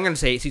 So okay. I'm going to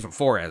say season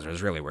 4 Ezra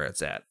is really where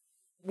it's at.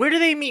 Where do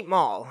they meet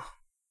Maul?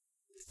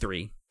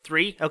 3.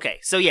 3? Okay,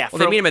 so yeah. Well,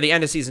 they meet him at the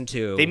end of season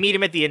 2. They meet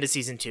him at the end of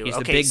season 2. He's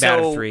the big bad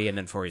of 3, and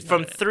then 4 he's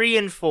from not in it. 3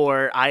 and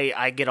 4,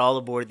 I get all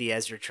aboard the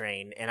Ezra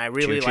train, and I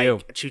really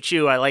like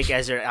Choo-Choo. I like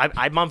Ezra.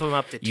 I bump him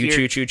up to tier.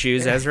 You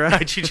choo-choose Ezra?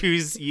 I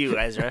choose you,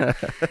 Ezra.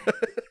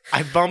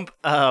 I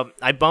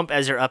bump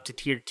Ezra up to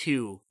tier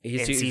 2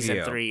 in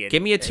season 3.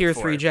 Give me a tier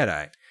 3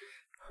 Jedi.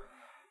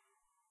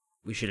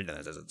 We should have done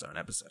this as its own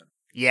episode.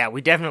 Yeah,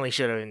 we definitely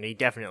should have, and we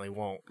definitely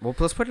won't. Well,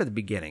 let's put it at the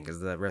beginning, because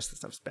the rest of the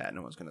stuff's bad.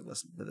 No one's going to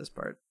listen to this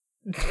part.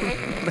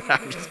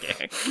 I'm just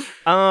kidding.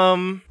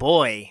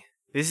 Boy,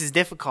 this is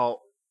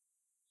difficult.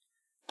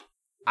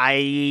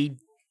 I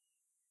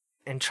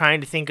am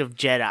trying to think of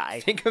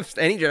Jedi. Think of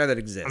any Jedi that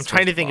exists. I'm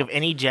trying to think of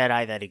any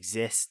Jedi that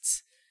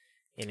exists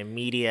in a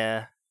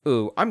media.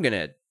 Ooh, I'm going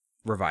to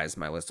revise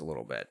my list a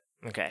little bit.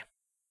 Okay.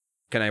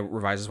 Can I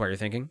revise this while you're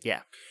thinking?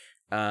 Yeah.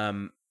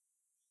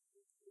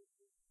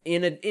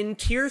 In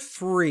tier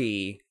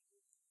 3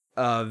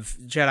 of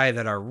Jedi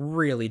that are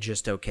really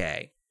just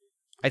okay,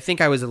 I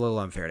think I was a little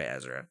unfair to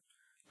Ezra.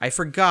 I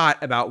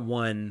forgot about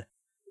one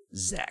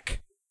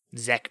Zek.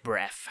 Zek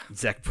Bref.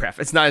 Zek Bref.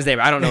 It's not his name.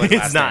 I don't know his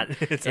last name.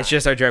 It's not.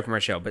 Just our joke from our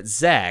show. But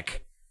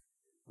Zek,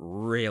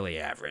 really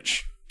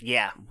average.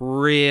 Yeah.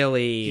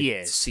 Really he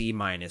is. C-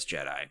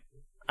 Jedi.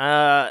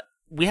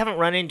 We haven't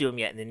run into him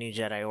yet in the New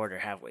Jedi Order,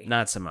 have we?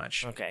 Not so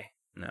much. Okay.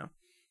 No.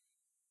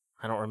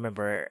 I don't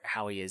remember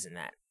how he is in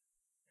that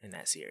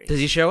series. Does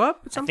he show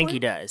up at some I think point? he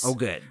does. Oh,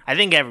 good. I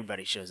think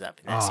everybody shows up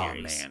in that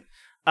series.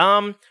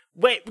 Man.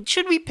 Wait,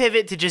 should we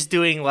pivot to just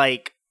doing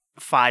like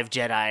 5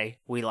 Jedi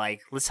we like?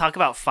 Let's talk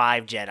about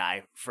 5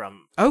 Jedi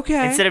from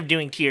instead of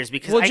doing tiers,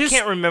 because I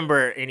can't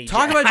remember any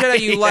talk Jedi. about Jedi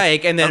you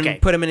like, and then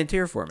put them in a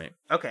tier for me.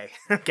 Okay.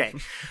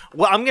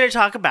 Well, I'm going to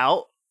talk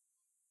about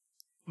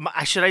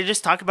should I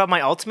just talk about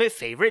my ultimate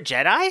favorite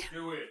Jedi?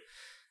 Do it.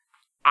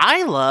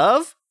 I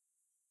love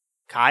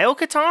Kyle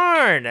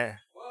Katarn.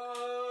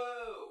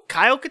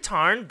 Kyle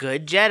Katarn,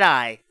 good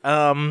Jedi.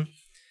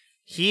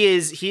 He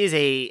is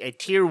a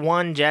tier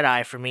 1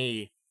 Jedi for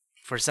me,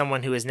 for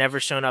someone who has never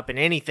shown up in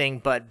anything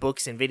but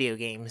books and video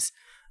games.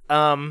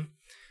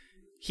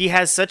 He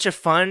has such a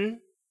fun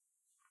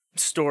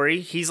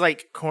story. He's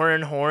like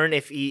Corran Horn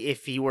if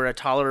he were a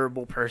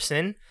tolerable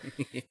person.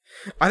 I think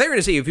we're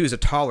gonna say if he was a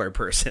taller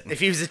person.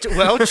 If he was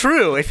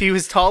true. If he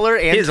was taller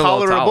and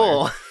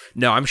tolerable.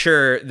 No, I'm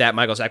sure that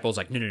Michael Sackball's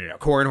like, no.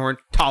 Corran Horn,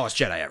 tallest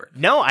Jedi ever.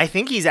 No, I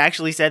think he's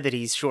actually said that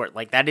he's short.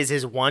 Like, that is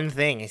his one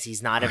thing, is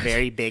he's not a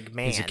very big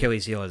man. His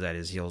Achilles heel is that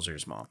his heels are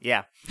small.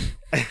 Yeah.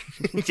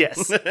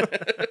 Yes.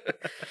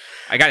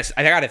 I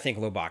gotta think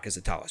Lobach is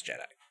the tallest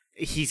Jedi.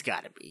 He's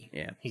got to be.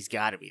 Yeah. He's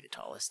got to be the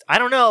tallest. I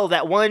don't know,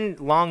 that one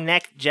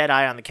long-necked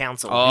Jedi on the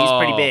council, he's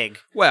pretty big.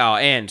 Well,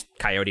 and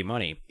Coyote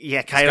Money.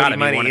 Yeah, Coyote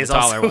Money is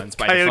taller ones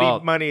by Coyote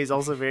default. Money is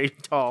also very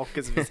tall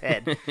because of his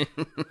head.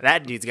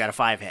 That dude's got a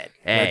 5 head.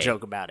 Hey, no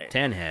joke about it.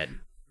 10 head.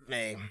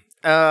 Hey.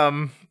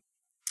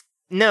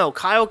 No,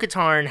 Kyle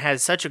Katarn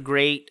has such a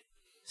great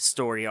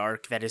story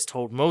arc that is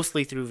told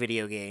mostly through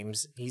video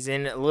games. He's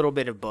in a little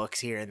bit of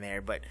books here and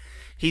there, but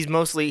he's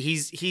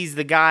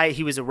the guy.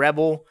 He was a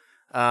rebel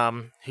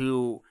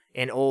who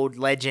in old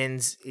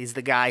legends is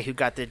the guy who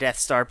got the Death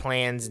Star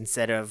plans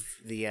instead of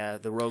the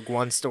Rogue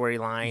One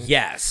storyline.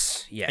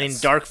 Yes. In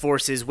Dark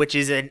Forces, which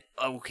is an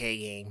okay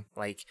game.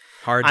 Like,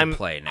 hard to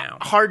play now.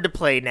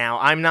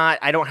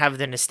 I don't have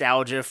the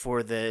nostalgia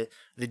for the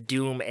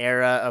Doom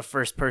era of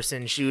first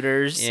person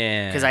shooters.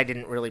 Yeah. Because I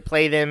didn't really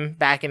play them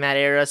back in that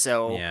era,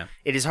 so yeah.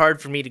 It is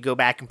hard for me to go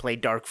back and play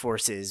Dark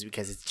Forces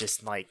because it's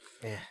just like,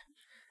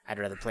 I'd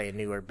rather play a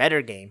newer,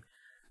 better game.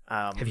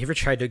 Have you ever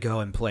tried to go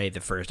and play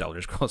the first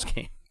Elder Scrolls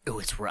game? Oh,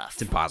 it's rough.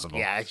 It's impossible.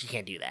 Yeah, you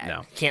can't do that.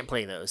 No. Can't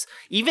play those.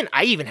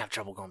 I even have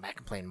trouble going back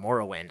and playing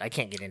Morrowind. I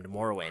can't get into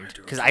Morrowind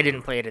because I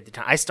didn't play it at the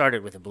time. I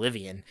started with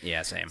Oblivion.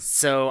 Yeah, same.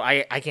 So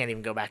I can't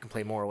even go back and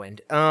play Morrowind.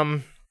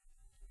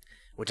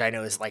 Which I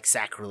know is like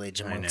sacrilege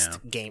amongst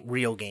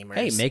real gamers.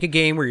 Hey, make a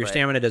game where your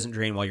stamina doesn't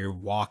drain while you're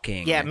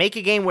walking. Yeah, make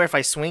a game where if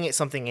I swing at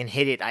something and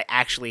hit it, I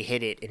actually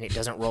hit it and it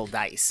doesn't roll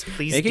dice.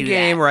 Please make do a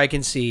game that. where I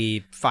can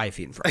see 5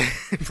 feet in front.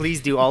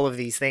 Please do all of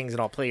these things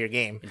and I'll play your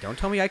game. And don't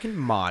tell me I can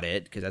mod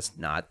it, because that's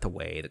not the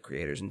way the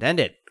creators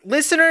intended.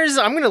 Listeners,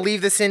 I'm going to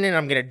leave this in and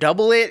I'm going to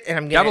double it and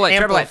I'm going to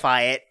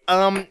amplify it.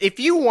 If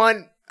you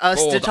want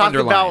us to talk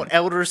about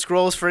Elder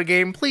Scrolls for a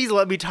game, please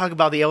let me talk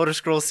about the Elder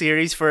Scrolls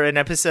series for an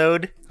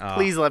episode.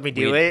 Please let me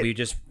do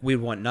it. We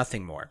want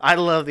nothing more. I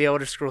love the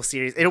Elder Scrolls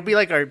series. It'll be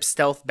like our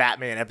stealth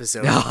Batman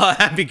episode. Oh,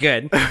 that'd be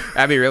good.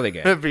 That'd be really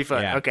good. That'd be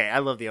fun. Yeah. Okay, I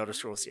love the Elder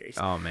Scrolls series.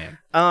 Oh man.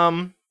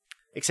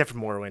 Except for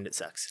Morrowind, it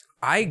sucks.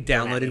 I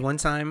downloaded one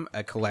time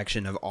a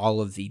collection of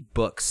all of the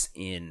books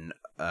in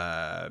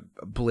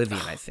Oblivion,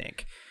 I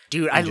think.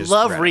 Dude, I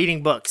love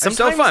reading books. It's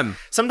so fun.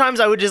 Sometimes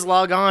I would just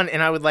log on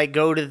and I would like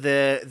go to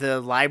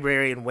the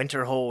library in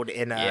Winterhold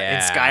in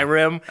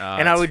Skyrim,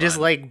 and I would just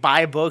like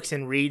buy books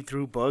and read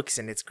through books,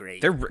 and it's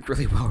great. They're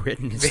really well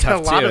written and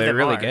stuff too. They're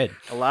really good.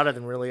 A lot of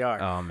them really are.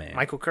 Oh man,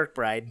 Michael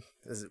Kirkbride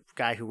is a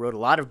guy who wrote a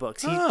lot of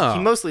books. He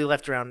mostly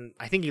left around.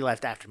 I think he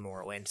left after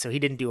Morrowind, so he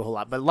didn't do a whole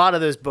lot. But a lot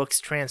of those books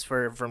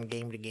transfer from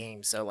game to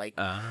game. So like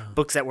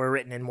books that were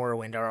written in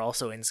Morrowind are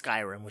also in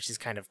Skyrim, which is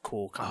kind of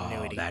cool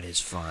continuity. Oh, that is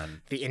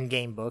fun. The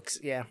in-game books,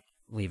 yeah.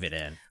 Leave it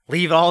in.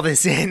 Leave all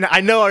this in.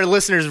 I know our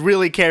listeners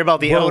really care about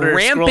the Elder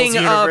Scrolls universe.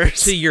 Ramping up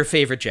to your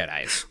favorite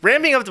Jedis.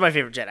 Ramping up to my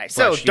favorite Jedi.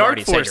 So, Dark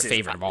Forces. Your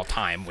favorite of all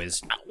time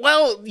was...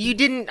 Well, I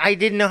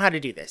didn't know how to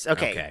do this.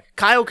 Okay.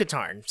 Kyle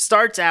Katarn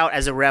starts out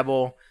as a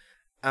rebel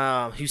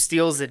who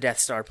steals the Death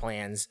Star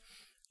plans.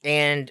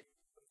 And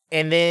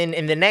then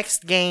in the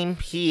next game,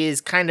 he is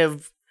kind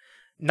of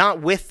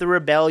not with the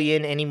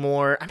rebellion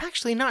anymore. I'm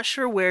actually not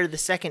sure where the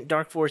second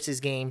Dark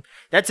Forces game...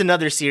 That's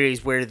another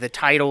series where the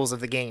titles of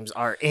the games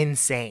are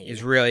insane.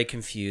 It's really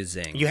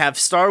confusing. You have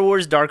Star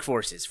Wars Dark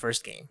Forces,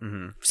 first game.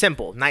 Mm-hmm.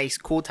 Simple, nice,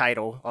 cool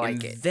title. I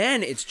like it.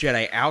 Then it's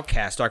Jedi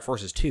Outcast Dark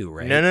Forces 2,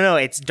 right? No.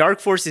 It's Dark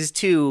Forces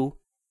 2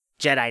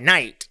 Jedi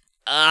Knight.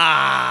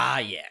 Ah,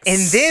 yes. And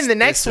then the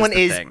next one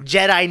is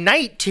Jedi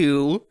Knight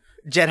 2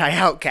 Jedi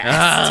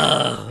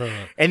Outcast.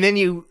 And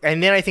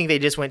then I think they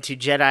just went to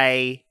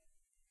Jedi...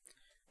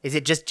 Is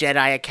it just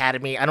Jedi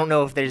Academy? I don't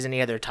know if there's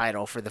any other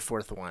title for the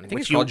fourth one. I think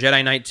it's called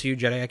Jedi Knight 2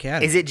 Jedi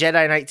Academy. Is it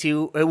Jedi Knight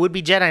 2? It would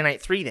be Jedi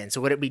Knight 3 then. So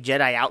would it be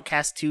Jedi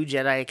Outcast 2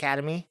 Jedi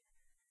Academy?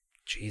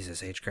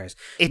 Jesus H. Christ.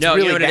 It's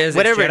really you know what bad. it is?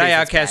 Whatever it's Jedi it is,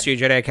 Outcast 2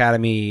 Jedi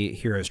Academy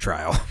Heroes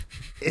Trial.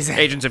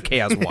 Agents of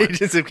Chaos 1.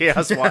 Agents of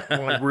Chaos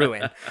 1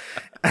 Ruin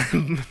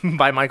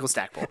by Michael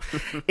Stackpole.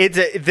 It's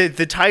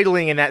the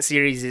titling in that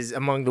series is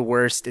among the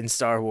worst in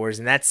Star Wars,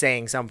 and that's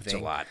saying something. It's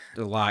a lot.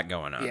 There's a lot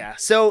going on. Yeah.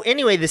 So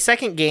anyway, the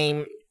second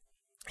game...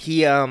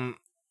 He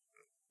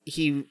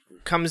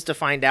comes to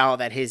find out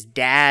that his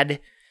dad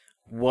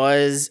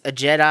was a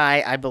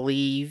Jedi, I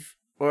believe.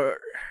 Or,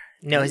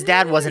 no, his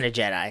dad wasn't a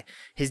Jedi.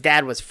 His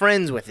dad was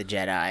friends with a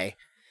Jedi.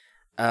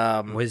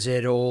 Was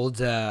it old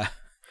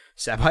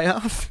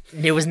Sabayoth?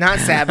 It was not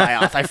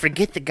Sabayoth. I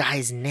forget the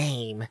guy's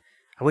name.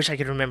 I wish I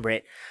could remember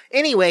it.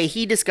 Anyway,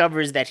 he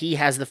discovers that he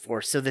has the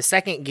Force. So the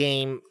second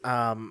game...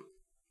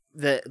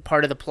 the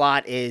part of the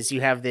plot is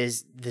you have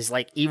this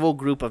like evil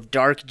group of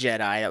dark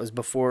Jedi that was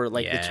before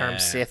the term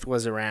Sith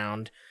was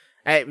around.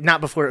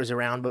 Not before it was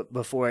around, but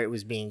before it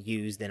was being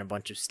used in a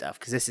bunch of stuff,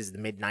 because this is the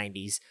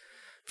mid-90s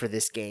for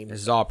this game.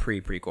 This is all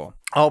pre-prequel.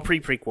 All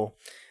pre-prequel.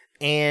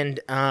 And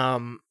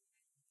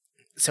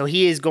so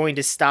he is going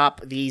to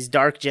stop these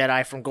dark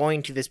Jedi from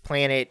going to this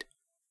planet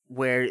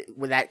where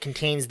that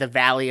contains the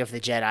Valley of the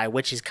Jedi,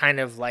 which is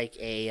kind of like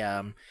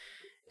a...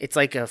 It's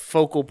like a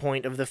focal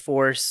point of the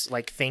Force.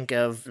 Like think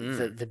of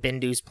the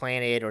Bendu's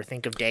planet, or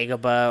think of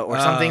Dagobah, or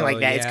something like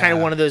that. Yeah. It's kind of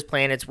one of those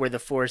planets where the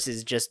Force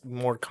is just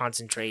more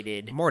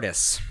concentrated.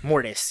 Mortis,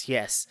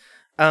 yes.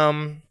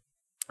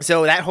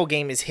 So that whole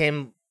game is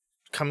him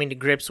coming to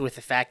grips with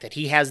the fact that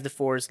he has the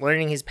Force,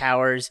 learning his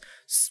powers,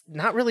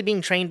 not really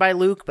being trained by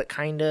Luke, but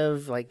kind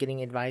of like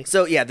getting advice.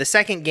 So yeah,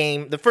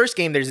 the first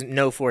game, there's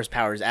no Force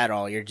powers at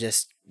all. You're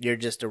just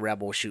a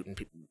rebel shooting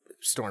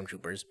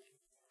stormtroopers.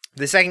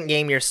 The second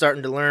game, you're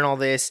starting to learn all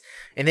this,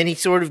 and then he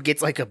sort of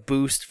gets like a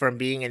boost from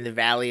being in the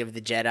Valley of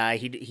the Jedi.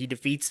 He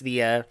defeats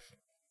the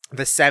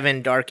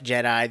 7 Dark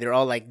Jedi. They're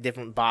all like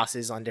different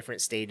bosses on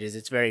different stages.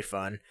 It's very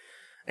fun.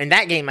 And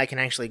that game I can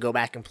actually go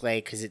back and play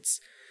because it's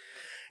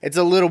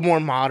a little more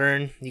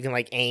modern. You can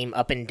like aim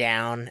up and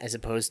down as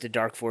opposed to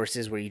Dark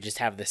Forces where you just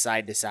have the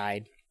side to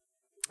side.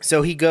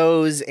 So he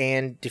goes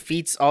and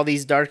defeats all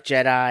these Dark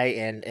Jedi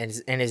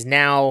and is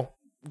now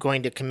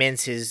going to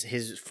commence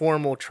his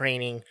formal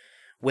training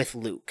with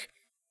Luke.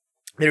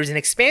 There's an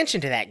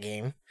expansion to that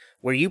game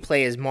where you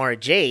play as Mara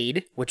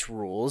Jade, which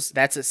rules.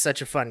 That's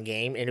such a fun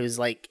game, and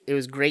it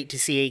was great to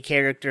see a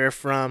character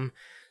from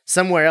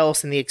somewhere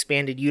else in the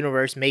expanded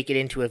universe make it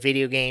into a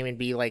video game and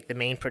be like the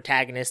main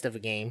protagonist of a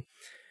game.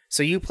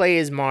 So you play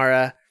as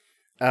Mara,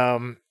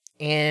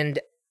 and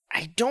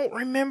I don't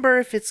remember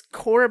if it's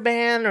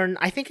Korriban or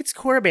I think it's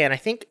Korriban. I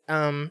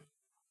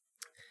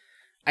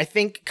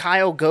think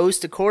Kyle goes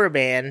to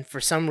Korriban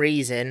for some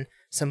reason,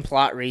 some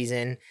plot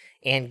reason,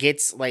 and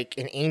gets like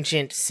an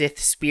ancient Sith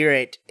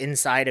spirit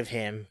inside of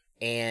him,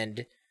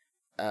 and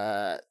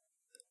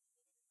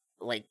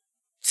like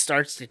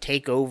starts to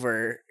take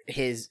over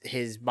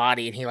his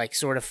body, and he like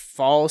sort of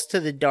falls to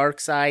the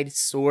dark side,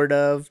 sort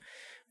of,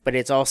 but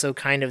it's also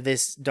kind of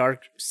this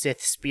dark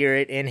Sith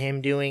spirit in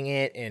him doing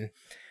it. And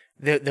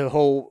the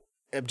whole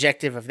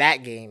objective of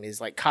that game is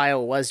like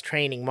Kyle was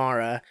training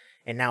Mara,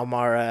 and now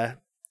Mara,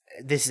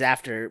 this is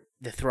after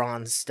the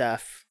Thrawn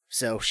stuff,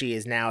 so she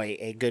is now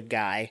a good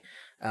guy,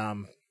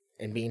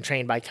 and being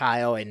trained by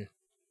Kyle, and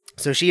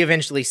so she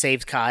eventually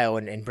saves Kyle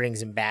and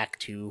brings him back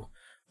to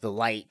the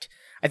light.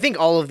 I think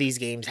all of these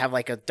games have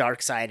like a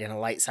dark side and a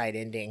light side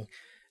ending,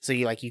 so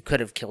you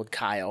could have killed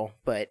Kyle,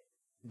 but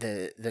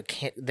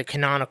the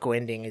canonical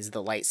ending is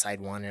the light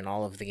side one in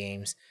all of the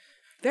games.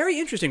 Very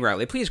interesting,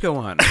 Riley. Please go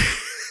on.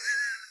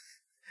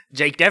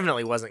 Jake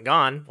definitely wasn't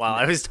gone while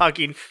I was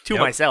talking to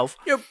Nope. myself.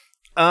 Yep.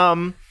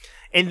 And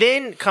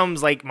then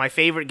comes like my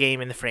favorite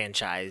game in the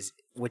franchise,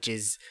 which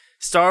is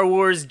Star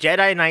Wars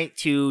Jedi Knight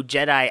 2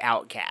 Jedi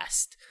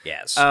Outcast.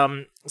 Yes.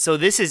 So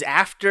this is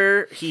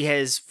after he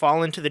has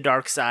fallen to the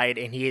dark side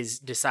and he has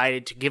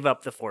decided to give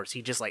up the Force.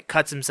 He just like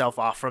cuts himself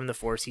off from the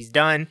Force. He's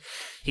done.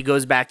 He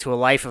goes back to a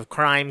life of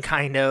crime,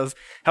 kind of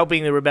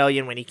helping the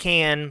rebellion when he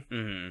can.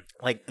 Mm-hmm.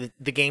 Like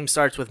the game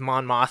starts with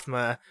Mon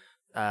Mothma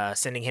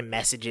sending him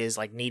messages,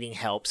 like needing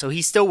help. So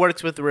he still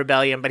works with the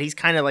rebellion, but he's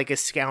kind of like a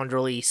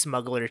scoundrelly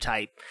smuggler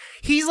type.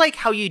 He's like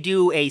how you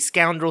do a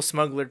scoundrel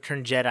smuggler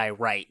turned Jedi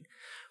right,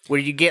 where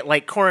you get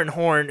like Corran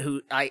Horn,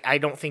 who I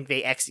don't think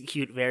they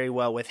execute very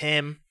well with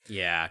him.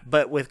 Yeah.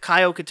 But with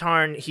Kyle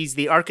Katarn, he's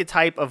the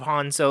archetype of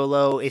Han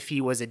Solo if he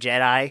was a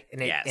Jedi,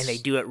 and they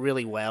do it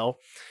really well.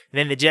 And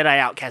then the Jedi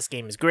Outcast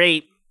game is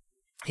great.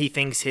 He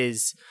thinks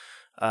his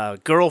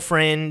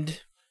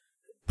girlfriend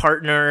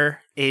partner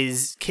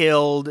is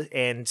killed,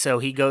 and so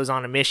he goes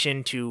on a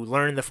mission to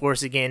learn the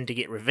Force again to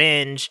get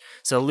revenge.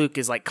 So Luke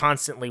is like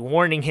constantly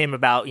warning him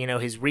about,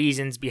 his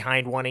reasons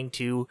behind wanting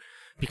to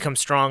become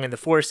strong in the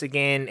Force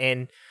again,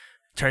 and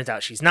turns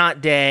out she's not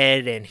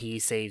dead, and he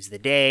saves the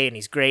day, and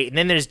he's great. And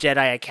then there's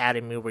Jedi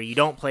Academy, where you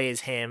don't play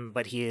as him,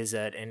 but he is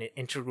an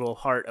integral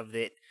part of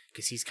it,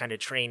 because he's kind of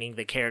training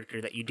the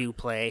character that you do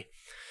play.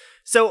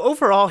 So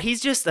overall,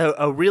 he's just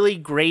a really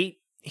great,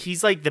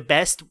 he's like the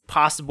best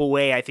possible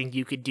way I think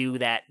you could do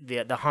that,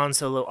 the Han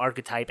Solo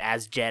archetype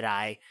as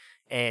Jedi.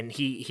 And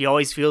he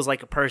always feels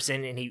like a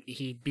person, and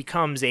he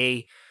becomes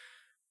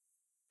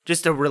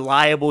just a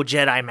reliable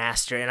Jedi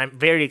master, and I'm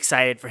very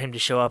excited for him to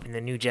show up in the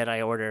new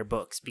Jedi Order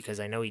books, because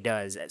I know he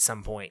does at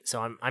some point.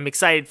 So I'm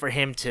excited for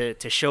him to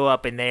show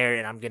up in there,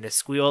 and I'm going to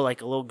squeal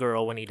like a little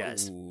girl when he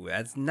does. Ooh,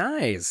 that's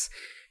nice.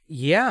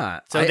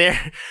 Yeah. So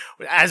there,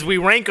 as we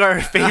rank our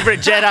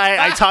favorite Jedi,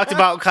 I talked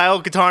about Kyle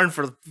Katarn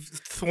for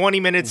 20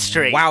 minutes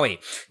straight. Wowie.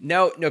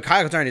 No,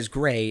 Kyle Katarn is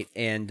great,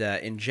 and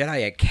in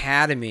Jedi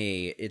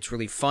Academy, it's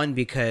really fun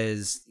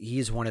because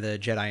he's one of the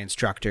Jedi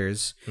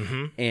instructors,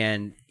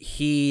 and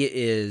he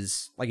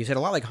is, like you said, a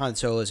lot like Han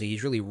Solo, so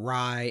he's really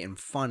wry and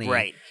funny.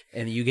 Right.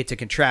 And you get to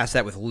contrast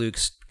that with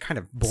Luke's kind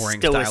of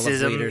boring style of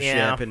Stoicism, leadership,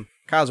 yeah. and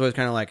Kyle's always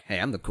kind of like, hey,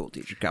 I'm the cool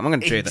teacher. I'm going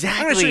to show you Exactly.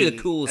 I'm going to show you the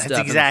cool stuff.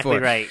 That's exactly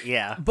in the Force. right,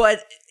 yeah.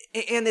 But,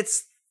 and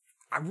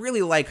I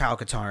really like Kyle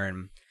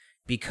Katarn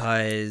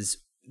because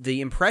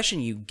the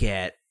impression you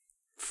get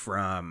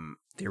from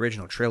the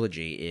original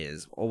trilogy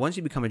is, well, once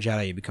you become a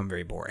Jedi, you become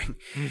very boring.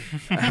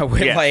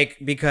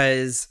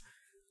 Because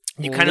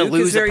you kind of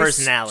lose a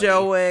personality.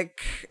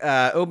 Stoic,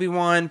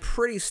 Obi-Wan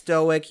pretty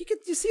stoic.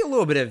 You see a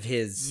little bit of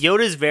his.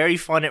 Yoda's very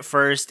fun at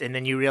first, and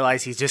then you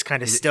realize he's just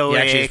kind of stoic.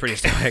 He actually is pretty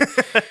stoic.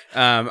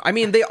 I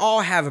mean, they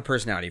all have a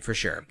personality for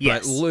sure.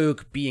 Yes. But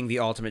Luke, being the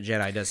ultimate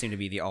Jedi, does seem to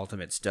be the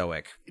ultimate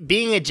stoic.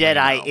 Being a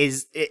Jedi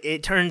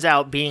it turns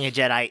out being a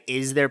Jedi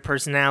is their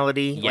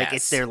personality. Yes. Like,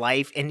 it's their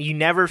life, and you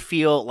never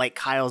feel like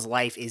Kyle's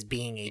life is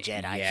being a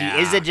Jedi. Yeah.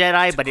 He is a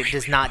Jedi, but it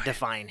does not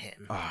define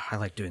him. Oh, I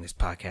like doing this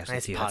podcast Nice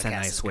with you. That's a podcast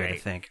nice is way to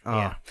great. think. Oh,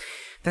 Yeah.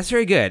 That's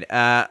very good.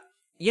 I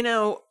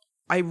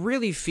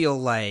really feel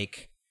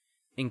like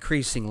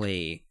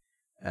increasingly.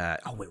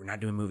 Oh wait, we're not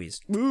doing movies.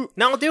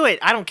 No, do it.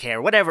 I don't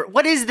care. Whatever.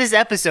 What is this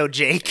episode,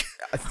 Jake?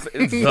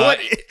 What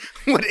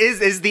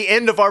is the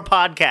end of our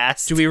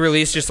podcast? Do we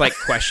release just like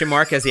question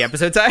mark as the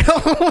episode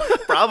title?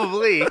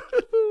 Probably.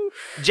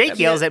 Jake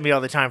yells at me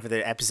all the time for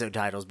the episode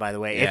titles, by the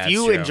way. Yeah, if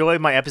you it's true. enjoy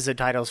my episode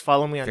titles,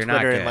 follow me on They're not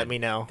Twitter and good. let me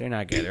know. They're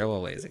not good. They're a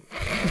little lazy.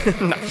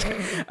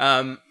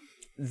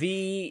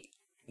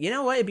 you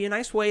know what? It'd be a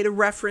nice way to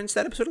reference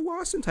that episode of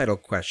Lost entitled ?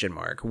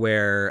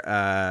 Where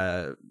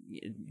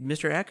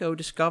Mr. Echo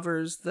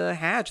discovers the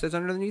hatch that's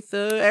underneath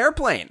the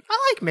airplane.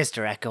 I like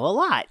Mr. Echo a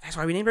lot. That's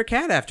why we named our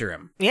cat after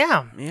him.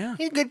 Yeah. Yeah.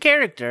 He's a good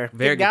character.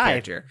 Very good guy.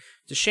 character.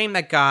 It's a shame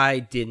that guy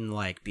didn't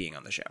like being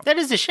on the show. That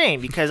is a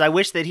shame because I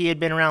wish that he had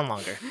been around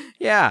longer.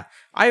 Yeah.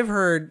 I've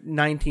heard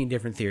 19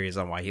 different theories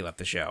on why he left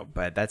the show,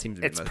 but that seems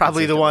to be It's the most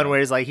probably the consistent one where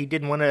he's like, he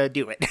didn't want to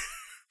do it.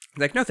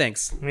 Like, no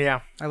thanks.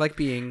 Yeah. I like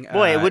being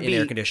Boy, it would in be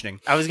air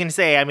conditioning. I was going to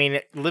say, I mean,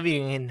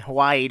 living in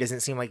Hawaii doesn't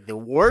seem like the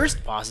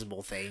worst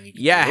possible thing. You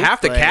could Yeah, do, half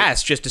the but-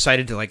 cast just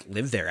decided to like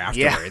live there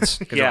afterwards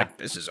because Yeah. they're like,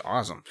 this is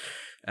awesome.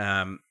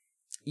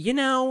 You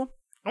know,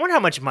 I wonder how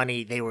much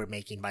money they were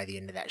making by the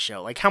end of that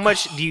show. Like, how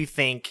much do you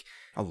think,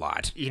 a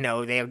lot. you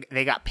know,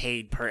 they got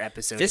paid per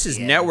episode? This at is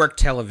the end? network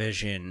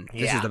television.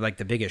 This Yeah. is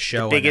the biggest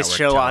show. Biggest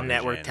show on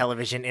network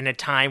television. television in a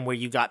time where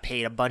you got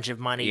paid a bunch of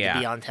money Yeah. to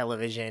be on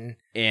television.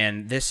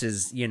 And this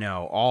is,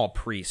 all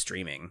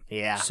pre-streaming.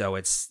 Yeah. So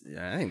it's,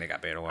 I think they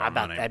got paid a lot of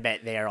money. I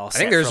bet they are all.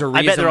 think set there's for, a I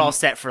bet reason- they're all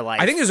set for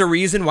life. I think there's a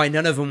reason why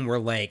none of them were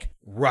like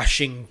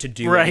rushing to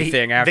do right.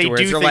 anything They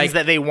afterwards. do They're things like,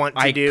 that they want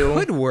to I do.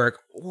 could work,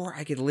 or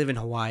I could live in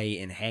Hawaii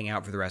and hang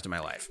out for the rest of my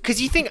life.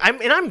 Because you think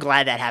I'm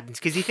glad that happens.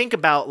 Because you think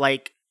about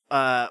like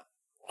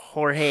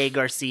Jorge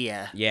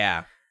Garcia.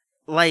 Yeah.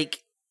 Like,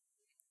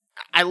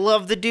 I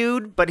love the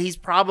dude, but he's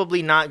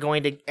probably not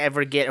going to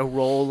ever get a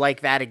role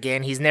like that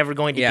again. He's never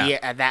going to be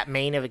that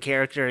main of a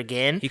character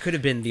again. He could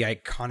have been the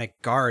iconic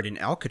guard in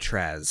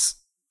Alcatraz.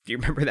 Do you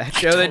remember that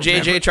show that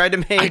JJ tried to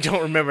make? I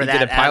don't remember he that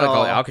did a pilot at all.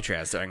 called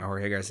Alcatraz starring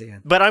Jorge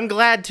Garcia. But I'm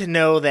glad to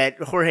know that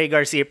Jorge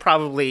Garcia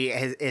probably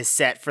is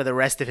set for the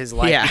rest of his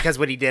life Yeah. because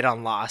what he did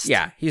on Lost.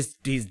 Yeah, he's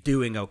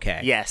doing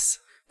okay. Yes.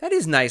 That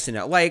is nice to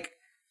know. Like,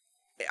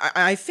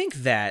 I think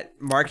that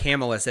Mark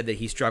Hamill has said that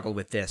he struggled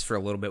with this for a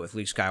little bit with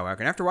Luke Skywalker,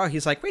 and after a while,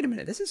 he's like, "Wait a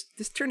minute,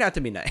 this turned out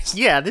to be nice."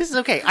 Yeah, this is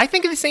okay. I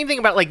think the same thing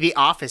about like the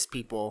Office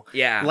people.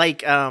 Yeah.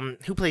 Like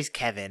who plays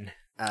Kevin?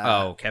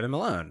 Kevin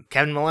Malone.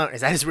 Kevin Malone.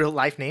 Is that his real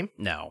life name?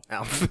 No,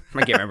 Oh.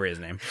 I can't remember his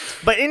name.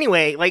 But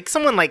anyway, like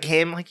someone like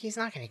him, like he's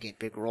not going to get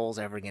big roles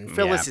ever again.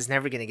 Phyllis Yeah. is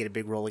never going to get a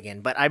big role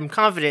again. But I'm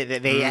confident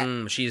that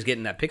they. She's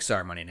getting that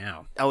Pixar money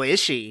now. Oh, is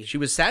she? She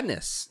was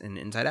Sadness in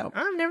Inside Out.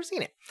 I've never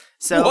seen it.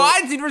 So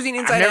What? You've never seen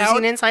Inside I've never Out?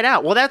 seen Inside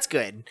Out. Well, that's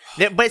good.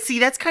 But see,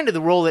 that's kind of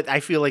the role that I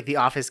feel like the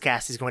Office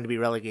cast is going to be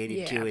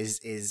relegated to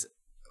is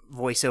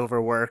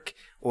voiceover work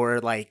or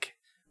like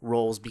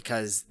roles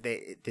because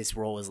this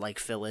role is like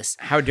Phyllis.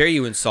 How dare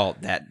you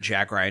insult that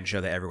Jack Ryan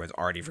show that everyone's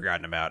already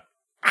forgotten about?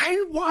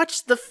 I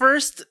watched the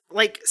first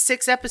like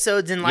 6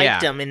 episodes and liked Yeah.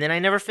 them, and then I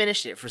never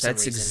finished it for some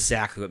That's reason.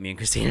 exactly what me and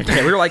Christina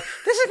did. We were like,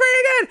 "This is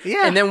pretty good."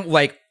 Yeah. And then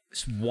like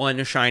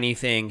one shiny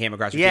thing came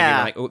across your TV. Yeah.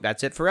 We're like, "Oh,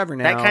 that's it forever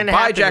now." That kind of Bye,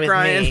 happened Jack with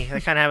Ryan. me.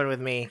 That kind of happened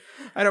with me.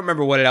 I don't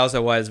remember what else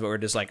it was, but we're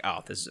just like, "Oh,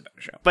 this is a better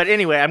show." But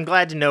anyway, I'm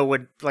glad to know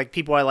what like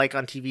people I like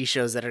on TV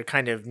shows that are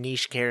kind of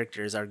niche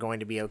characters are going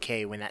to be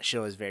okay when that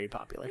show is very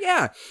popular.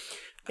 Yeah.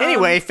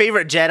 Anyway,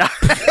 favorite Jedi.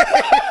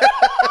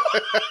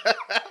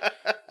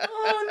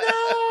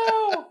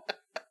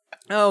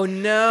 Oh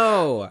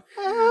no.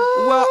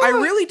 Well, I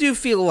really do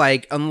feel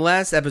like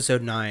unless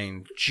episode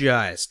 9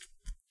 just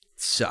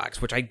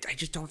sucks, which I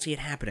just don't see it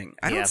happening.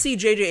 I Yeah. don't see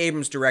J.J.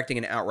 Abrams directing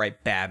an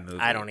outright bad movie.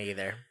 I don't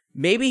either.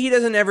 Maybe he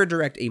doesn't ever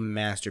direct a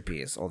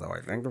masterpiece, although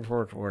I think the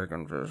Force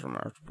Awakens is a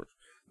masterpiece.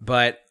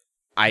 But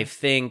I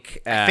think...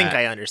 I think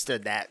I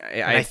understood that.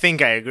 And I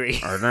think I agree.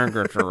 I think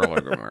it's a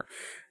really good movie.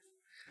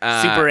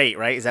 Super 8,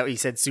 right? Is that what you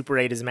said? Super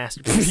 8 is a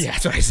masterpiece? Yeah,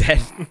 that's what I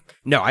said.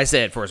 No, I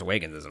said Force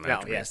Awakens is a No,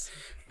 masterpiece.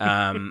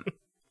 yes.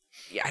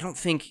 Yeah, I don't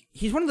think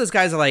he's one of those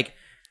guys that like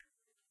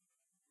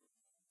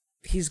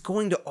he's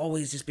going to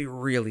always just be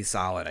really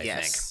solid. I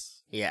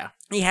Yes. Yeah.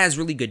 think he has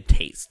really good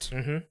taste.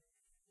 Mm-hmm.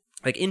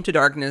 Like Into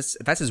Darkness,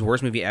 if that's his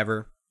worst movie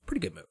ever, pretty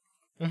good movie.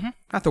 Mm-hmm.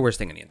 Not the worst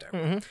thing in the entire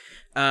movie.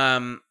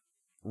 Mm-hmm.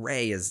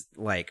 Rey is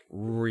like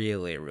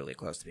really, really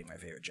close to being my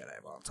favorite Jedi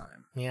of all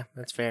time. Yeah,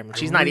 that's fair. I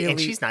She's not, and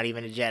really- she's not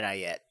even a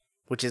Jedi yet,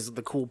 which is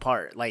the cool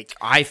part. Like,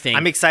 I think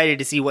I'm excited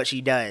to see what she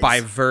does.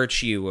 by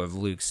virtue of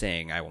Luke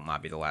saying "I will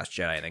not be the last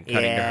Jedi," and then cutting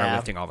to Yeah. her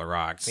lifting all the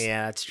rocks.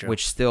 Yeah, that's true.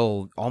 Which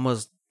still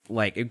almost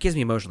like it gives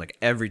me emotion like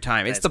every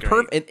time. It's That's the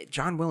great. perfect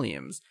John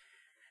Williams.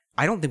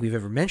 I don't think we've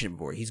ever mentioned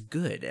before. He's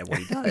good at what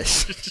he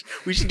does.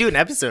 we should do an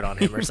episode on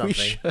him or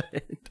something.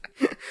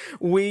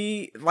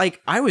 we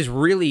like. I was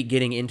really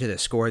getting into the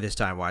score this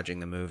time watching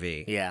the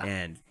movie. Yeah.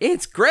 and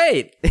it's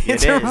great.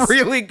 It's a is.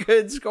 really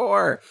good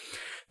score.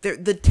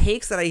 The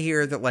takes that I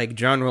hear that like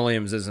John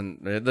Williams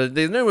isn't the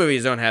new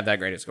movies don't have that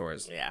great of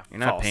scores. Yeah, you're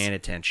not false. paying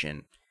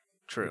attention.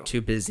 True.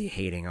 Too busy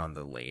hating on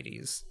the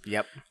ladies.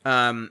 Yep.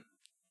 I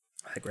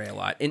agree a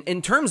lot.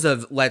 In terms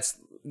of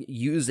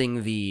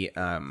using the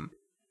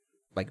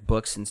like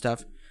books and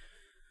stuff.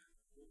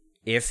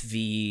 If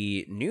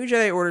the new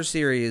Jedi Order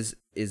series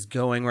is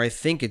going where I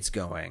think it's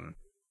going,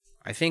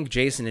 I think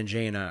Jason and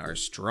Jaina are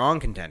strong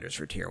contenders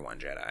for Tier 1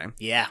 Jedi.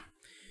 Yeah.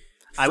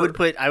 I would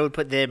put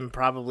them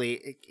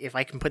probably, if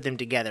I can put them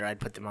together, I'd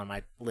put them on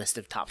my list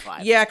of top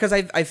 5. Yeah, because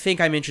I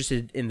think I'm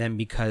interested in them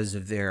because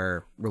of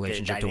their They're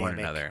relationship to one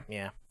dynamic. another.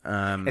 Yeah.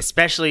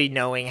 Especially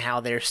knowing how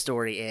their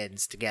story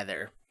ends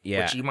together.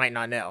 Yeah. Which you might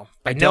not know.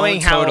 I But don't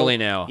totally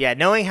know. Yeah,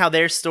 knowing how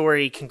their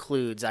story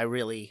concludes, I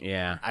really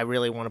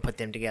want to put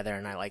them together,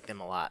 and I like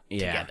them a lot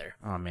together.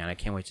 Oh man, I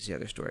can't wait to see how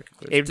their story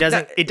concludes.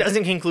 It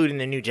doesn't conclude in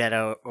the New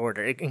Jedi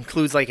Order. It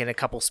concludes like in a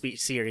couple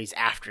series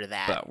after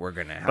that. But we're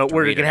gonna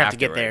have to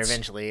get there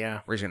eventually. Yeah,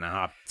 we're just gonna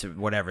hop to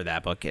whatever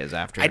that book is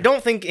after. I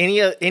don't think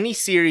any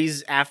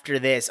series after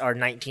this are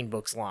 19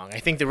 books long. I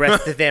think the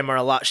rest of them are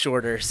a lot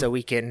shorter, so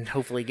we can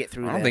hopefully get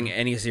through. I don't think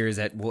any series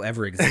that will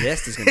ever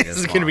exist is gonna be this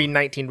is gonna be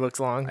 19 books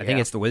long. I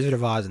think it's The Wizard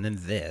of Oz and then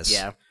this.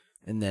 Yeah.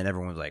 And then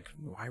everyone was like,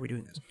 why are we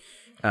doing this?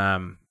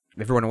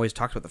 Everyone always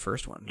talks about the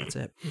first one. That's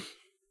it.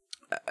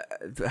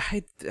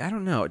 I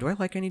don't know. Do I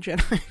like any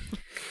Jedi?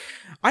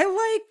 I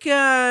like...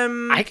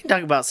 I can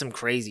talk about some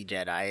crazy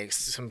Jedi,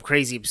 some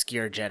crazy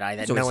obscure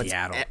Jedi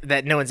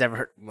that no one's ever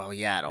heard. Well,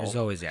 Yaddle. There's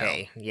always Yaddle.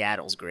 Hey,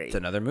 Yaddle's great. It's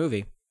another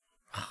movie.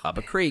 Up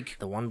a creek.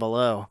 The One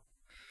Below.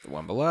 The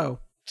One Below.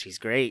 She's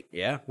great.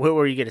 Yeah. What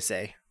were you going to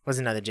say? Was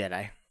another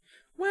Jedi?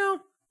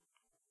 Well...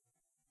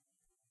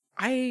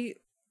 I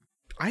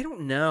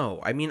don't know.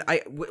 I mean,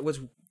 what's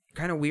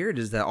kind of weird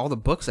is that all the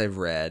books I've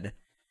read,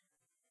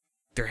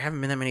 there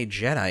haven't been that many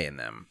Jedi in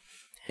them.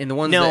 And the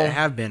ones that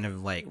have been have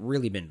like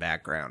really been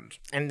background.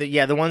 And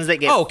the ones that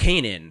get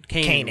Kanan.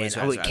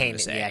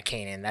 Kanan. Yeah,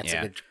 Kanan. That's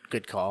a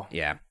good call.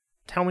 Yeah.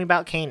 Tell me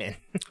about Kanan.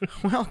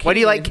 Well, what do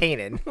you like,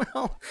 Kanan?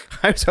 Well,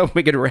 I was hoping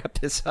we could wrap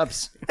this up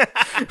soon.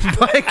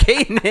 But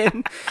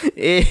Kanan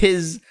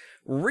is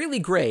really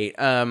great.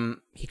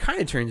 He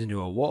kind of turns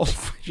into a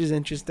wolf, which is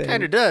interesting.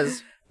 Kind of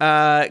does.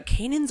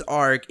 Kanan's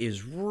arc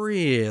is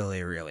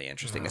really, really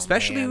interesting.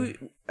 Especially, me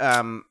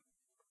and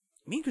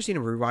Christina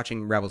were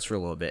watching Rebels for a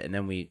little bit, and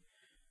then we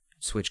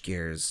switched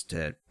gears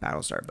to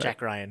Battlestar.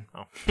 Jack Ryan.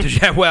 Oh.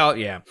 Well,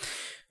 yeah.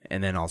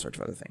 And then all sorts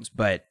of other things.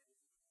 But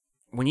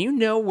when you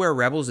know where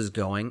Rebels is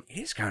going, it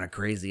is kind of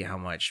crazy how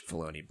much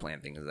Filoni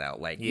planned things out.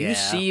 Like, you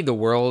see the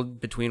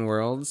world between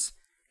worlds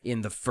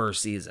in the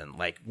first season,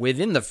 like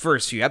within the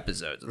first few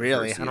episodes.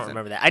 Really? I don't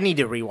remember that. I need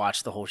to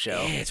rewatch the whole show.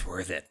 It's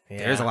worth it. Yeah.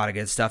 There's a lot of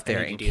good stuff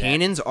there. And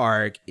Kanan's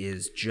arc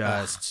is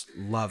just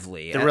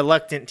lovely. The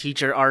Reluctant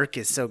Teacher arc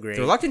is so great.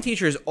 The Reluctant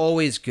Teacher is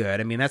always good.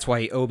 I mean, that's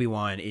why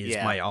Obi-Wan is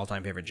my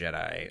all-time favorite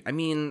Jedi. I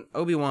mean,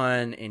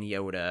 Obi-Wan and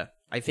Yoda,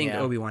 I think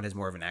Obi-Wan has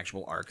more of an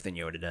actual arc than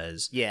Yoda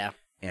does. Yeah.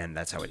 And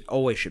that's how it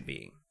always should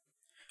be.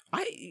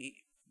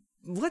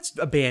 Let's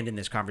abandon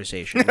this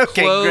conversation.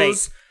 Okay,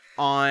 great.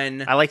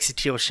 I like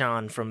Satele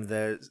Shan from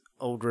the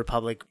Old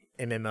Republic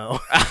MMO.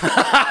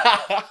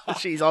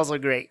 She's also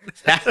great.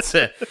 That's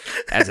a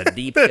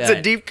deep cut. That's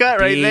a deep cut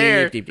right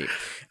there. Deep.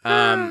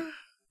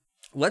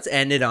 Let's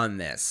end it on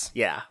this.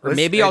 Yeah. Or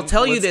maybe I'll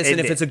tell you this, and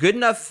if it's a good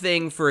enough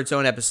thing for its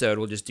own episode,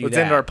 we'll just do that. Let's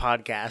end our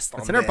podcast.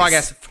 Let's end our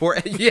podcast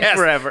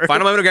forever.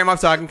 Final moment of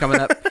Grandma's Talking coming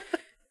up.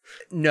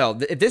 No,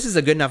 if this is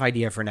a good enough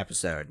idea for an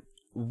episode,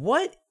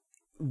 what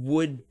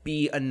would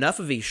be enough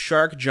of a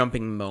shark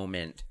jumping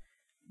moment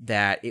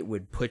that it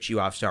would put you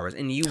off Star Wars,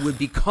 and you would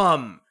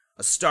become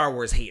a Star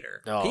Wars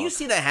hater? Oh. Can you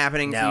see that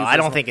happening? No, I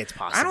don't think it's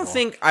possible. I don't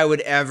think I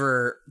would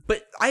ever,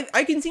 but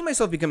I can see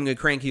myself becoming a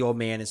cranky old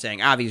man and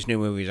saying, these new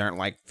movies aren't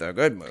like the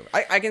good movie.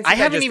 I can see I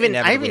haven't even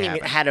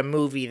had a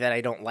movie that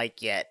I don't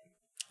like yet.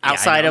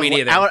 Outside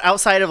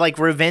of like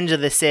Revenge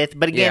of the Sith,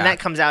 but again, that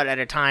comes out at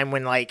a time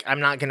when like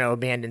I'm not going to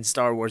abandon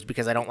Star Wars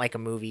because I don't like a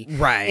movie,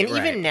 right? And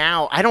even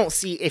now, I don't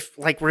see if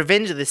like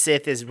Revenge of the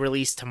Sith is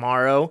released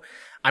tomorrow,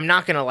 I'm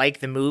not going to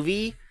like the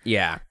movie.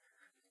 Yeah,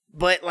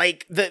 but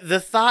like the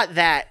thought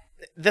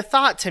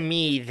to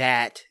me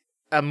that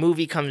a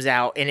movie comes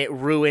out and it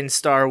ruins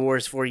Star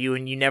Wars for you,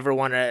 and you never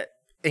want to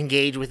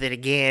engage with it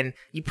again,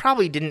 you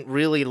probably didn't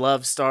really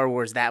love Star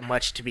Wars that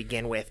much to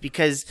begin with,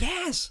 because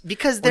there's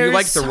you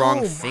like the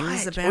wrong much.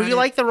 things about or it. You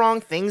like the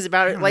wrong things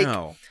about it. Like,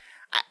 know.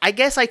 I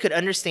guess I could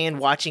understand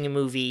watching a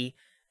movie,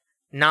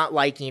 not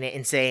liking it,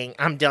 and saying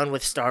I'm done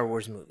with Star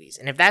Wars movies.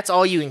 And if that's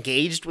all you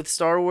engaged with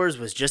Star Wars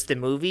was just the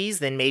movies,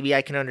 then maybe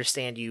I can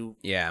understand you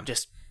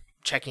just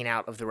checking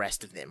out of the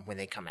rest of them when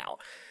they come out.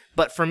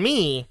 But for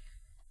me,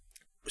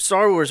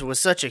 Star Wars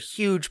was such a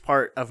huge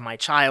part of my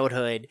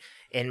childhood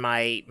and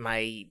my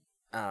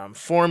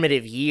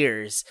formative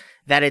years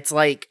that it's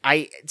like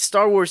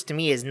Star Wars to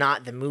me is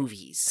not the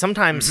movies.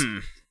 Sometimes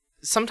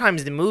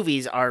the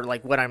movies are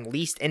like what I'm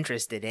least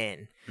interested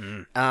in.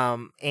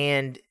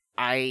 And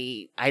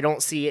I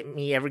don't see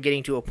me ever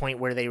getting to a point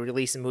where they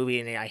release a movie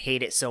and I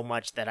hate it so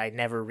much that I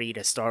never read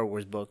a Star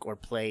Wars book or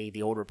play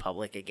the Old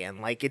Republic again.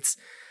 Like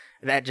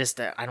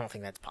I don't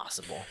think that's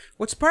possible.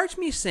 What sparked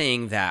me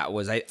saying that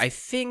was I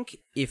think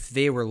if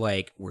they were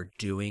like, we're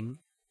doing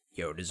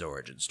Yoda's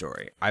origin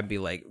story, I'd be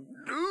like,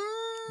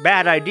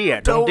 bad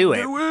idea. Don't do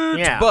it.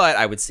 Yeah. But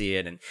I would see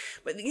it.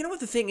 But you know what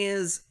the thing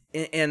is?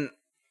 And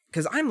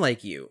because I'm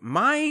like you,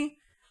 my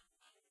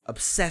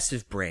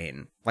obsessive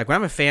brain, like when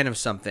I'm a fan of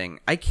something,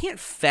 I can't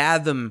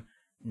fathom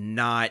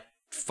not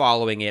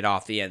following it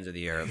off the ends of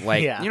the earth.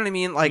 Like, you know what I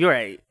mean? Like, you're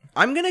right.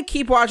 I'm gonna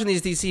keep watching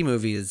these DC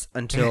movies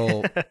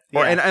until,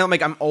 and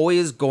I'm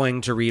always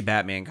going to read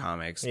Batman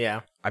comics.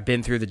 Yeah, I've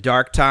been through the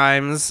dark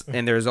times,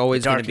 and there's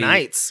always going to be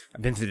Knights.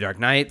 I've been through the Dark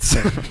Knights.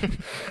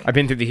 I've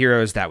been through the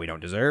heroes that we don't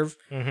deserve,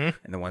 and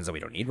the ones that we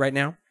don't need right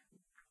now.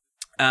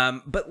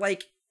 But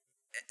like,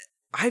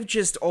 I've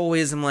just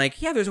always am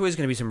like, yeah, there's always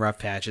going to be some rough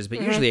patches,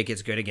 but usually it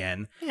gets good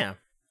again. Yeah,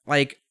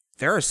 like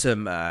there are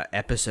some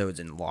episodes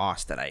in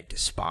Lost that I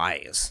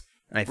despise.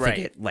 And I think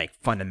it like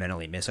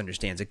fundamentally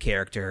misunderstands a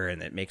character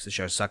and it makes the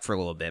show suck for a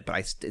little bit, but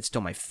it's still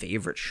my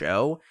favorite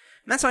show.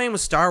 And that's how I am with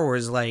Star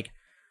Wars. Like,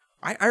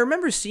 I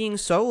remember seeing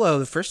Solo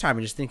the first time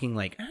and just thinking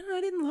like, I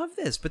didn't love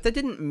this, but that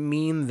didn't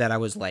mean that I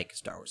was like,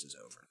 Star Wars is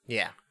over.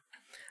 Yeah.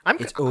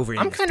 It's over.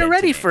 I'm kind of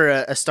ready for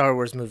a Star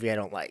Wars movie I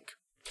don't like.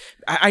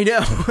 I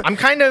know. I'm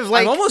kind of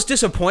like... I'm almost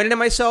disappointed in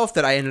myself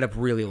that I ended up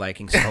really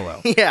liking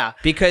Solo. Yeah.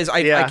 Because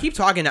I keep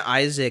talking to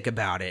Isaac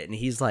about it, and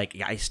he's like,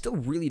 yeah, I still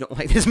really don't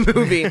like this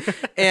movie.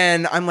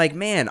 And I'm like,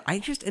 man, I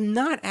just am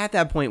not at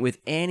that point with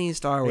any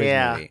Star Wars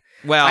movie.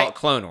 Well,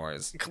 Clone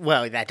Wars.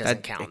 Well, that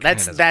doesn't count.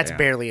 That's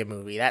barely a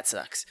movie. That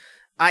sucks.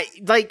 I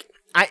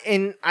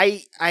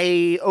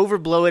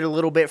overblow it a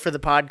little bit for the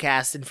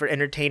podcast and for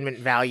entertainment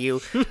value.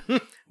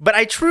 But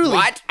I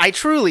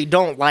truly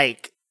don't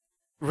like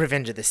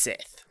Revenge of the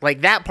Sith.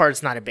 Like, that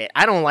part's not a bit.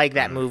 I don't like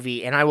that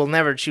movie, and I will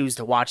never choose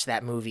to watch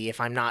that movie if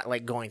I'm not,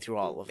 like, going through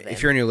all of them.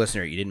 If you're a new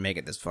listener, you didn't make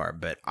it this far,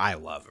 but I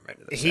love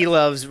Revenge of the Sith. He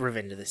loves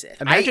Revenge of the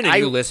Sith. Imagine a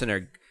new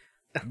listener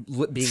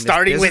being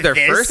starting this with is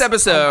their first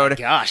episode. Oh my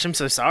gosh, I'm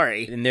so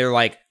sorry. And they're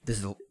like,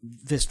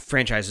 this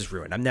franchise is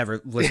ruined. I'm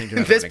never listening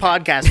to this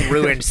podcast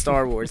ruined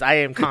Star Wars. I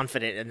am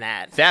confident in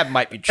that. That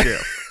might be true.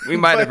 We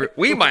might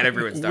have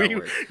ruined Star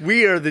Wars.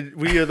 We are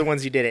the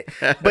ones who did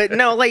it. But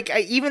no, like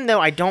even though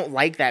I don't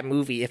like that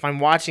movie, if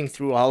I'm watching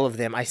through all of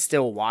them, I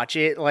still watch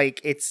it.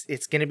 Like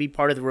it's going to be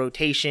part of the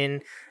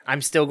rotation.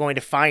 I'm still going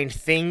to find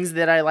things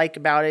that I like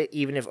about it,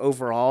 even if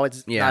overall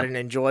it's not an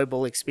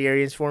enjoyable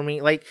experience for me.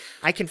 Like,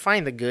 I can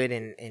find the good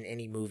in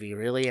any movie,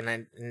 really,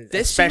 and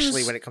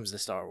especially when it comes to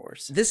Star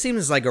Wars. This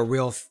seems like a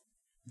real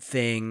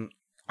thing.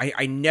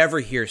 I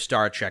never hear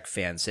Star Trek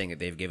fans saying that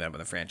they've given up on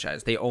the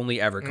franchise. They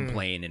only ever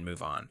complain and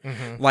move on.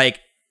 Mm-hmm. Like,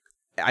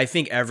 I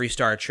think every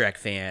Star Trek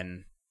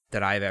fan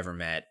that I've ever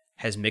met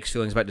has mixed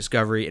feelings about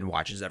Discovery and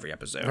watches every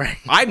episode. Right.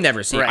 I've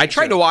never seen it. I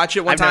tried to watch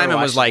it one time and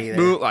was like,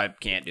 I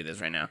can't do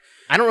this right now.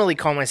 I don't really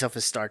call myself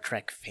a Star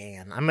Trek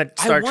fan. I'm a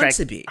Star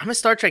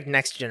Trek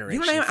Next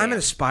Generation fan. I'm an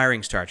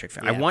aspiring Star Trek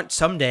fan. Yeah.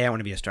 Someday I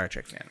want to be a Star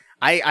Trek fan.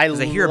 I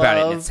hear about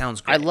it and it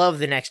sounds great. I love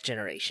The Next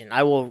Generation.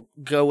 I will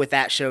go with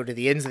that show to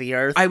the ends of the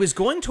earth. I was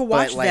going to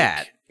watch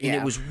that. And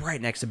it was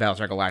right next to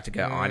Battlestar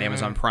Galactica on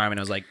Amazon Prime, and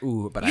I was like,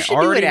 ooh, but I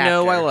already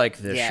know I like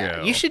this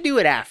show. You should do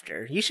it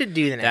after. You should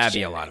do The Next That'd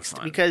be a lot of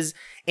fun. Because,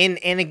 and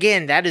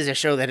again, that is a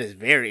show that is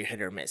very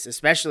hit or miss,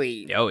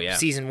 especially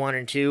season 1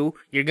 and 2.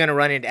 You're going to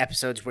run into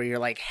episodes where you're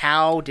like,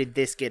 how did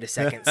this get a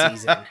second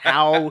season?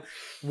 How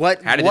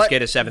did this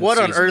get a seventh season? What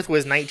on earth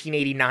was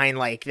 1989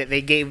 like that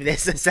they gave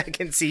this a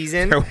second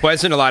season? There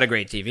wasn't a lot of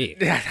great TV.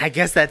 I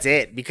guess that's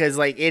it, because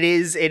like it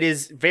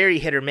is very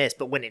hit or miss,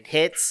 but when it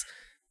hits...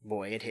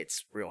 Boy, it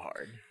hits real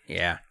hard.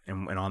 Yeah,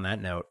 and on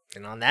that note...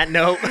 on that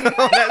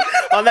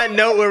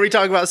note where we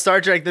talk about Star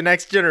Trek The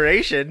Next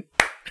Generation...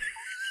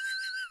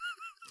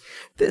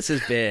 This has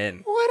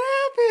been... What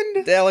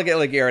happened?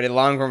 Delicately Garrett,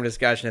 long-form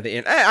discussion at the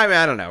end. I mean,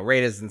 I don't know.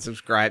 Rate us and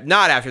subscribe.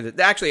 Not after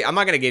the... Actually, I'm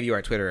not going to give you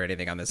our Twitter or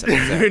anything on this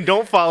episode.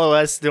 Don't follow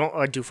us.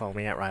 Do follow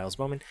me at Riles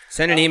Bowman.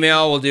 Send an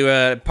email. We'll do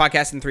a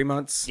podcast in 3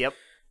 months. Yep.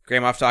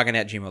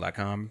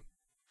 GrahamOffTalking@gmail.com.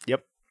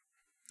 Yep.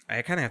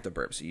 I kind of have to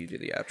burp, so you do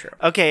the outro.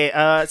 Okay,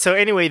 so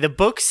anyway, the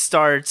book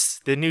starts,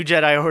 the New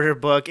Jedi Order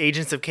book,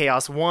 Agents of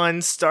Chaos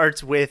 1,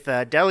 starts with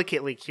a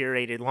delicately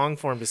curated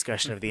long-form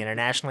discussion of the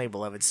internationally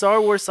beloved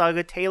Star Wars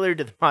saga tailored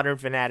to the modern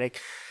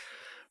fanatic,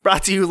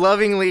 brought to you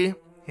lovingly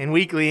in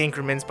weekly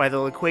increments by the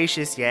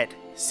loquacious yet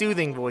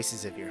soothing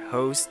voices of your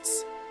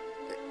hosts.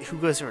 Who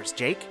goes first,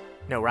 Jake?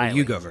 No, Riley. Well,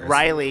 you go first.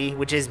 Riley,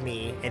 which is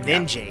me, and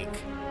then Jake.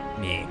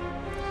 Me.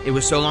 It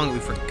was so long that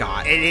we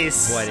forgot. It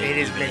is. What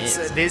it has been.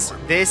 is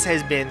This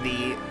has been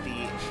the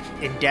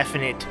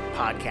indefinite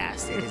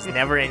podcast. It has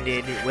never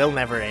ended. It will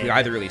never end. You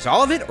either release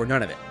all of it or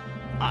none of it.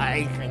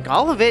 I think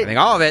all of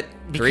it.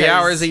 3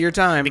 hours of your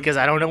time. Because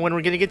I don't know when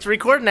we're gonna get to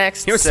record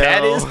next. You know what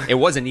sad is? It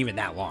wasn't even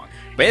that long.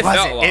 But it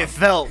felt long. It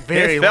felt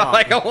very long. It felt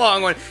like a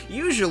long one.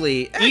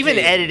 Usually, even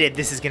edited,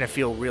 this is gonna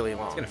feel really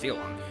long. It's gonna feel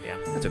long. Yeah,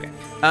 that's okay.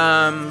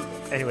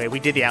 Anyway, we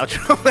did the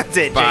outro. That's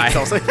it. Bye. Jake's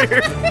also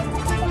here.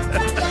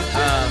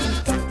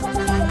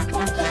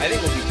 I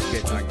think we'll be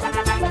good talking about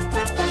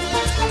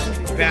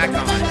it. Back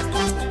on.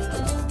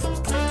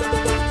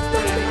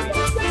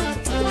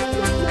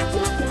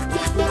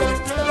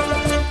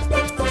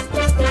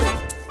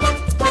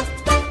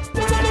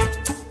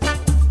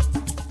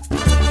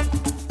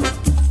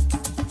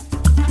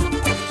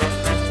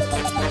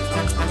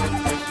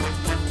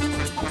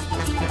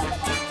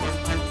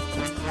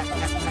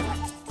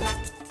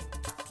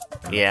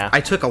 Yeah.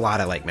 I took a lot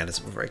of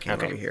medicine before I came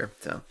over here.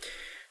 So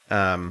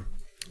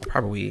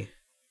probably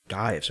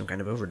die of some kind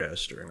of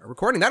overdose during our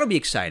recording. That'll be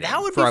exciting That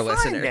would for be our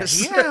fun.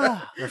 listeners.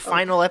 Yeah. Our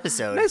final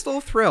episode. Nice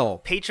little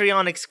thrill.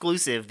 Patreon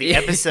exclusive, the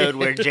episode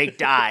where Jake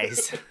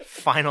dies.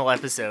 Final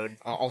episode.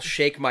 I'll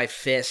shake my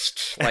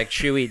fist like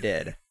Chewie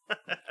did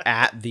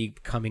at the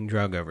coming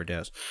drug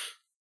overdose.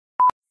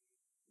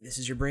 This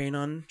is your brain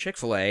on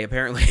Chick-fil-A.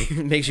 Apparently,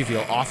 it makes you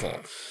feel awful.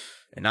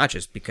 And not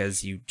just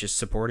because you just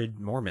supported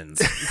Mormons.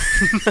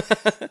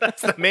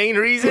 That's the main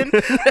reason.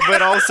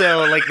 But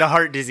also, like, the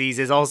heart disease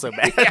is also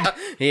bad.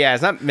 Yeah,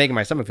 it's not making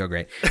my stomach feel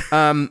great. What's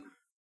I'm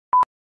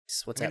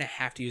up? going to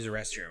have to use the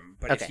restroom.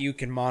 But Okay. if you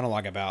can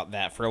monologue about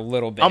that for a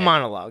little bit. I'll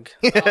monologue.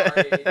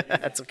 Sorry.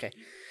 That's okay.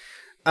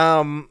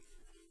 Ooh,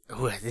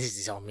 this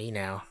is all me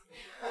now.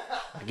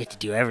 I get to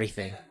do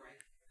everything.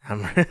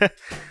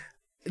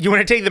 You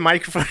want to take the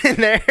microphone in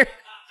there?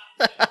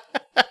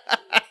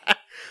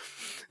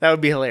 That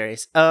would be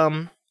hilarious.